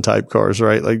Jetson type cars,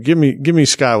 right? Like give me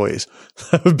Skyways.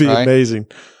 That would be amazing.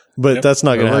 But that's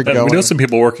not going to happen. We know some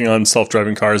people working on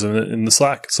self-driving cars in the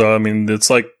Slack. So, I mean,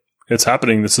 it's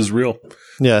happening. This is real.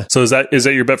 Yeah. So is that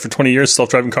your bet for 20 years,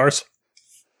 self-driving cars?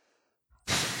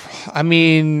 I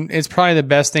mean, it's probably the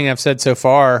best thing I've said so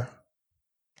far.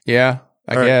 Yeah,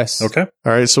 I guess. Okay.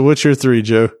 All right. So what's your 3,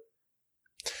 Joe?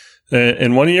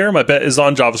 In 1 year, my bet is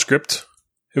on JavaScript.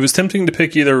 It was tempting to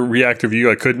pick either React or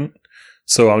Vue. I couldn't.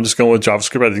 So I'm just going with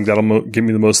JavaScript. I think that'll give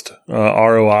me the most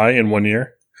ROI in 1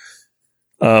 year.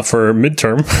 For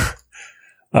midterm,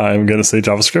 I'm going to say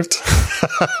JavaScript.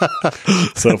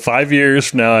 So 5 years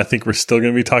from now, I think we're still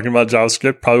going to be talking about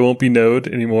JavaScript. Probably won't be Node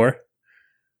anymore.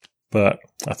 But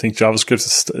I think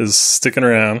JavaScript is sticking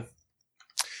around.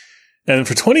 And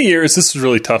for 20 years, this is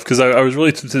really tough because I was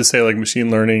really tempted to say like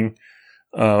machine learning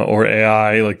or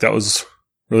AI. Like that was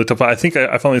really tough. I think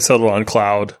I finally settled on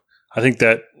cloud. I think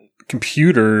that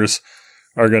computers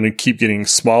are going to keep getting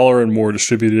smaller and more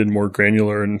distributed and more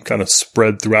granular and kind of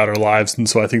spread throughout our lives. And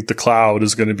so I think the cloud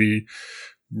is going to be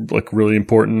like really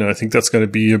important. And I think that's going to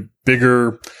be a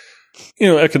bigger,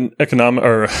 economic,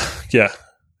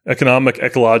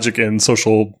 ecologic, and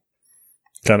social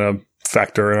kind of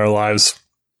factor in our lives.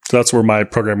 So that's where my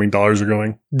programming dollars are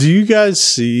going. Do you guys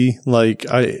see, like,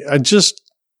 I just,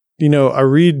 I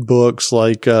read books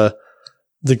like,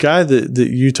 the guy that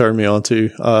you turned me on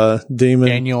to,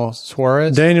 Daniel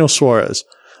Suarez.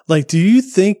 Like, do you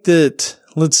think that,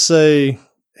 let's say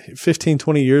 15,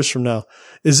 20 years from now,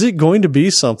 is it going to be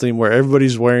something where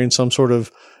everybody's wearing some sort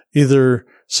of either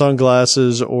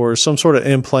sunglasses or some sort of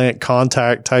implant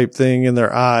contact type thing in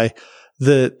their eye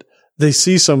that they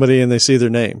see somebody and they see their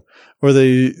name? Or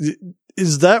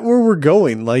is that where we're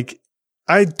going? Like,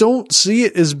 I don't see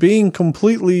it as being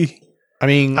completely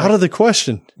out of the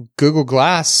question. Google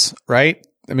Glass, right?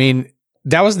 I mean,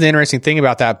 that was the interesting thing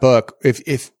about that book.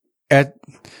 If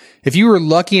you were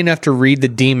lucky enough to read The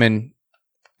Demon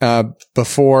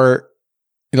before,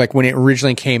 like when it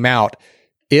originally came out,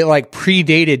 it like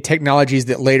predated technologies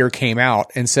that later came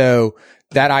out. And so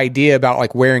that idea about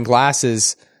like wearing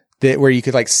glasses where you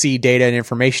could like see data and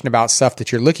information about stuff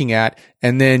that you're looking at,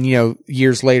 and then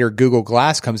years later Google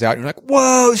Glass comes out and you're like,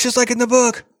 whoa, it's just like in the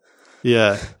book.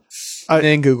 Yeah. And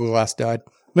then Google Glass died.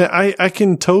 Man, I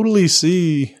can totally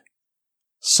see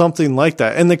something like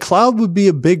that. And the cloud would be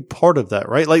a big part of that,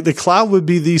 right? Like the cloud would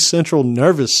be the central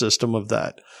nervous system of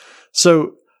that.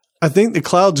 So I think the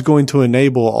cloud's going to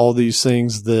enable all these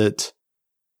things that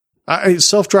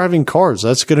self-driving cars,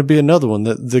 that's going to be another one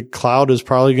that the cloud is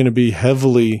probably going to be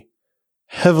heavily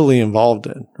involved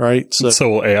in, right? So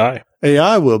will AI.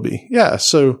 AI will be. Yeah.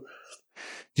 So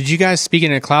did you guys,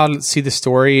 speaking of cloud, see the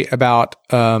story about,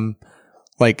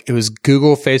 like it was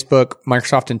Google, Facebook,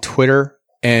 Microsoft, and Twitter,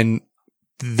 and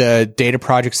the data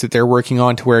projects that they're working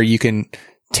on to where you can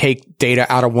take data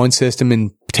out of one system and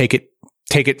take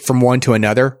it from one to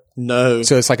another? No.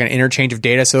 So it's like an interchange of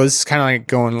data. So it's kind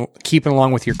of like keeping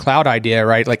along with your cloud idea,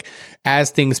 right? Like as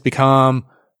things become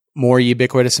more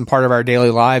ubiquitous and part of our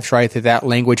daily lives, right? That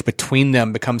language between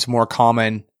them becomes more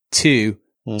common too.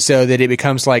 So that it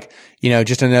becomes like,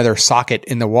 just another socket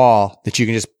in the wall that you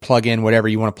can just plug in whatever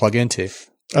you want to plug into.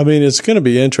 I mean, it's going to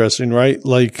be interesting, right?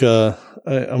 Like,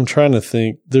 I'm trying to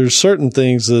think. There's certain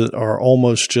things that are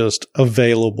almost just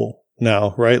available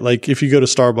now, right? Like if you go to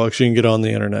Starbucks, you can get on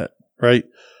the internet, right?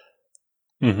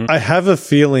 Mm-hmm. I have a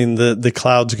feeling that the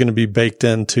cloud's going to be baked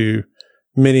into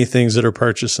many things that are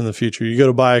purchased in the future. You go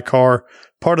to buy a car,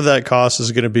 part of that cost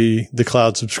is going to be the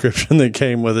cloud subscription that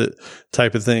came with it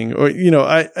type of thing. Or,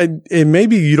 and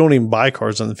maybe you don't even buy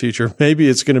cars in the future. Maybe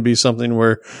it's going to be something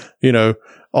where,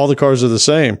 all the cars are the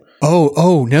same.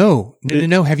 Oh, no.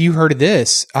 No. Have you heard of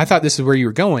this? I thought this is where you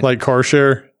were going. Like car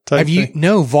share type thing?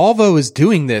 No, Volvo is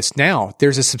doing this now.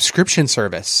 There's a subscription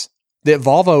service that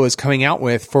Volvo is coming out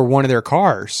with for one of their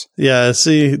cars. Yeah,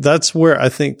 see, that's where I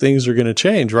think things are going to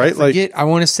change, right? I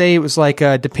want to say it was like,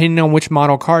 depending on which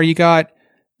model car you got,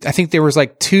 I think there was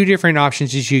like 2 different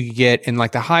options that you could get, and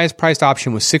like the highest priced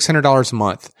option was $600 a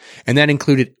month, and that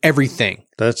included everything.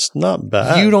 That's not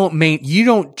bad. You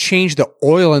don't change the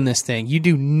oil in this thing. You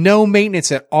do no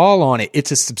maintenance at all on it.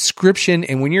 It's a subscription,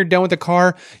 and when you're done with the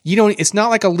car, it's not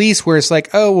like a lease where it's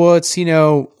like, oh, well, it's,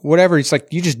 whatever. It's like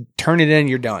you just turn it in and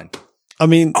you're done. I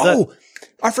mean,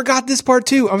 I forgot this part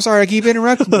too. I'm sorry, I keep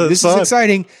interrupting you. This is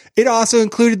exciting. It also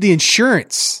included the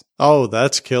insurance. Oh,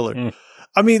 that's killer.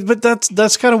 I mean, but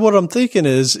that's kind of what I'm thinking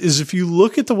is if you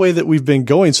look at the way that we've been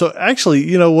going. So actually,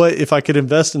 you know what? If I could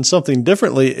invest in something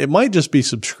differently, it might just be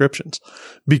subscriptions,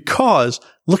 because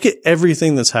look at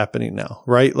everything that's happening now,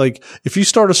 right? Like if you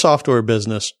start a software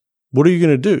business, what are you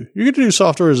going to do? You're going to do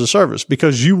software as a service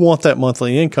because you want that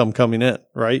monthly income coming in,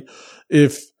 right?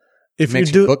 If it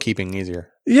makes your bookkeeping easier.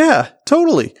 Yeah,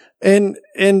 totally. And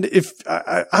if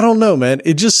I don't know, man,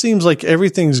 it just seems like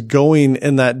everything's going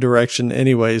in that direction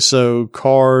anyway. So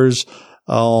cars,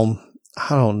 I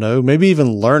don't know, maybe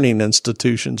even learning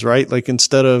institutions, right? Like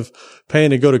instead of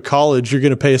paying to go to college, you're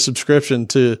going to pay a subscription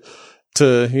to,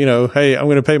 you know, hey, I'm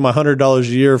going to pay my $100 a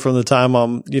year from the time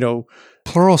I'm, you know,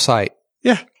 Pluralsight.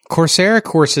 Yeah. Coursera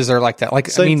courses are like that. Like,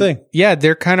 Same thing. Yeah,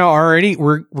 they're kind of already,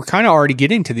 we're kind of already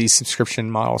getting to these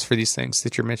subscription models for these things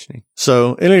that you're mentioning.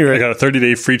 So anyway, I got a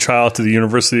 30-day free trial to the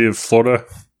University of Florida.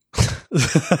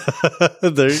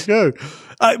 There you go.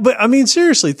 But I mean,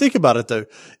 seriously, think about it though.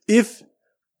 If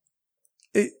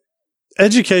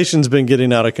education's been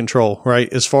getting out of control,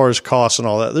 right? As far as costs and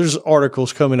all that, there's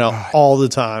articles coming out all the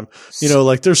time. You know,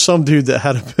 like there's some dude that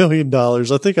had $1 million.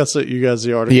 I think I sent you guys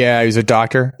the article. Yeah, he was a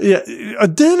doctor. Yeah, a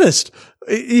dentist.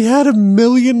 He had $1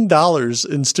 million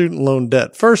in student loan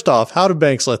debt. First off, how do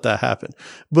banks let that happen?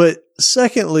 But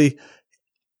secondly,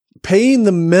 paying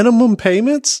the minimum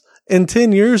payments in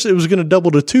 10 years, it was going to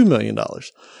double to $2 million.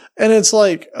 And it's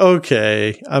like,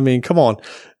 okay, I mean, come on.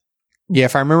 Yeah,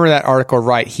 if I remember that article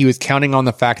right, he was counting on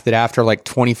the fact that after like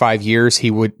 25 years,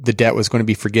 the debt was going to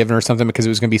be forgiven or something because it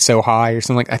was going to be so high or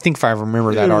something. Like, I think if I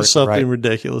remember that article something right.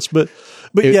 ridiculous. But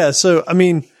yeah, so I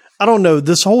mean, I don't know,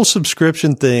 this whole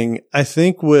subscription thing, I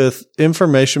think with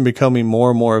information becoming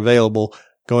more and more available,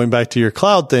 going back to your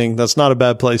cloud thing, that's not a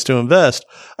bad place to invest.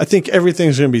 I think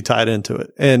everything's going to be tied into it.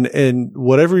 And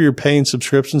whatever you're paying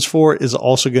subscriptions for is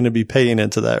also going to be paying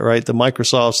into that, right? The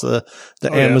Microsofts,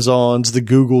 the Amazons, the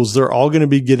Googles, they're all going to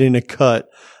be getting a cut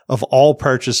of all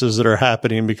purchases that are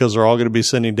happening because they're all going to be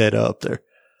sending data up there.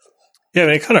 Yeah, I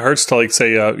mean, it kind of hurts to like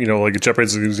say, you know, like JetBrains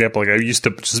is an example. Like I used to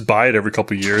just buy it every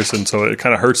couple of years, and so it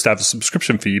kind of hurts to have a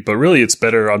subscription fee. But really, it's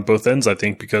better on both ends, I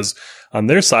think, because on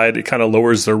their side, it kind of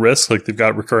lowers their risk. Like they've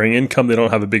got recurring income; they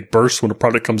don't have a big burst when a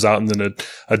product comes out, and then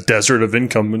a desert of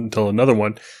income until another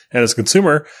one. And as a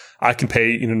consumer, I can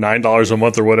pay $9 a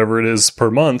month or whatever it is per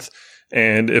month.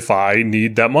 And if I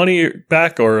need that money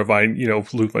back, or if I,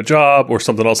 lose my job or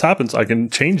something else happens, I can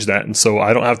change that. And so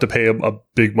I don't have to pay a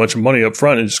big bunch of money up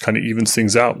front. It just kind of evens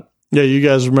things out. Yeah. You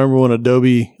guys remember when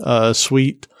Adobe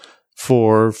Suite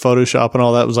for Photoshop and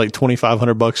all that was like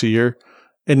 $2,500 a year?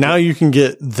 And now you can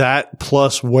get that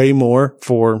plus way more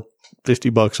for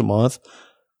 $50 a month,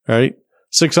 right?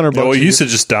 $600. Well, you used to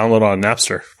just download on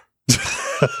Napster.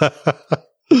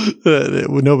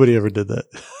 Nobody ever did that.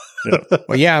 Yeah.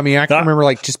 Well, yeah, I mean, I can remember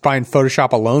like just buying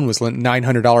Photoshop alone was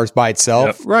 $900 by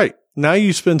itself. Yep. Right. Now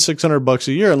you spend $600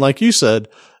 a year. And like you said,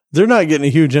 they're not getting a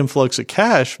huge influx of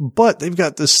cash, but they've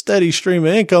got this steady stream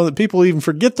of income that people even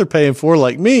forget they're paying for,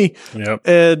 like me. Yep.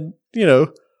 And,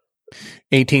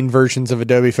 18 versions of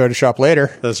Adobe Photoshop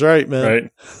later. That's right,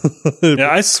 man. Right. Yeah,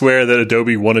 I swear that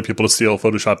Adobe wanted people to steal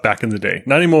Photoshop back in the day.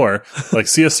 Not anymore. Like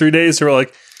CS3 days, they were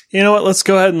like, you know what? Let's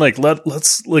go ahead and let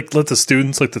the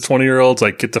students, like the 20-year-olds,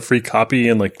 like get the free copy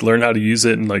and like learn how to use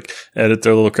it and like edit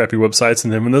their little crappy websites.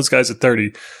 And then when those guys at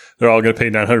 30, they're all going to pay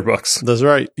 $900. That's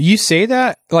right. You say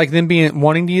that like them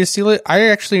wanting to steal it.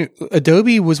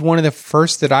 Adobe was one of the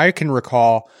first that I can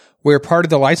recall where part of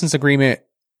the license agreement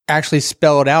actually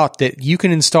spelled out that you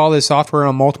can install this software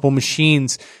on multiple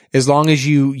machines as long as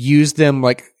you use them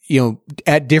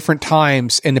at different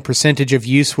times and the percentage of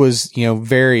use was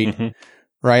varied. Mm-hmm.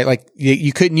 Right? Like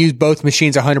you couldn't use both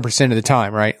machines 100% of the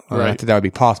time, right? Well, right. Not that would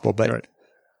be possible, but. Right.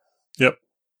 Yep.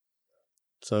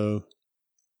 So,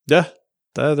 yeah,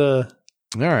 all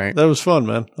right. That was fun,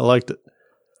 man. I liked it.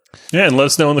 Yeah. And let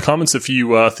us know in the comments if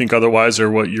you think otherwise or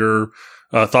what your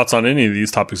thoughts on any of these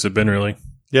topics have been really.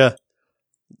 Yeah.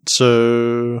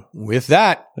 So with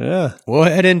that, yeah, we'll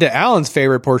head into Alan's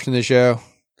favorite portion of the show.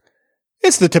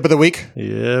 It's the tip of the week.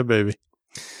 Yeah, baby.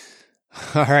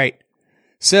 All right.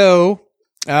 So,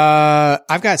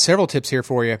 I've got several tips here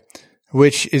for you,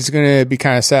 which is going to be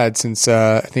kind of sad since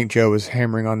I think Joe was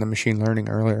hammering on the machine learning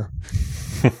earlier.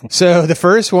 So the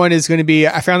first one is going to be,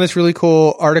 I found this really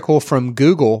cool article from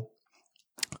Google.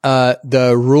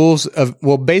 The rules of,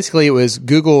 basically it was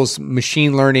Google's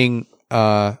machine learning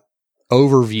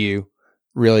overview,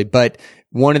 really, but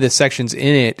one of the sections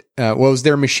in it was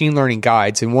their machine learning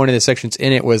guides, and one of the sections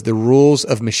in it was the rules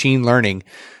of machine learning.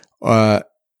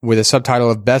 with a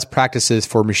subtitle of Best Practices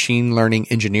for Machine Learning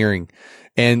Engineering.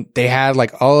 And they had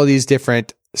like all of these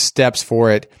different steps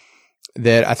for it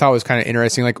that I thought was kind of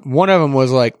interesting. Like one of them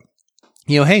was like,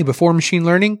 hey, before machine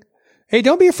learning, hey,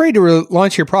 don't be afraid to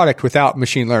launch your product without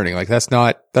machine learning. Like that's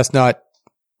not,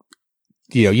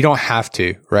 you don't have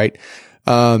to, right?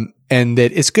 And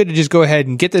that it's good to just go ahead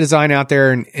and get the design out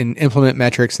there and implement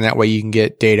metrics. And that way you can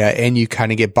get data and you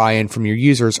kind of get buy-in from your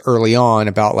users early on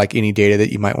about like any data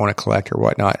that you might want to collect or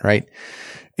whatnot. Right.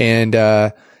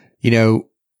 And,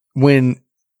 when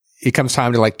it comes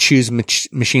time to like choose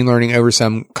machine learning over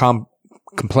some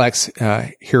complex,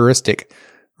 heuristic,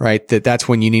 right? That's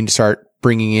when you need to start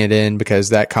bringing it in because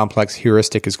that complex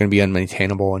heuristic is going to be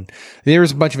unmaintainable. And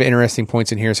there's a bunch of interesting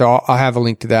points in here. So I'll have a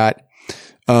link to that.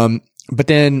 But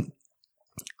then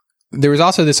there was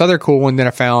also this other cool one that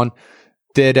I found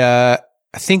that,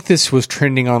 I think this was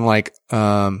trending on like,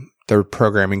 the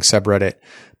programming subreddit,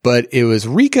 but it was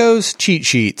Rico's cheat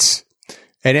sheets.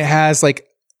 And it has like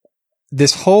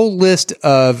this whole list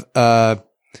of, okay,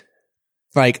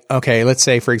 let's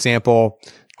say, for example,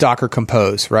 Docker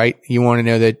Compose, right? You want to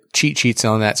know the cheat sheets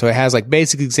on that. So it has like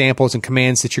basic examples and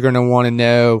commands that you're going to want to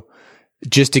know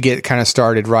just to get kind of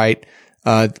started, right?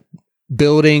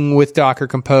 Building with Docker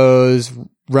Compose,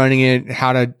 running it,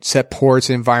 how to set ports,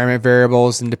 environment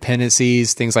variables and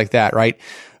dependencies, things like that, right?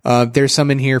 There's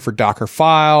some in here for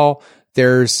Dockerfile.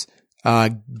 There's,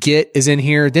 Git is in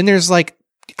here. Then there's like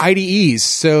IDEs.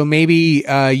 So maybe,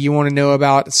 you want to know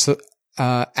about,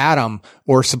 Atom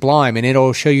or Sublime, and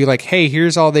it'll show you like, hey,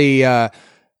 here's all the,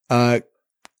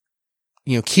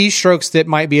 keystrokes that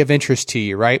might be of interest to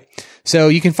you, right? So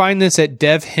you can find this at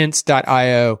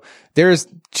devhints.io. There's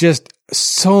just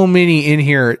so many in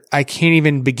here. I can't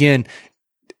even begin,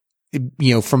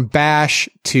 from Bash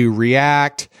to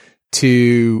React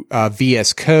to,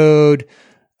 VS Code,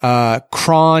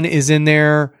 cron is in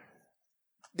there.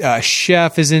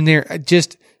 Chef is in there.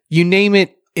 Just, you name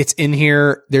it, it's in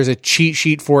here. There's a cheat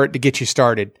sheet for it to get you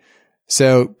started.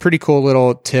 So pretty cool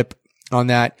little tip on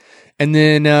that. And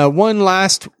then, one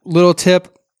last little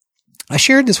tip. I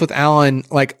shared this with Alan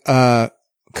like, a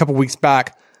couple weeks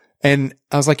back. And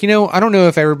I was like, I don't know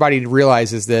if everybody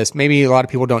realizes this. Maybe a lot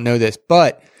of people don't know this,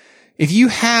 but if you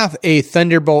have a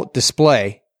Thunderbolt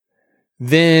display,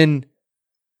 then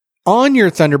on your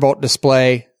Thunderbolt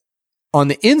display, on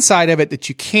the inside of it that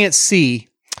you can't see,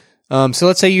 so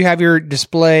let's say you have your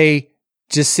display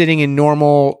just sitting in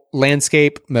normal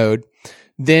landscape mode,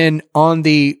 then on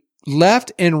the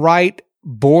left and right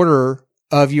border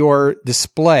of your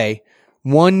display,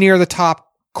 one near the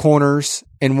top corners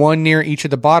and one near each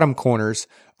of the bottom corners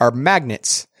are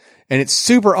magnets. And it's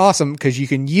super awesome because you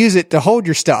can use it to hold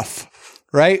your stuff,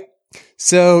 right?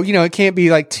 So, it can't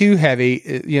be like too heavy.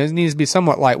 It needs to be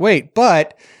somewhat lightweight.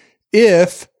 But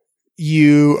if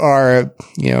you are,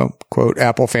 quote,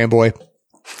 Apple fanboy,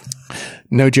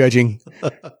 no judging,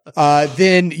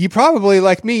 then you probably,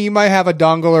 like me, you might have a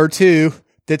dongle or two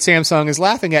that Samsung is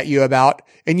laughing at you about,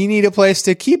 and you need a place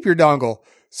to keep your dongle.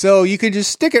 So you can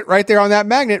just stick it right there on that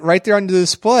magnet, right there on the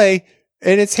display,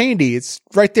 and it's handy. It's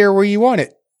right there where you want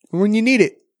it, when you need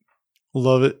it.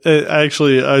 Love it.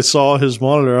 Actually, I saw his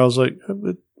monitor. I was like,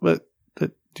 what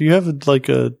do you have like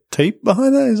a tape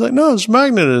behind that? He's like, no, there's a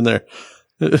magnet in there.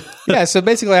 Yeah. So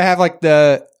basically I have like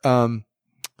the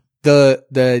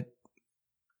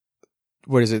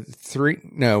what is it?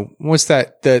 What's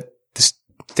that? The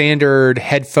standard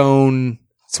headphone.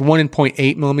 It's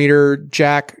 1.8 millimeter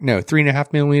jack. No,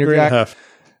 3.5 millimeter jack.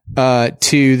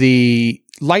 To the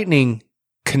lightning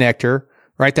connector,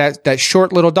 right? That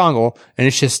short little dongle, and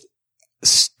it's just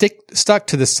stuck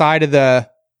to the side of the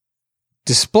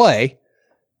display.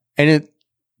 And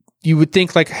you would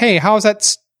think like, hey, how is that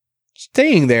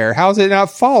staying there? How is it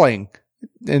not falling?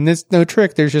 And there's no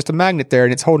trick. There's just a magnet there,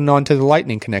 and it's holding on to the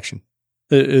lightning connection.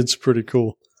 It's pretty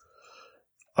cool.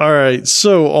 All right.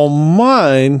 So on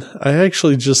mine, I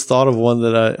actually just thought of one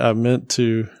that I meant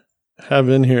to have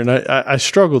in here. And I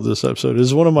struggled this episode. It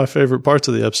is one of my favorite parts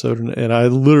of the episode. And I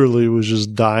literally was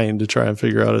just dying to try and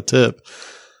figure out a tip.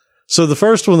 So the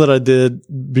first one that I did,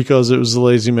 because it was the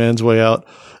lazy man's way out,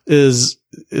 is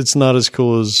it's not as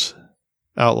cool as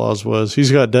Outlaws was.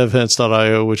 He's got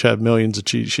devhints.io, which had millions of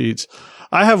cheat sheets.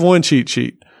 I have one cheat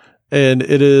sheet, and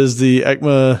it is the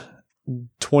ECMA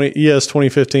ES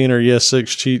 2015 or ES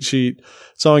 6 cheat sheet.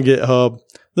 It's on GitHub.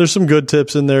 There's some good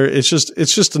tips in there. It's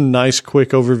just a nice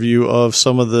quick overview of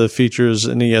some of the features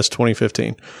in ES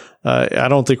 2015. I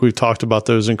don't think we've talked about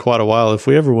those in quite a while, if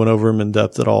we ever went over them in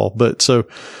depth at all. But so,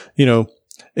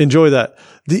 enjoy that.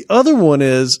 The other one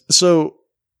is, so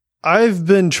I've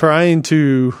been trying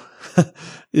to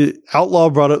Outlaw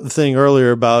brought up the thing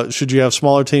earlier about should you have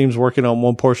smaller teams working on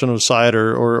one portion of a site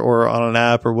or on an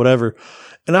app or whatever.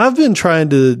 And I've been trying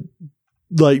to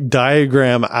like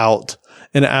diagram out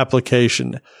an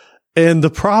application. And the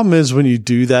problem is when you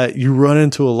do that, you run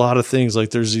into a lot of things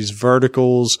like there's these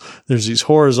verticals, there's these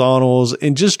horizontals,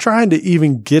 and just trying to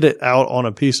even get it out on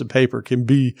a piece of paper can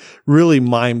be really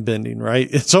mind bending, right?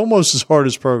 It's almost as hard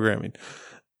as programming.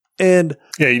 And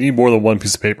yeah, you need more than one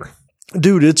piece of paper.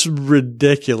 Dude, it's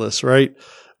ridiculous, right?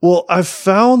 Well, I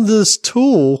found this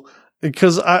tool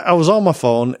because I was on my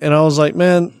phone and I was like,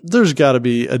 man, there's got to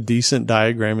be a decent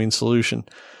diagramming solution.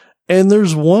 And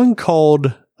there's one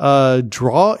called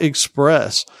Draw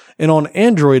Express. And on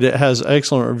Android, it has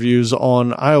excellent reviews.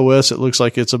 On iOS, it looks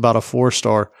like it's about a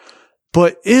 4-star.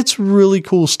 But it's really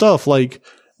cool stuff. Like,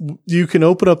 you can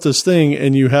open up this thing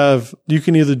and you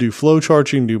can either do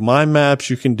flowcharts, you can do mind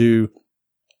maps, you can do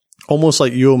almost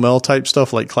like UML type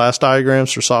stuff like class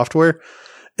diagrams for software.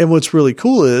 And what's really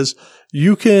cool is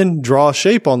you can draw a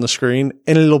shape on the screen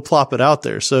and it'll plop it out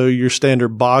there. So your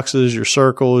standard boxes, your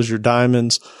circles, your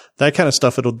diamonds, that kind of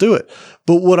stuff, it'll do it.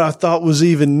 But what I thought was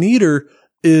even neater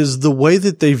is the way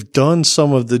that they've done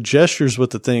some of the gestures with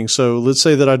the thing. So let's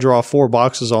say that I draw 4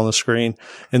 boxes on the screen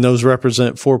and those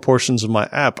represent 4 portions of my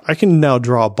app. I can now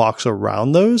draw a box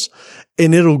around those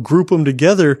and it'll group them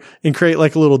together and create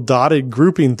like a little dotted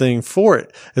grouping thing for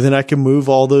it. And then I can move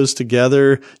all those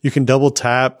together. You can double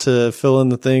tap to fill in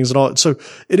the things and all. So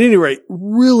at any rate,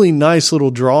 really nice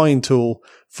little drawing tool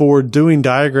for doing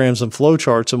diagrams and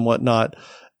flowcharts and whatnot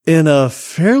in a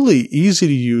fairly easy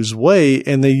to use way.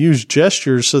 And they use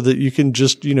gestures so that you can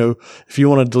just, if you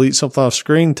want to delete something off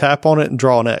screen, tap on it and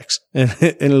draw an X and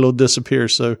it'll disappear.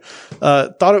 So,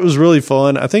 thought it was really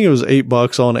fun. I think it was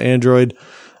 $8 on Android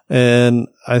and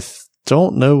I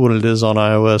don't know what it is on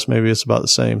iOS. Maybe it's about the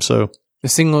same. So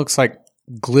this thing looks like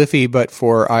Glyphy, but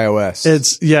for iOS.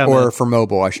 Or man. For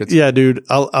mobile, I should say. Yeah, dude.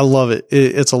 I love it.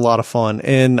 It's a lot of fun.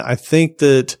 And I think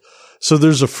that, so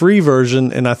there's a free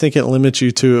version and I think it limits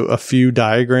you to a few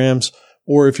diagrams,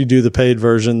 or if you do the paid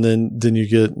version, then you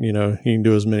get, you can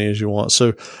do as many as you want.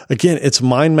 So again, it's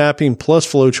mind mapping plus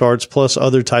flowcharts plus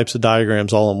other types of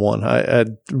diagrams all in one. I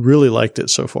really liked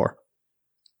it so far.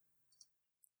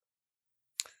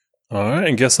 All right.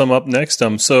 And guess I'm up next.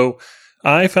 So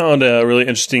I found a really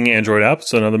interesting Android app.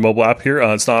 It's another mobile app here.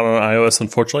 It's not on iOS,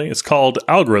 unfortunately. It's called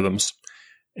Algorithms.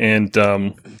 And,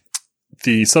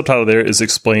 the subtitle there is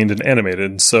explained and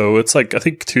animated. So it's like, I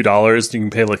think $2. You can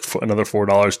pay like another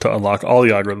 $4 to unlock all the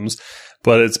algorithms.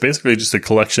 But it's basically just a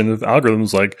collection of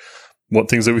algorithms like what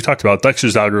things that we talked about.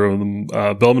 Dexter's algorithm,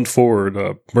 Bellman-Ford,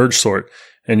 merge sort.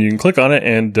 And you can click on it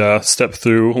and step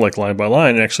through like line by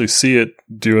line and actually see it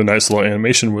do a nice little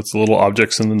animation with the little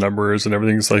objects and the numbers and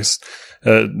everything's like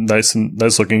nice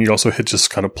looking. You also hit just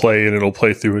kind of play and it'll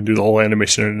play through and do the whole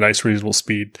animation at a nice reasonable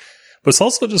speed. But it's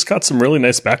also just got some really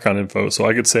nice background info. So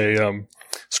I could say,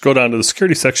 scroll down to the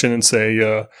security section and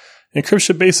say,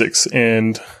 encryption basics.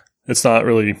 And it's not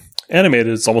really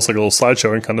animated. It's almost like a little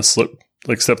slideshow and kind of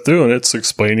step through and it's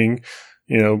explaining,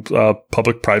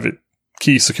 public private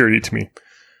key security to me.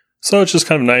 So it's just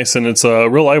kind of nice. And it's a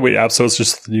real lightweight app. So it's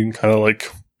just, you can kind of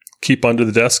like keep under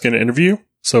the desk in an interview.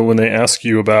 So when they ask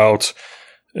you about,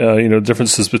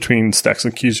 differences between stacks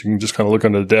and keys, you can just kind of look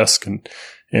under the desk and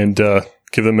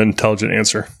give them an intelligent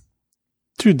answer.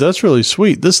 Dude, that's really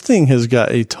sweet. This thing has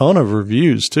got a ton of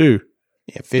reviews too.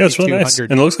 Yeah, it's really nice.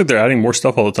 And it looks like they're adding more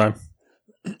stuff all the time.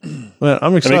 Man,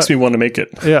 I'm excited. It makes me want to make it.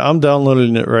 Yeah, I'm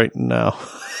downloading it right now.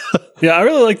 Yeah, I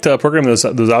really liked programming those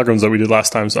algorithms that we did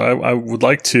last time. So I would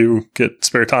like to get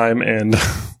spare time and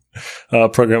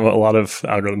program a lot of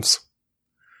algorithms.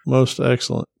 Most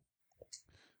excellent.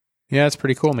 Yeah, it's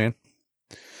pretty cool, man.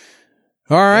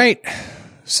 All right.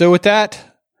 So with that,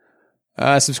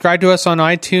 subscribe to us on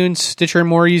iTunes, Stitcher, and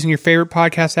more using your favorite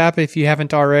podcast app if you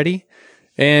haven't already.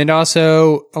 And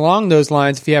also, along those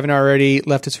lines, if you haven't already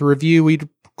left us a review, we'd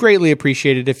greatly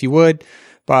appreciate it if you would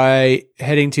by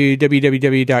heading to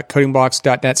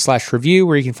www.codingblocks.net/review,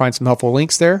 where you can find some helpful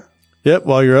links there. Yep.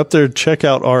 While you're up there, check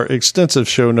out our extensive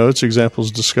show notes,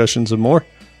 examples, discussions, and more.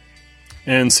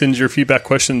 And send your feedback,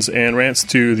 questions, and rants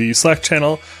to the Slack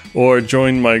channel or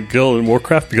join my guild in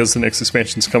Warcraft because the next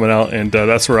expansion is coming out and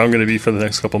that's where I'm going to be for the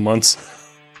next couple months.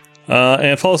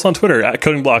 And follow us on Twitter at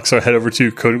CodingBlocks or head over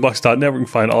to codingblocks.net where you can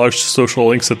find all our social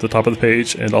links at the top of the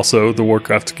page and also the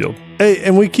Warcraft Guild. Hey,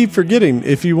 and we keep forgetting,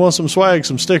 if you want some swag,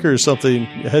 some stickers, something,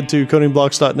 head to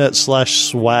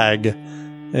codingblocks.net/swag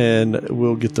and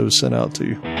we'll get those sent out to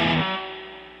you.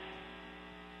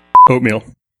 Oatmeal.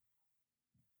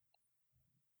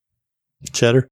 Cheddar.